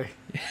role play.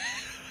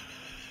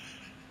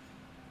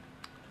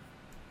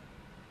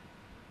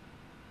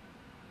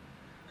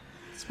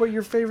 It's what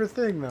your favorite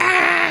thing, though.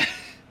 Ah!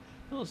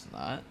 No, it's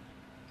not.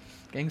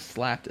 Getting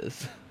slapped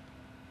is.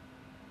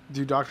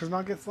 Do doctors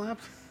not get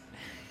slapped?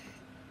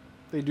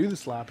 They do the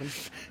slapping.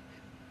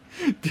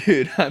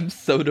 Dude, I'm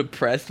so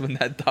depressed when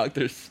that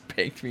doctor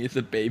spanked me as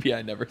a baby.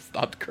 I never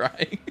stopped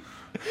crying.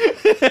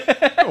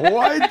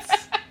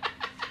 What?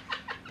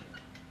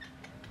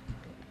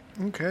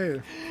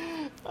 Okay.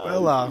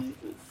 Well,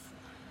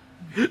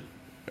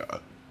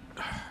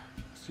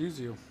 excuse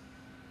you.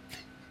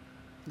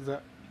 Is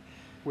that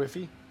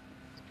whiffy?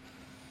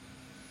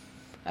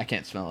 I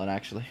can't smell it,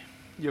 actually.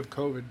 You have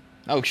COVID.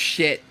 Oh,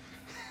 shit.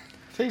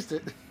 Taste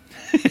it.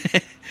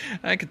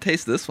 I could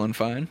taste this one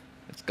fine.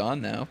 It's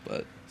gone now,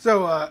 but...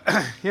 So,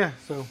 yeah,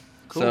 so...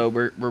 Cool. So,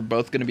 we're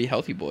both going to be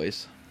healthy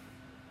boys.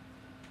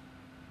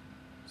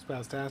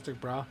 Spastastic,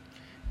 brah.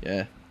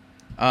 Yeah.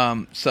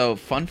 So,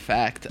 fun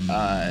fact,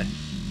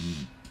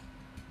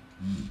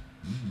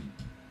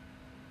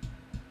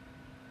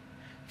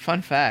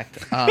 Fun fact,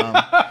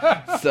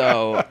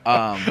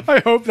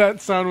 I hope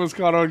that sound was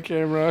caught on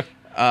camera.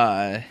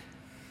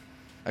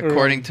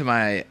 According to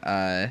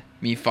my,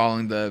 me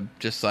following the,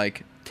 just,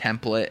 like,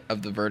 template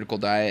of the vertical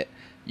diet,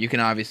 you can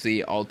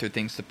obviously alter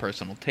things to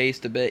personal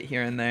taste a bit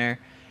here and there.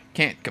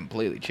 Can't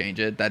completely change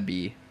it. That'd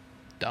be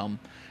dumb.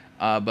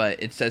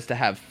 But it says to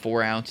have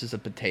 4 ounces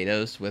of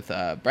potatoes with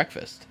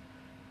breakfast.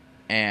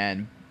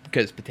 And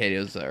because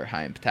potatoes are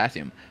high in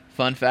potassium.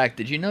 Fun fact,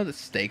 did you know that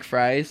steak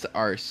fries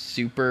are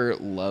super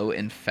low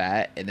in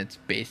fat and it's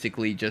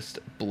basically just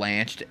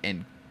blanched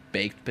and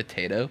baked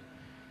potato?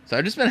 So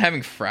I've just been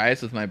having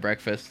fries with my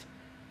breakfast.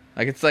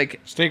 Like, it's like...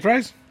 Steak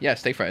fries? Yeah,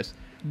 steak fries.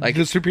 Like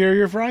the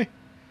superior fry?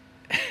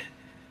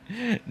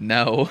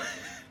 No,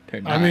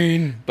 they're not. I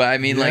mean, but I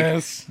mean,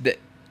 yes.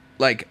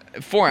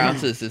 like 4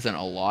 ounces isn't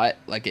a lot.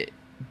 Like it,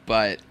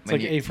 but it's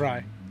like a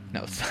fry.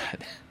 No, it's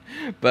not.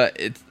 But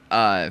it's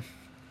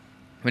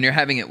when you're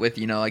having it with,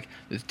 you know, like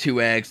the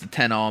 2 eggs, the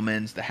 10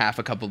 almonds, the half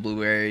a cup of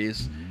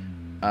blueberries,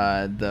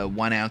 the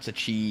 1 ounce of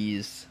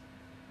cheese,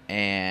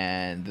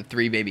 and the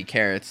 3 baby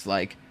carrots.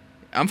 Like,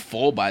 I'm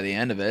full by the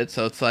end of it.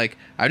 So it's like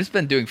I've just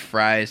been doing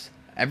fries.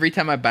 Every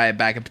time I buy a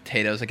bag of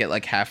potatoes, I get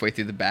like halfway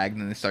through the bag,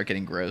 and then they start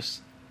getting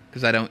gross.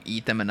 Because I don't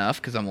eat them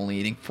enough, because I'm only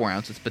eating 4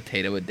 ounces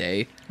potato a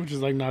day. Which is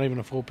like not even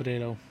a full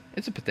potato.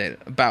 It's a potato.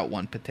 About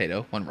 1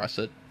 potato, 1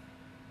 russet.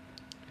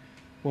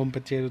 1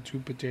 potato, 2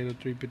 potato,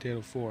 3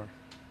 potato, 4.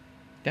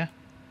 Yeah.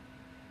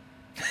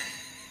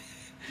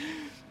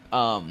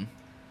 But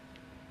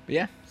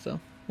yeah, so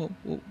we'll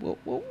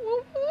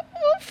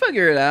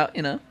figure it out,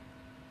 you know.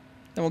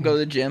 Then we'll go to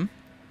the gym.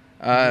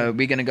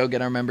 We gonna go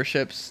get our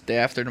memberships day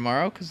after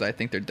tomorrow because I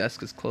think their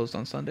desk is closed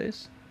on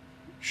Sundays.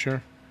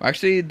 Sure.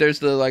 Actually, there's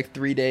the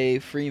 3-day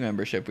free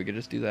membership. We could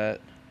just do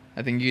that.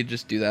 I think you could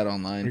just do that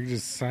online. You can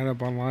just sign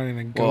up online and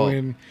then go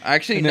in.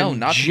 Actually, no,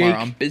 not tomorrow.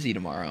 I'm busy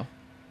tomorrow.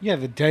 Yeah,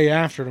 the day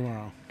after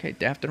tomorrow. Okay,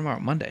 day after tomorrow,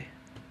 Monday.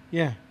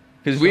 Yeah.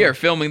 Because we are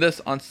filming this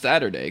on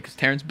Saturday because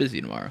Taryn's busy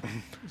tomorrow.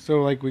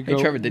 So we go.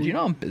 Hey, Trevor, did you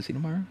know I'm busy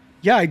tomorrow?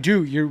 Yeah, I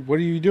do. What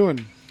are you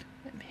doing?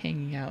 I'm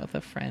hanging out with a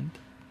friend.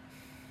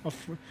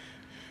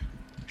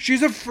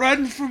 She's a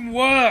friend from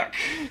work.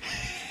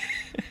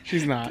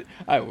 She's not.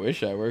 I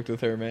wish I worked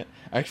with her, man.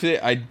 Actually,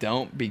 I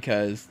don't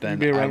because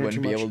then I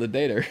wouldn't be able to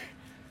date her.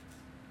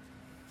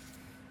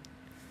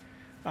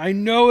 I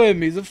know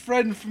him. He's a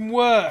friend from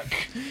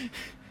work.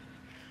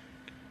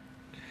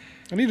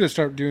 I need to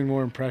start doing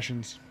more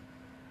impressions.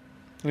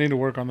 I need to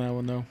work on that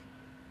one, though.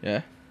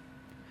 Yeah.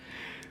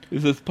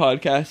 Is this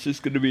podcast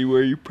just going to be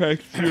where you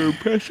practice your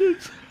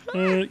impressions?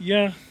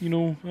 Yeah,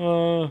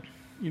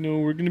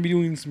 we're gonna be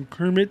doing some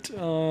Kermit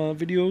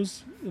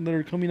videos that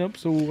are coming up.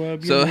 So,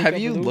 so have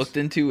you looked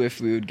into if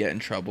we would get in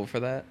trouble for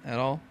that at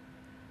all?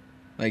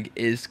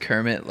 Is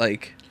Kermit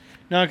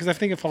No, because I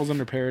think it falls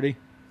under parody.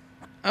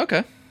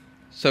 Okay,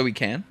 so we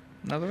can.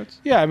 In other words.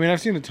 Yeah, I mean,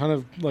 I've seen a ton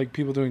of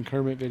people doing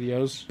Kermit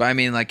videos. But I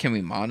mean, can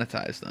we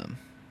monetize them?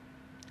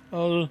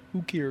 Who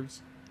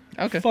cares?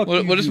 Okay,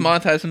 we'll just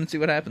monetize them and see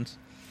what happens.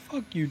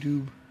 Fuck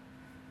YouTube.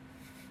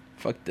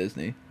 Fuck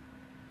Disney.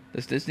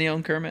 Does Disney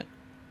own Kermit?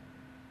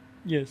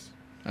 Yes.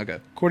 Okay.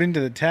 According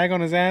to the tag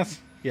on his ass,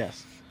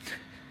 yes.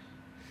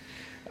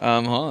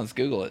 Hold on, let's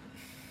Google it.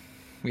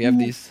 We have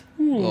these.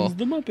 The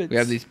Muppets. We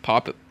have these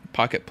pocket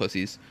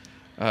pussies.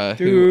 Dude.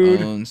 Who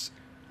owns?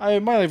 My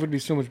life would be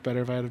so much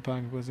better if I had a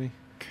pocket pussy.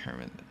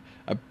 Kermit.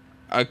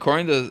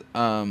 According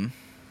to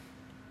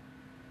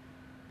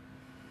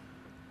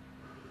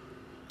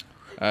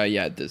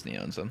yeah, Disney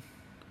owns them.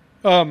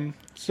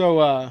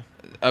 So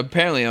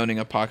apparently owning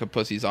a pocket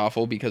pussy is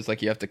awful because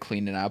you have to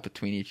clean it out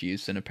between each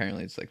use, and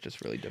apparently it's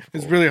just really difficult.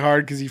 It's really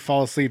hard because you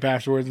fall asleep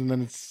afterwards, and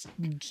then it's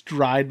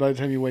dried by the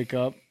time you wake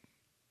up.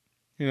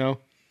 You know,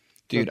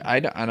 dude, I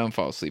don't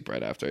fall asleep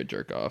right after I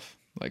jerk off.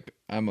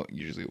 I'm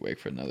usually awake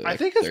for another. I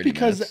think it's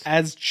because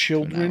as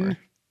children,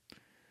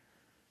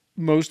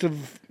 most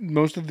of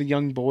the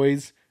young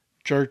boys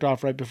jerked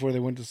off right before they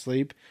went to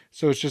sleep,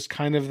 so it's just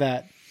kind of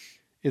that.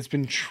 It's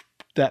been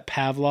that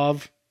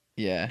Pavlov.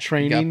 Yeah,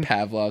 training. You got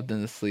Pavloved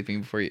into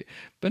sleeping before you.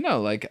 But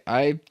no,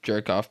 I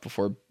jerk off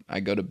before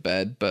I go to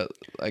bed. But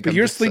but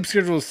your sleep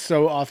schedule is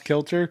so off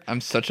kilter.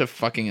 I'm such a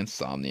fucking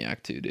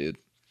insomniac too, dude.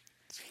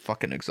 It's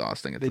fucking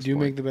exhausting. They do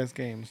make the best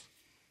games.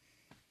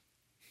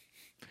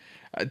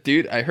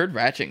 Dude, I heard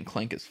Ratchet and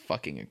Clank is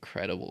fucking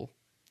incredible.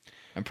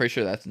 I'm pretty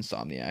sure that's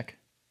Insomniac.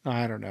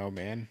 I don't know,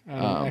 man. I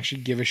don't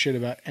actually give a shit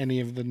about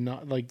any of the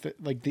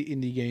the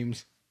indie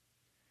games.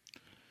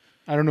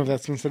 I don't know if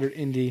that's considered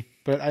indie,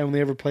 but I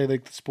only ever play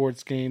the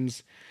sports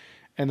games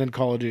and then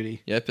Call of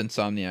Duty. Yep,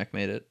 Insomniac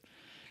made it.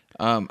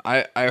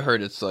 I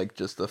heard it's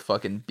just the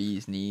fucking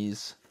bee's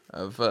knees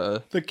of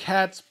the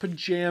cat's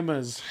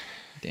pajamas.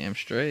 Damn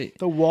straight.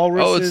 The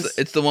walrus. Oh,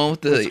 it's the one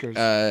with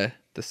the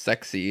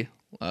sexy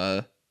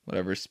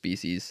whatever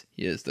species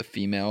he is, the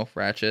female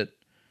Ratchet.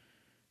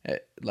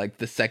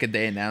 The second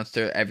they announced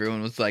her,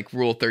 everyone was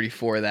Rule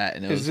 34 that,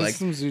 and it was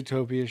some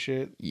Zootopia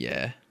shit.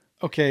 Yeah.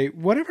 Okay,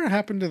 whatever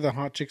happened to the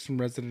hot chicks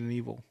from Resident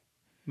Evil,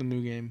 the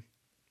new game?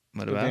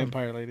 What the about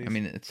vampire ladies? I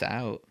mean, it's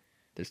out.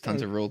 There's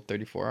tons of Rule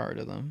 34 art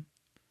of them.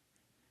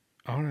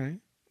 All right.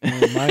 I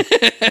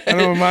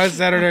know what my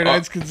Saturday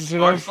nights consisted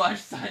of.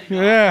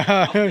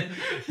 Yeah,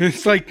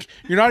 it's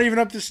you're not even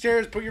up the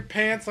stairs. Put your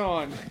pants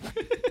on.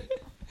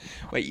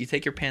 Wait, you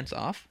take your pants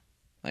off?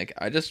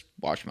 I just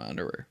wash my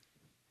underwear.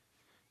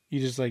 You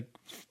just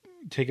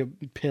take a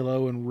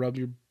pillow and rub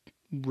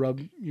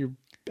your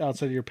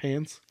outside of your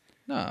pants.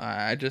 No,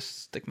 I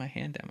just stick my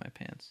hand down my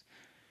pants.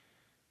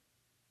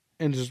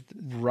 And just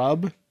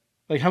rub?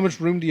 How much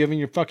room do you have in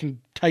your fucking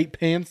tight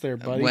pants there,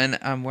 buddy? When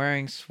I'm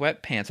wearing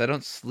sweatpants, I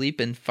don't sleep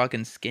in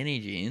fucking skinny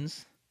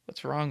jeans.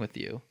 What's wrong with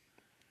you?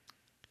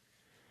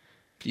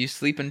 Do you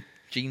sleep in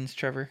jeans,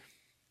 Trevor?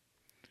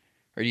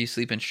 Or do you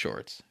sleep in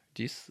shorts?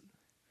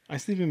 I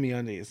sleep in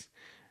MeUndies.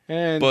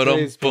 And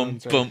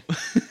boom.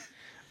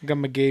 I got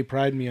my gay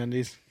pride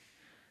MeUndies.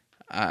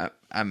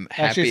 I'm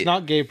happy. Actually, it's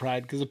not gay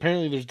pride because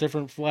apparently there's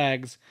different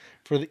flags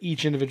for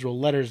each individual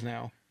letters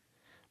now.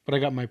 But I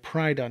got my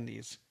pride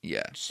undies.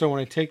 Yeah. So when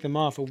I take them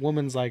off, a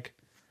woman's like,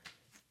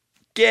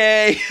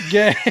 "Gay,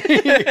 gay."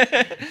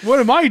 What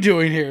am I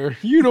doing here?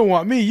 You don't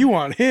want me. You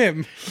want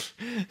him.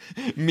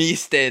 Me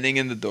standing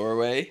in the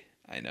doorway.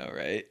 I know,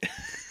 right?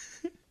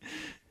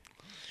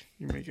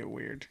 You make it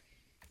weird.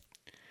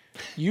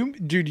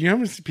 Dude, you know how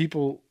many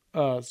people?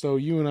 So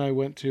you and I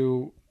went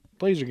to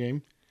Blazer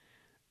game.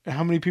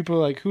 How many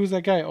people are who's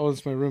that guy? Oh,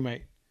 it's my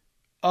roommate.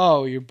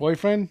 Oh, your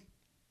boyfriend?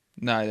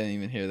 No, I didn't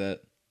even hear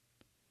that.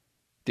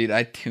 Dude,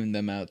 I tuned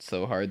them out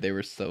so hard. They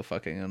were so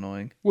fucking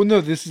annoying. Well,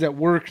 no, this is at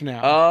work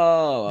now.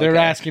 Oh, okay. They're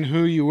asking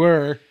who you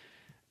were,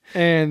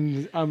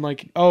 and I'm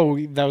like, oh,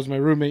 that was my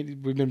roommate.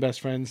 We've been best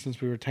friends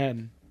since we were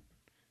 10.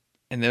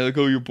 And they're like,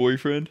 oh, your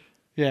boyfriend?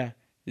 Yeah.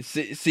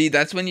 See,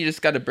 that's when you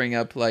just got to bring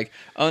up, like,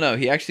 oh, no,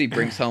 he actually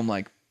brings home,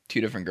 like,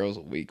 2 different girls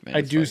a week, man. I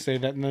It's do like, say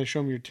that, and then I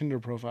show them your Tinder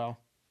profile.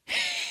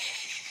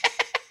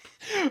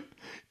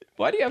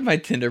 why do you have my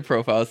Tinder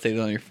profile saved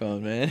on your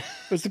phone, man?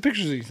 It's the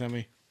pictures that you sent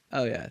me.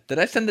 Oh, yeah. Did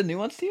I send the new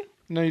ones to you?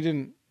 No, you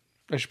didn't.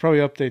 I should probably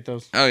update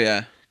those. Oh,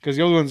 yeah. Because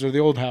the old ones are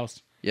the old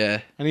house. Yeah.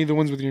 I need the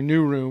ones with your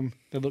new room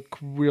that look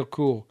real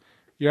cool.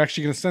 You're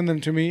actually going to send them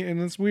to me, and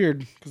it's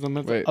weird because I'm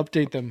going to Wait.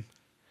 update them.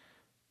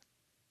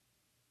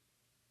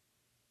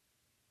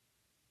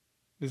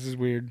 This is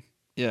weird.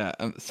 Yeah,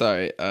 I'm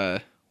sorry.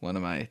 One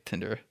of my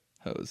Tinder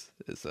hoes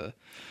is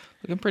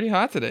looking pretty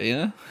hot today, you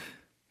know?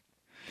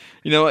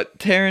 You know what,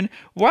 Taryn?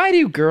 Why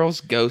do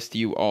girls ghost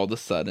you all of a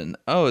sudden?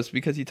 Oh, it's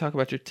because you talk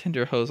about your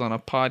Tinder hoes on a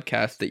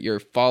podcast that you're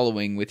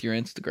following with your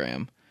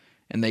Instagram.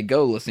 And they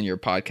go listen to your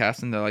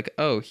podcast and they're like,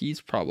 oh,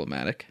 he's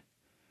problematic.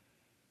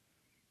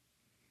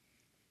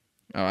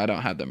 Oh, I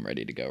don't have them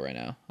ready to go right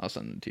now. I'll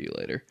send them to you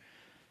later.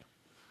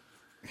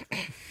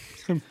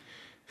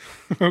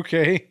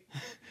 Okay.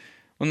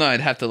 Well, no,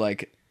 I'd have to,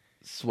 like,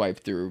 swipe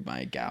through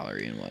my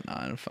gallery and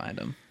whatnot and find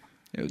them.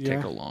 It would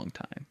take a long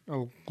time.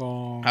 Oh,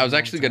 long. I was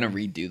actually going to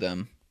redo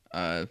them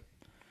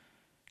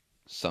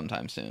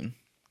sometime soon.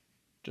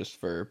 Just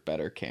for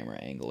better camera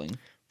angling.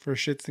 For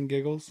shits and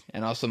giggles.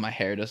 And also my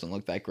hair doesn't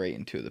look that great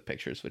in 2 of the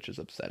pictures, which is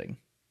upsetting.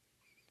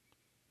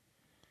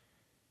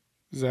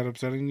 Is that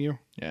upsetting you?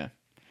 Yeah.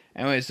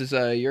 Anyways, is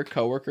your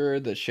coworker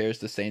that shares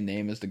the same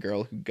name as the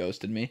girl who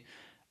ghosted me?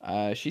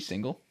 She's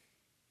single.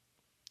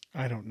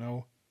 I don't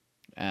know.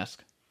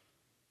 Ask.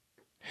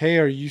 Hey,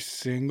 are you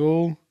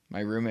single?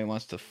 My roommate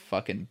wants to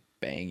fucking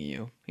bang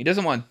you. He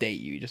doesn't want to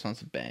date you. He just wants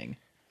to bang.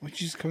 Why don't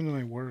you just come to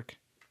my work?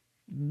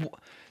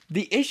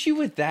 The issue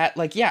with that,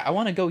 like, yeah, I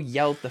want to go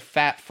yell at the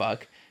fat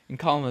fuck and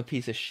call him a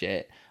piece of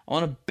shit. I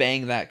want to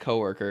bang that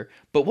coworker.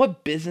 But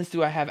what business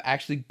do I have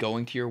actually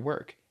going to your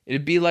work?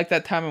 It'd be like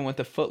that time I went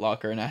to Foot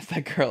Locker and asked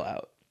that girl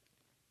out.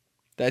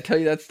 Did I tell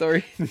you that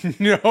story?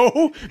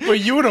 No, but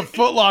you in a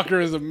Foot Locker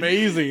is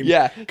amazing.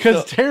 Yeah.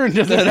 Because Taryn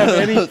doesn't have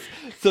any...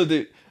 So,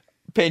 dude,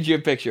 paint you a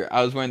picture.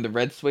 I was wearing the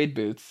red suede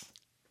boots,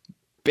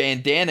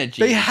 bandana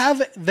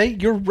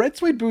jeans. Your red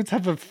suede boots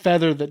have a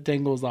feather that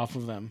dangles off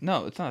of them.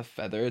 No, it's not a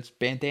feather. It's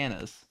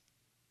bandanas.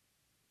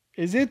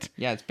 Is it?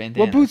 Yeah, it's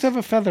bandanas. What boots have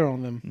a feather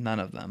on them? None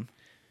of them.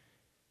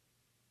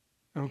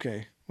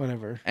 Okay,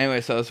 whatever.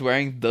 Anyway, so I was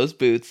wearing those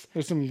boots.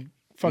 There's some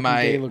fucking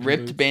My gay-looking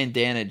ripped boots.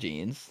 bandana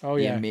jeans. Oh,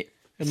 The yeah.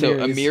 So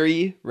Amiris.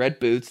 Amiri red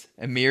boots,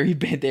 Amiri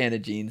bandana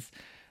jeans.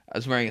 I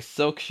was wearing a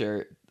silk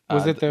shirt.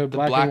 Was it the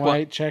black and one-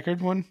 white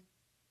checkered one?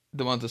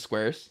 The ones with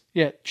squares?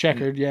 Yeah,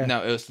 checkered, yeah.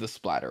 No, it was the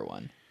splatter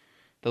one.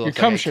 That Your looks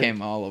cum like I shirt.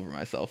 came all over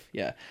myself.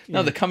 Yeah. No,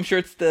 Yeah. the cum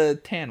shirt's the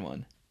tan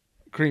one.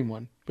 Cream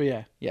one, but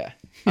yeah. Yeah.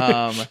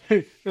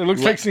 It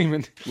looks like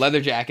semen.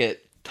 Leather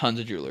jacket, tons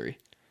of jewelry.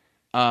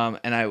 And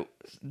I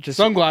just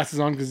Sunglasses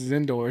on because he's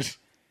indoors.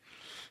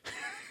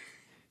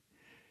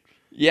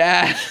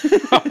 yeah.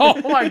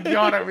 Oh my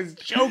god, I was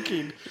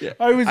joking. Yeah.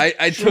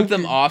 I took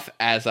them joking. off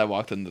as I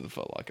walked into the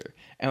Foot Locker.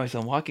 Anyways,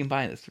 I'm walking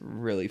by and this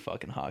really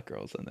fucking hot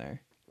girl's in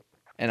there.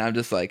 And I'm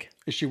just like,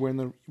 Is she wearing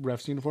the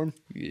ref's uniform?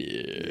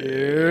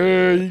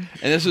 yeah. And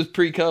this was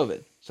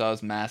pre-COVID, so I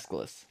was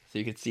maskless, so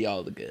you could see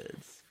all the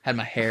goods. Had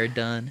my hair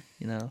done,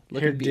 you know.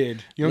 Hair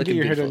did. You don't get looking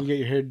your hair done, beautiful. you get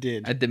your hair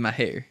did. I did my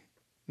hair.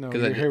 No,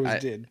 'cause your I hair was I-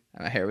 did.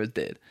 My hair was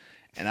did.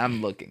 And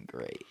I'm looking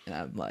great. And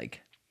I'm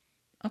like,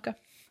 okay.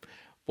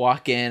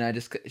 Walk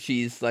in.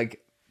 She's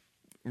like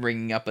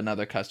ringing up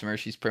another customer.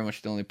 She's pretty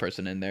much the only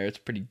person in there. It's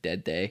a pretty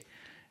dead day.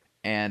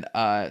 And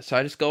so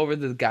I just go over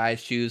to the guy's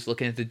shoes,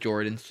 looking at the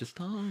Jordans, just,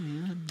 oh,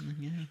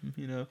 yeah,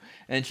 you know.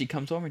 And she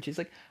comes over and she's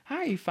like, hi,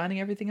 are you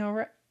finding everything all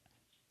right?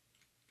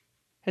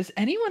 Has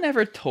anyone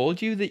ever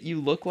told you that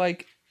you look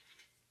like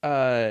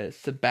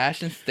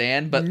Sebastian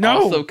Stan, but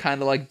No. also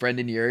kind of like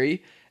Brendan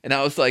Urie? And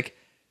I was like,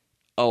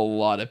 a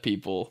lot of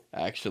people,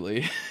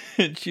 actually.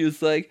 And she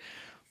was like,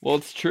 well,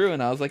 it's true.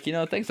 And I was like, you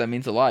know, thanks. That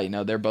means a lot. You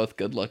know, they're both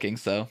good looking,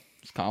 so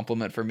it's a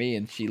compliment for me.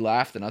 And she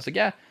laughed, and I was like,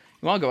 yeah,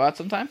 you want to go out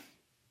sometime?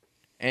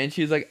 And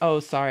she's like, oh,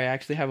 sorry, I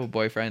actually have a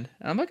boyfriend.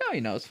 And I'm like, oh,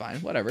 you know, it's fine,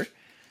 whatever.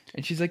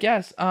 And she's like,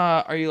 yes,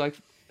 are you like,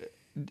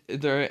 are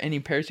there any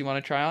pairs you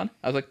want to try on?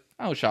 I was like,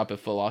 I'll shop at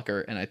Foot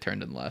Locker, and I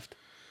turned and left.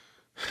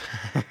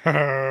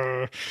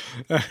 And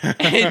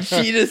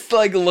she just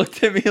like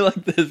looked at me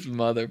like this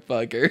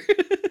motherfucker.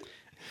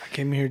 I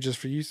came here just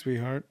for you,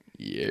 sweetheart.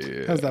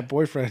 Yeah. How's that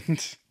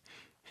boyfriend?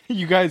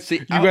 You guys, See,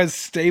 you guys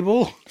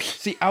stable?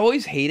 See, I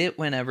always hate it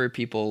whenever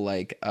people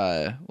like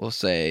will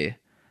say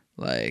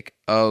like,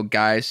 oh,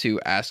 guys who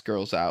ask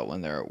girls out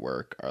when they're at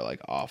work are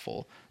like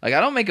awful. Like,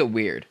 I don't make it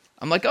weird.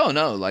 I'm like, oh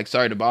no, like,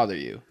 sorry to bother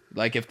you.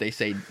 Like, if they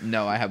say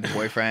no, I have a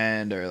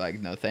boyfriend, or like,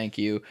 no, thank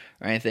you,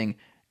 or anything,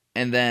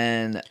 and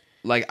then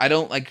like, I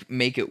don't like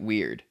make it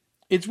weird.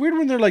 It's weird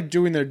when they're like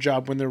doing their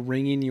job when they're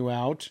ringing you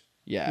out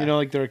Yeah. You know,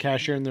 like they're a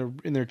cashier and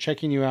they're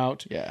checking you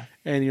out, Yeah.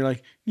 and you're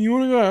like, you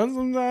want to go out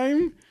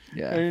sometime?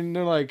 Yeah. And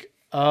they're like,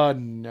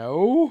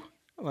 no,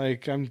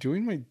 like I'm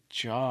doing my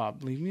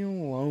job. Leave me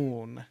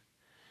alone.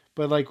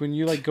 But like when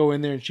you like go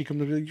in there and she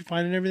comes up, like, you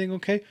finding everything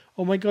okay?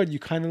 Oh my god, you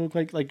kind of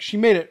look like she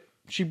made it.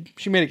 She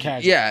made it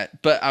casual. Yeah,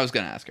 but I was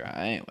gonna ask her out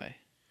anyway.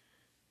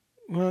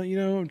 Well, you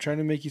know, I'm trying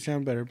to make you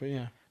sound better, but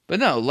yeah. But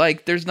no,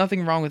 like, there's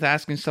nothing wrong with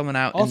asking someone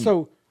out.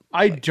 Also,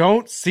 I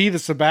don't see the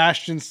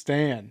Sebastian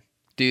Stan.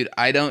 Dude,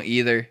 I don't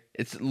either.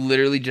 It's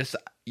literally just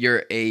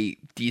you're a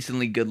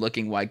decently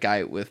good-looking white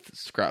guy with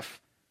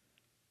scruff.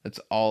 That's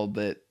all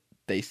that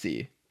they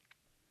see.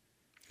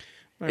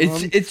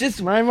 It's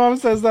just My mom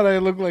says that I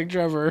look like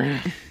Trevor.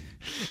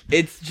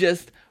 it's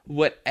just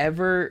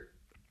whatever,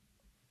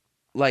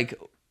 like,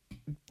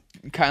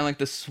 kind of like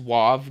the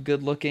suave,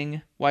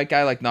 good-looking white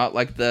guy, like not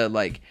like the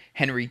like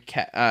Henry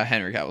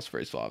Cavill's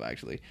very suave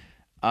actually,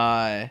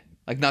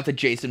 like not the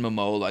Jason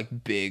Momoa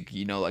like big,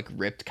 you know, like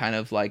ripped kind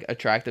of like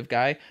attractive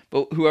guy,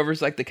 but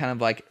whoever's like the kind of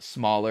like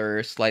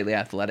smaller, slightly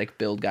athletic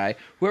build guy,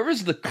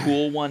 whoever's the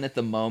cool one at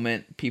the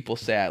moment, people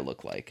say I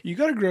look like. You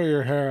gotta grow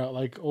your hair out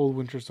like old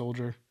Winter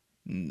Soldier.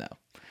 No.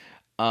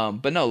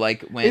 But no,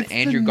 like when It's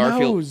Andrew the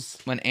Garfield nose.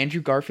 when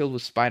Andrew Garfield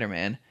was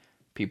Spider-Man,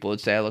 people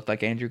would say I looked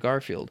like Andrew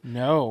Garfield.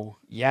 No,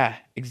 Yeah,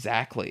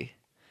 exactly.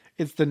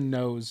 it's the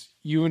nose.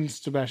 You and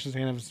Sebastian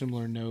Stan have a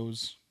similar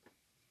nose.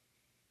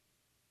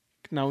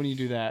 Not when you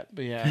do that,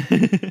 but yeah.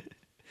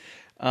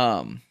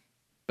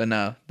 But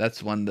no,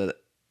 that's one that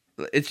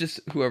it's just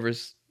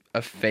whoever's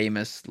a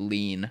famous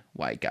lean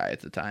white guy at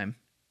the time.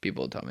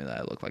 People would tell me that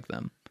I look like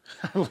them.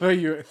 I love how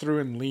you threw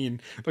in lean.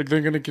 Like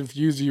they're gonna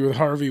confuse you with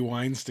Harvey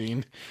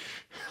Weinstein.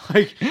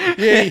 Like,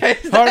 yeah,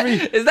 Harvey.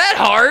 Is that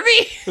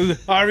Harvey?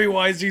 Harvey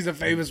Weinstein's a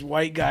famous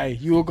white guy.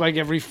 You look like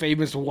every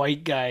famous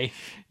white guy.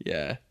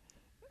 Yeah.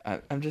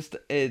 I'm just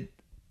a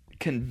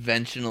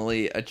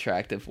conventionally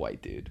attractive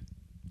white dude.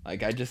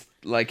 Like I just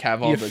like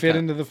have all You the fit time.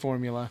 into the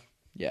formula.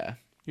 Yeah.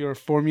 You're a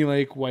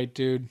formulaic white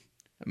dude.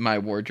 My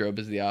wardrobe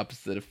is the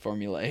opposite of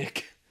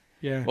formulaic.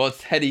 Yeah. Well,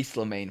 it's Hedy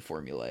Slimane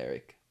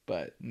formulaic,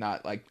 but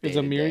not like Is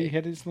Amiri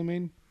Hedy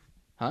Slimane?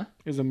 Huh?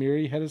 Is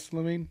Amiri Hedy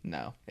Slimane?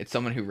 No, it's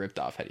someone who ripped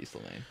off Hedy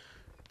Slimane.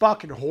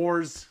 Fucking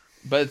whores.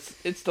 But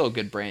it's still a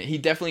good brand. He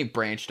definitely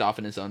branched off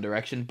in his own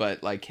direction,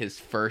 but like his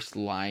first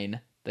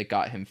line that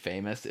got him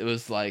famous, it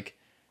was like,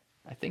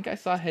 I think I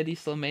saw Hedy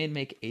Slimane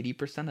make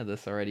 80% of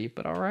this already,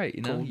 but all right,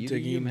 you know, Gold you do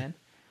you, digging man.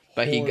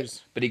 But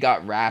whores. he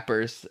got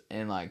rappers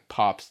and like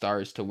pop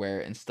stars to wear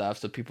it and stuff,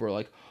 so people were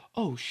like,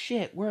 "Oh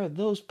shit, where are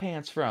those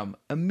pants from?"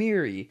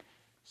 Amiri.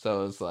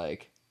 So it was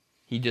like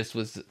he just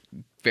was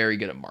very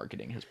good at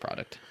marketing his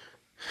product.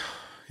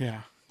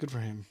 Yeah, good for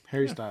him.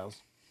 Harry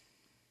Styles.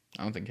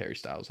 I don't think Harry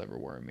Styles ever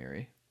wore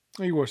Amiri.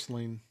 Oh, you wore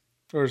Celine.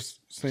 Or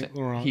Saint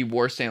Laurent. He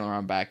wore Saint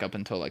Laurent back up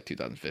until like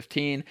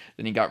 2015.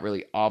 Then he got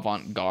really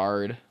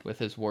avant-garde with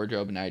his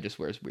wardrobe, and now he just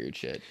wears weird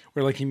shit.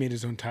 Where like he made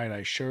his own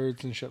tie-dye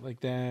shirts and shit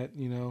like that,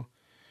 you know.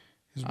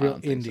 He's I real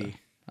don't think so. indie.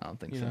 I don't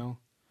think You so. know.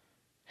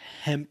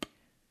 Hemp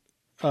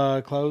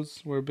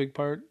clothes were a big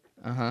part.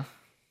 Uh-huh.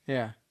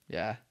 Yeah.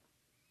 Yeah.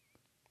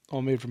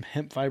 All made from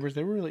hemp fibers.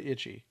 They were really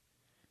itchy.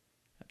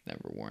 I've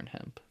never worn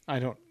hemp. I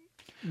don't.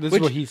 This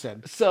Which- is what he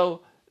said.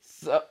 So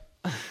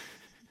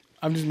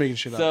I'm just making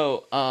shit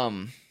up.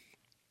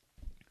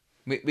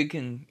 we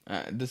can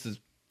this is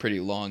pretty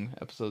long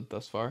episode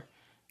thus far.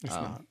 It's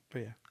not, but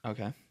yeah.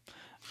 Okay.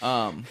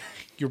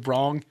 You're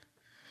wrong.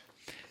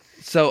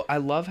 So I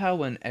love how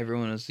when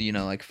everyone is, you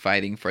know, like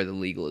fighting for the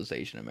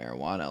legalization of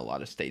marijuana, a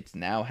lot of states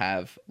now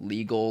have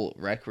legal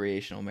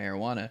recreational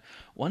marijuana.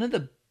 One of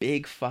the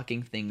big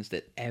fucking things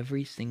that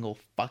every single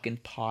fucking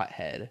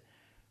pothead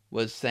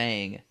was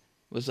saying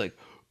was like,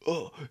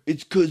 oh,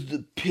 it's because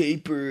the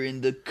paper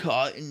and the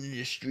cotton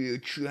industry are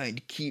trying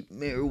to keep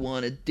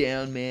marijuana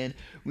down, man.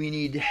 We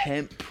need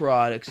hemp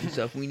products and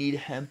stuff. We need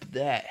hemp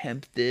that,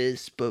 hemp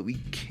this, but we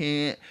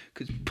can't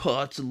because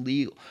pot's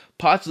illegal.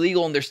 Pot's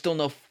legal and there's still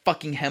no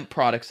fucking hemp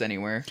products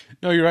anywhere.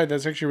 No, you're right.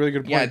 That's actually a really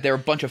good point. Yeah, they're a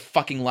bunch of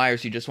fucking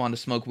liars who just want to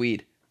smoke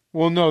weed.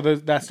 Well, no,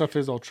 that stuff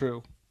is all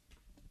true.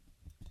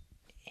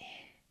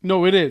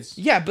 No, it is.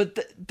 Yeah, but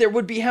there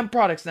would be hemp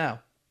products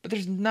now. But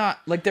there's not.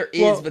 Like, there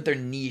is, Well, but they're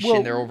niche well,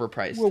 and they're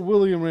overpriced. Well,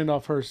 William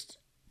Randolph Hearst,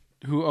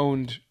 who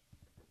owned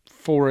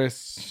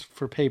forests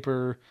for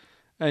paper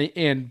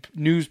and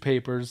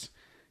newspapers,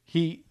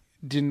 he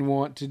didn't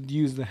want to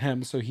use the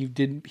hemp, so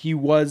he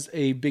was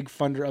a big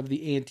funder of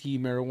the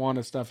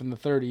anti-marijuana stuff in the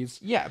 30s.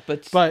 Yeah,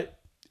 But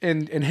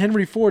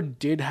Henry Ford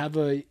did have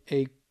a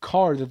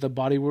car that the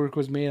bodywork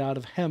was made out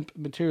of hemp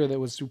material that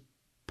was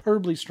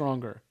superbly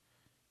stronger.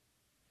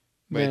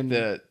 Wait, than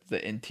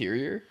the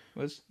interior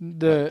was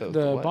the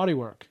what?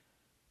 bodywork,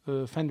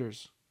 the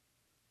fenders.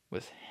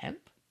 Was hemp?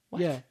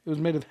 What? Yeah, it was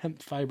made of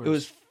hemp fibers. It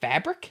was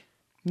fabric?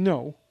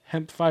 No,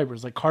 hemp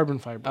fibers, like carbon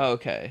fiber. Oh,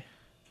 okay.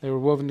 They were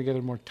woven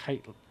together more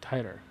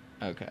tighter.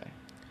 Okay.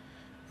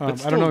 I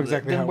don't know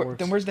exactly how it works.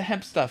 Then where's the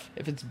hemp stuff?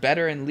 If it's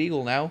better and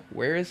legal now,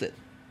 where is it?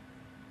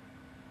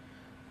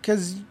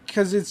 Because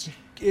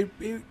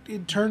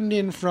it turned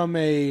in from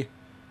a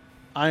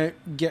I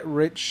get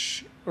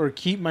rich or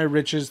keep my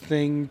riches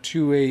thing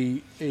to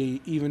a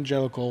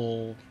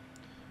evangelical.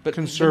 But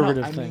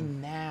Conservative I thing.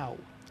 mean now.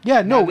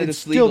 Yeah, no, Now that it's it's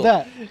still legal.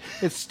 that.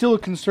 It's still a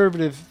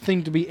conservative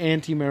thing to be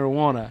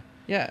anti-marijuana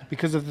Yeah.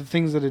 because of the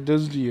things that it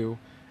does to you,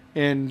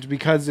 and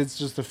because it's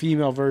just the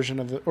female version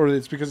of the, or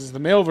it's because it's the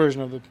male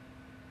version of the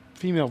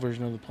female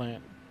version of the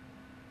plant.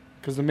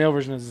 Because the male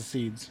version has the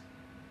seeds.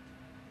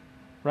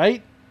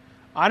 Right?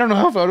 I don't know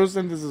how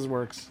photosynthesis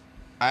works.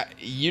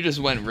 You just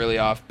went really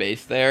off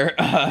base there.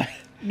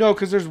 No,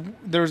 because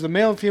there's the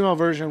male and female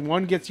version.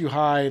 One gets you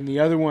high, and the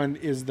other one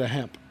is the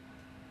hemp.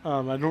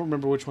 I don't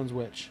remember which one's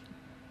which.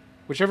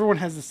 Whichever one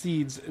has the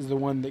seeds is the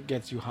one that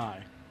gets you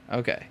high.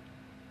 Okay.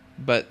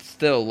 But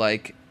still,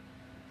 like,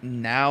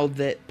 now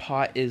that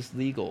pot is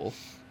legal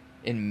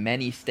in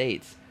many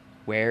states,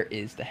 where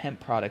is the hemp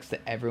products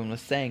that everyone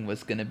was saying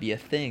was going to be a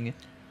thing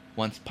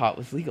once pot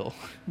was legal?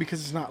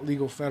 Because it's not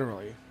legal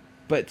federally.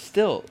 But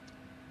still,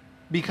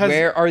 Because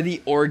where are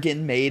the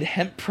organ-made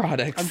hemp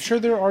products? I'm sure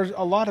there are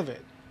a lot of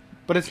it,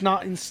 but it's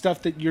not in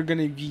stuff that you're going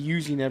to be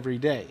using every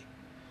day.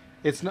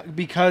 It's not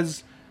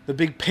because the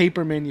big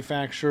paper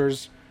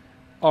manufacturers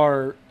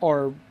are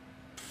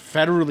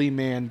federally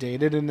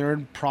mandated, and they're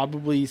in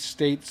probably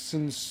states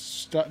and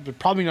stuff, but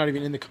probably not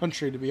even in the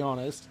country, to be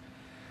honest.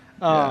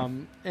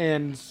 And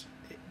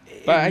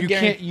But you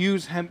can't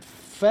use hemp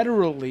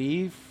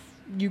federally.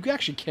 You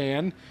actually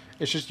can.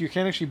 It's just you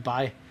can't actually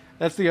buy.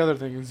 That's the other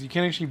thing, is you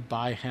can't actually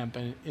buy hemp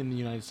in the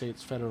United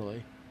States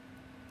federally.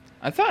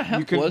 I thought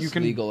hemp was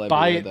legal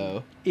buy everywhere, it.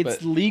 though. It's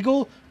but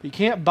legal, but you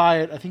can't buy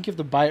it. I think you have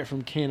to buy it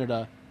from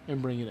Canada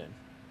and bring it in.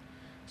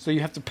 So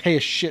you have to pay a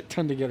shit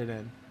ton to get it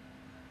in.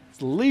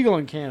 It's legal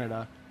in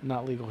Canada,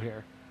 not legal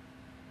here.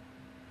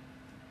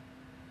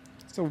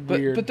 So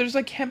weird. But there's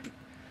like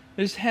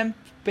there's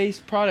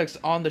hemp-based products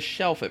on the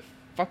shelf at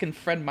fucking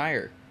Fred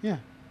Meyer. Yeah.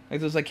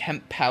 Like those like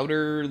hemp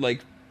powder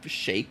like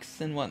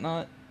shakes and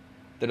whatnot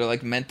that are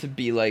like meant to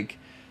be like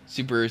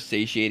super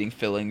satiating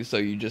filling, so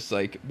you just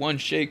like one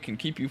shake can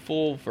keep you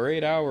full for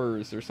 8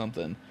 hours or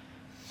something,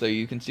 so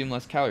you consume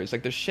less calories.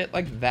 Like there's shit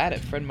like that at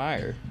Fred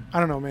Meyer. I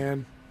don't know,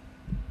 man.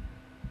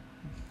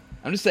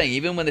 I'm just saying,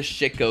 even when the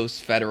shit goes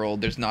federal,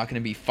 there's not going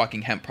to be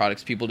fucking hemp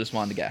products. People just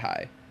wanted to get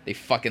high. They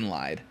fucking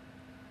lied.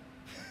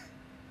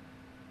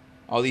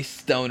 All these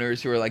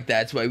stoners who are like,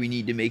 that's why we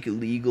need to make it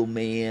legal,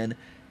 man.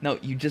 No,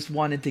 you just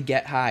wanted to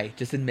get high.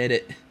 Just admit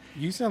it.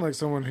 You sound like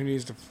someone who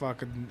needs to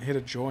fucking hit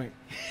a joint.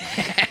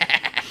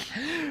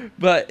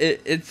 But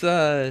it's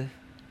oh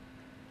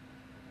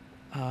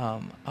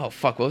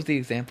fuck, what was the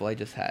example I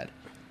just had?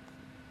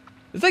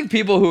 It's like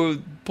people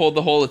who pulled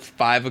the whole "it's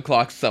 5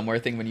 o'clock somewhere"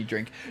 thing when you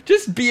drink.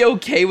 Just be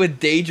okay with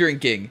day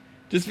drinking.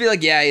 Just be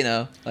like, yeah, you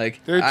know,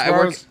 like Dude,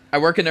 I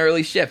work an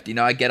early shift. You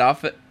know, I get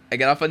off at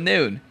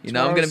noon. You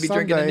know, I'm gonna be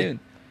drinking at Sunday. noon.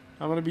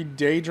 I'm gonna be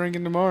day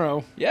drinking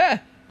tomorrow. Yeah,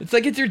 it's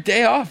like it's your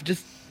day off.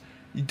 Just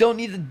you don't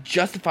need to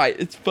justify it.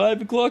 It's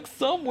 5 o'clock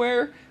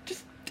somewhere.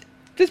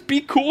 Just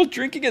be cool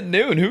drinking at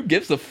noon. Who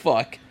gives a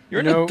fuck? You're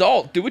an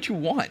adult. Do what you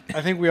want.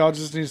 I think we all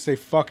just need to say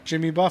fuck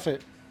Jimmy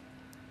Buffett.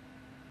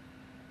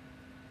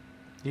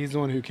 He's the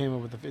one who came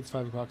up with the "it's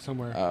 5 o'clock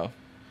somewhere." Oh.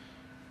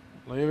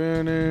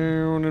 Living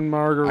in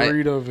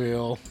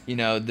Margaritaville. You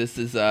know, this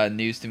is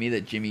news to me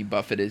that Jimmy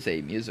Buffett is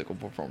a musical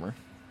performer.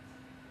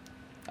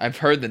 I've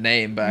heard the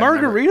name, but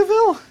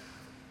Margaritaville?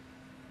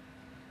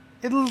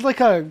 It was like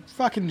a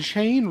fucking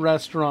chain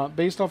restaurant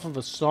based off of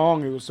a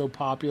song. It was so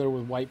popular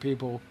with white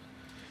people.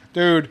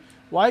 Dude,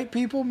 white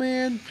people,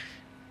 man,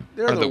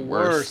 they're Are the the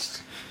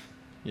worst.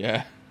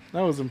 Yeah.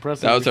 That was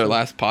impressive. That was our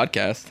last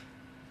podcast.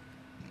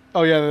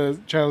 Oh, yeah, the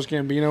Childish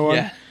Gambino one?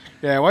 Yeah.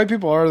 Yeah, white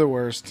people are the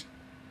worst.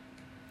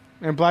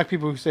 And black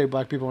people who say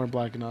black people aren't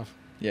black enough.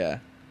 Yeah.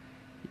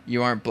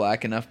 You aren't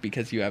black enough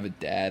because you have a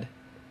dad.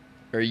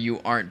 Or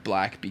you aren't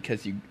black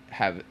because you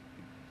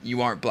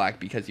aren't black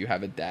because you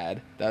have a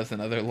dad. That was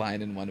another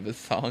line in one of his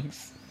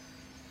songs.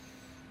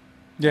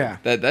 Yeah.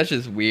 That's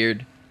just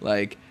weird.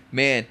 Like,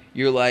 man,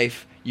 your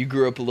life, you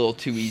grew up a little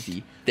too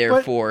easy.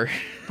 Therefore.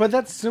 But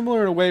that's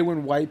similar in a way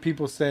when white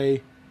people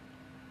say,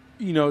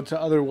 you know, to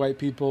other white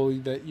people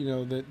that, you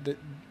know, that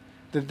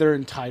they're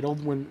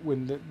entitled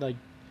when like,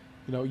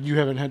 you know, you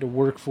haven't had to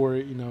work for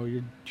it. You know,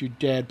 your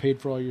dad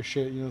paid for all your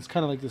shit. You know, it's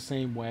kind of like the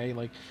same way.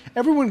 Like,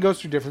 everyone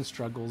goes through different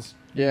struggles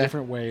in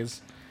different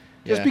ways.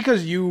 Just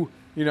because you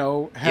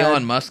know,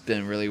 Elon Musk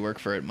didn't really work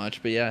for it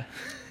much, but yeah.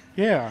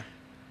 Yeah.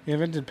 He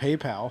invented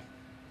PayPal.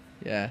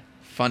 Yeah.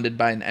 Funded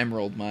by an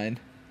emerald mine.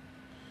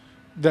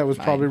 That was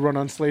probably run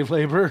on slave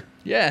labor.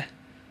 Yeah.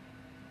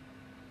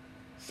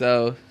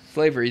 So,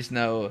 slavery's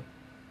no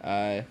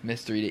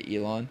mystery to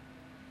Elon.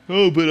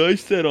 Oh, but I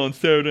said on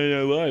Saturday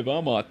Night Live,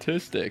 I'm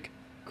autistic.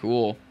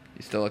 Cool.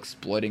 He's still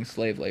exploiting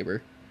slave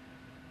labor.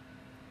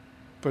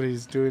 But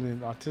he's doing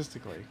it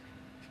autistically.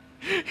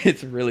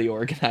 It's really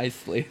organized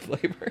slave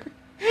labor.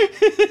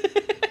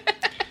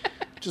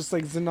 Just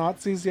like the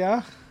Nazis,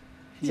 yeah?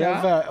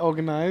 Yeah. They're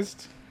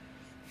organized.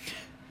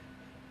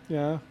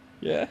 Yeah.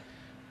 Yeah.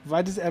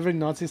 Why does every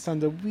Nazi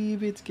sound a wee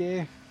bit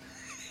gay?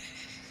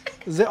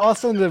 They all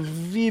sound a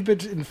wee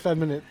bit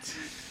effeminate.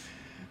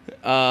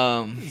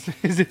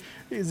 Is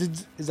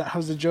that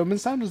how the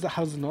Germans sound? Or is that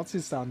how the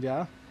Nazis sound?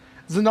 Yeah,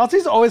 the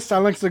Nazis always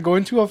sound like they're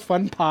going to a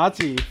fun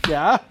party.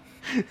 Yeah,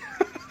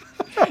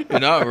 You're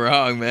not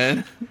wrong,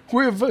 man.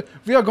 we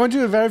are going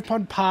to a very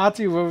fun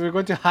party where we're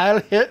going to Heil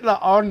Hitler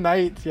all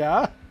night.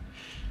 Yeah.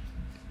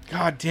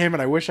 God damn it!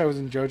 I wish I was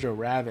in Jojo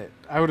Rabbit.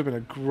 I would have been a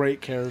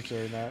great character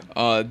in that.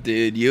 Oh,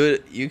 dude, you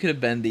could have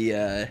been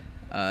the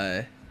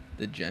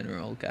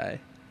general guy,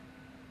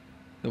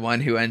 the one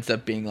who ends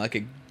up being like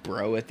a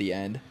bro at the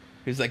end.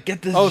 Who's like,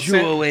 get this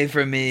jewel away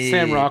from me.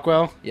 Sam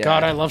Rockwell. Yeah.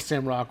 God, I love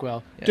Sam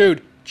Rockwell. Yeah.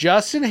 Dude,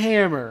 Justin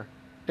Hammer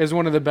is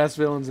one of the best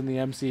villains in the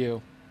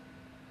MCU.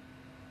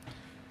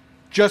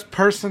 Just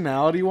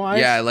personality-wise.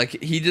 Yeah,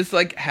 like he just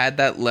like had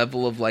that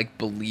level of like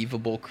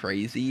believable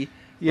crazy.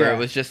 Where Yeah. it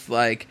was just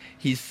like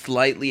he's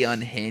slightly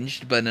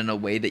unhinged, but in a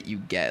way that you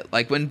get.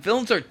 Like when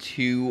villains are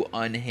too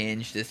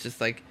unhinged, it's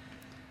just like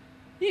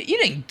you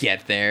didn't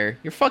get there.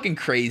 You're fucking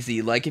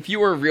crazy. Like if you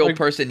were a real Like-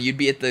 person, you'd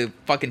be at the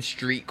fucking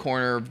street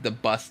corner of the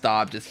bus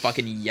stop, just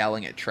fucking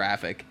yelling at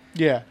traffic.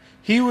 Yeah.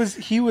 He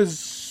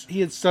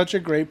had such a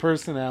great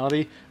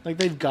personality. Like,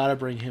 they've got to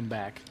bring him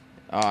back.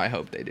 Oh, I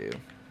hope they do.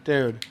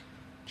 Dude,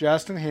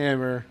 Justin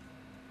Hammer,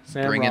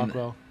 Sam Bring in-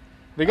 Rockwell.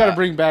 They got to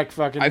bring back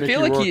fucking Mickey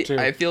Rourke, too.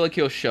 I feel like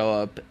he'll show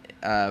up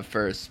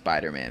for a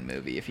Spider-Man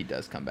movie if he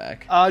does come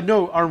back.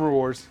 No, Armor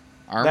Wars.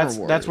 Wars.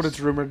 That's what it's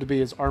rumored to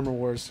be, is Armor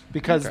Wars.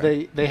 Because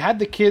Okay. they had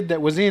the kid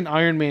that was in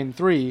Iron Man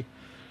 3.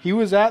 He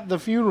was at the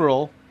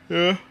funeral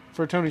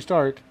for Tony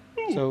Stark.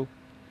 So,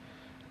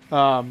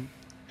 and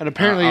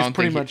apparently I it's don't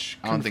pretty think he- much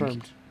I don't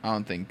confirmed. I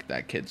don't think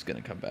that kid's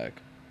gonna come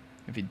back.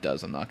 If he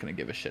does, I'm not gonna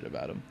give a shit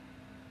about him.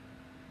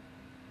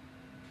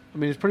 I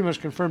mean, it's pretty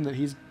much confirmed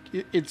that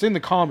it's in the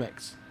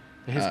comics.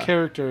 His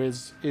character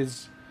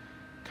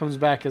comes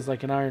back as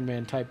like an Iron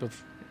Man type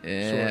of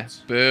Yeah.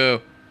 sorts.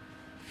 Boo.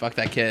 Fuck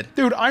that kid.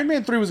 Dude, Iron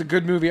Man 3 was a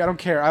good movie. I don't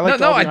care. I No, liked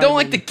no, all the I Iron don't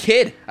like Man- the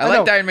kid. I know.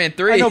 liked Iron Man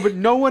 3. I know, but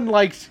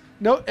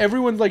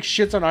everyone like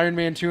shits on Iron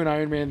Man 2 and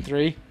Iron Man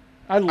 3.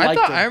 I I liked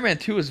thought it. Iron Man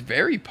 2 was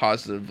very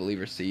positively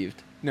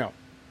received. No.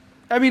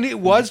 I mean, it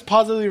was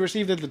positively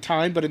received at the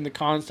time, but in the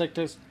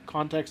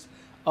context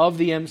of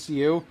the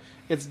MCU,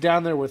 it's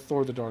down there with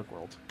Thor: The Dark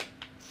World.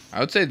 I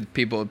would say that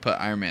people would put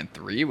Iron Man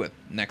 3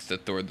 next to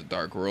Thor: The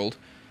Dark World.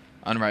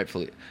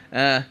 Unrightfully.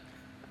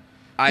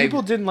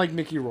 People didn't like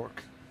Mickey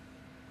Rourke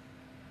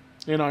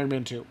in Iron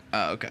Man 2.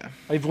 Oh, okay.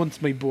 I've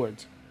once made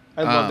boards.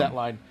 I love that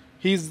line.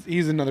 He's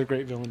another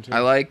great villain too. I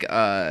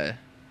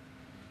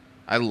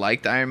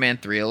liked Iron Man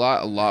 3 a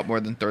lot more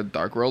than Thor: The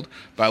Dark World,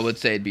 but I would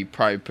say it'd be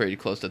probably pretty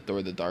close to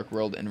Thor: The Dark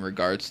World in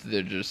regards to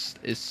there just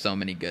is so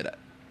many good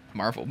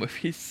Marvel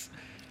movies.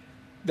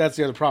 That's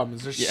the other problem.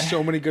 Is there's Yeah.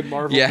 so many good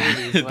Marvel Yeah,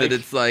 movies. that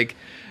it's like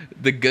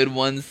the good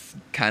ones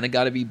kind of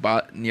got to be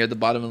near the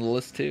bottom of the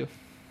list too.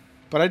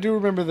 But I do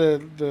remember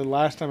the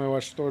last time I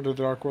watched Thor: The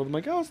Dark World. I'm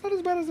like, oh, it's not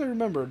as bad as I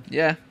remembered.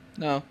 Yeah,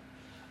 no.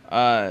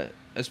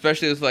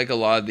 Especially with like a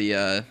lot of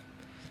the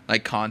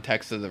like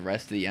context of the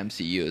rest of the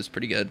MCU is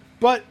pretty good.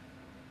 But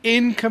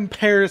in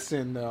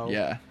comparison, though,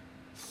 Yeah.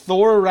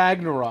 Thor: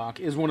 Ragnarok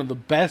is one of the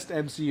best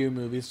MCU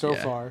movies so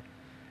Yeah. far.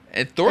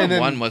 And Thor And then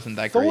 1 wasn't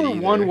that Thor great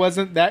either. 1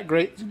 wasn't that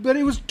great, but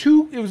it was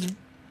two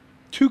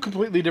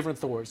completely different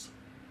Thors.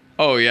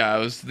 Oh yeah, it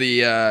was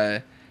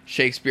the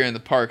Shakespeare in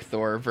the Park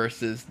Thor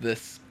versus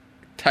this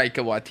Taika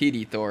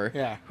Waititi Thor,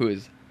 Yeah. who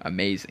is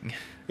amazing.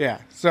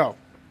 Yeah. So,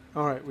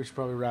 all right, we should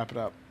probably wrap it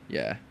up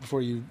Yeah.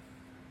 before you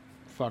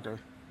fucker.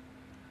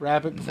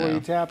 Wrap it before No. you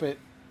tap it.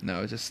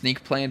 No, just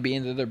sneak Plan B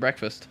into their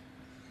breakfast.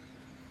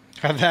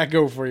 How'd that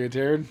go for you,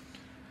 Jared?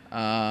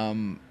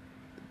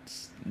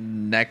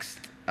 Next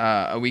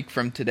a week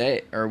from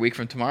today or a week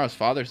from tomorrow is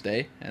Father's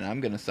Day, and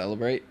I'm gonna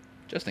celebrate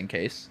just in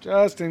case.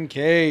 Just in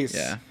case.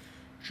 Yeah.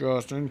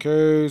 Just in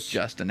case.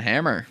 Justin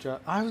Hammer.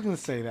 I was going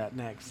to say that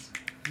next.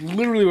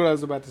 Literally what I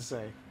was about to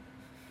say.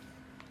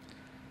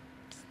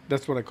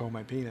 That's what I call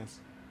my penis.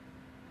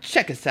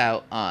 Check us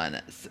out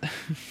on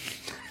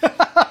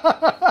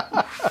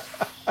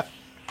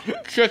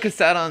check us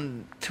out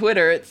on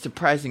Twitter at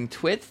Surprising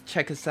Twits.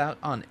 Check us out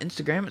on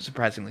Instagram at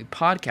Surprisingly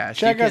Podcast.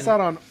 Check us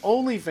out on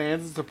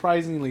OnlyFans. It's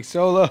surprisingly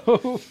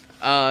solo.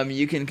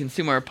 You can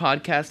consume our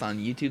podcast on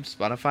YouTube,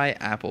 Spotify,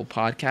 Apple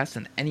Podcasts,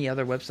 and any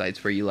other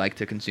websites where you like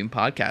to consume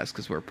podcasts,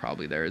 because we're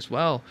probably there as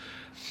well.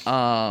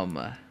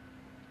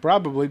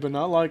 Probably, but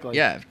not likely.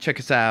 Yeah, check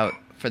us out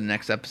for the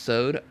next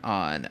episode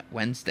on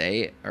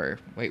Wednesday. Or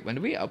wait, when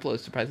do we upload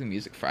Surprising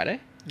Music? Friday?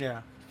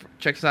 Yeah.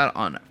 Check us out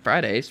on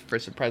Fridays for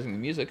Surprising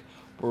Music,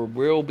 where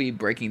we'll be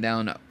breaking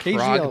down Cage the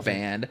prog Elephant.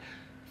 band.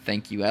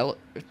 Thank you,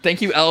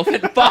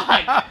 Elephant.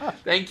 Fuck.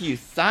 Thank you,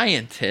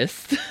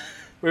 Scientist.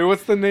 Wait,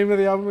 what's the name of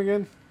the album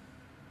again?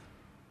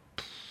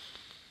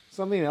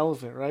 Something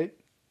Elephant, right?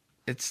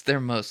 It's their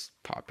most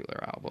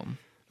popular album.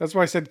 That's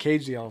why I said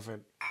Cage the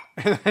Elephant.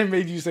 And I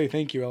made you say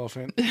thank you,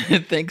 Elephant.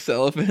 Thanks,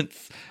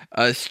 Elephants.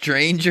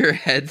 Stranger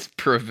Heads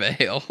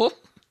Prevail.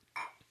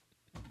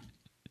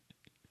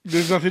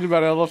 There's nothing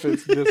about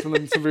elephants in this, and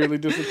I'm severely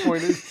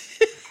disappointed.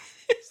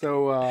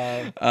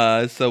 So,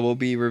 So we'll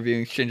be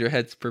reviewing Stranger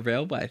Heads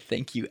Prevail by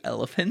Thank You,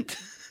 Elephant.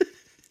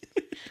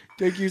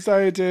 Thank you,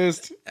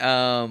 scientist.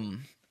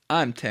 I'm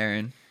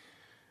Taryn,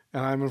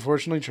 And I'm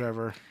unfortunately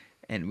Trevor.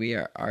 and we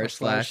are r//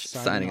 slash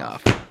signing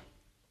off.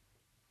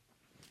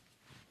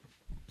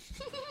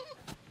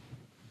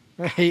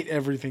 I hate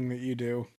everything that you do.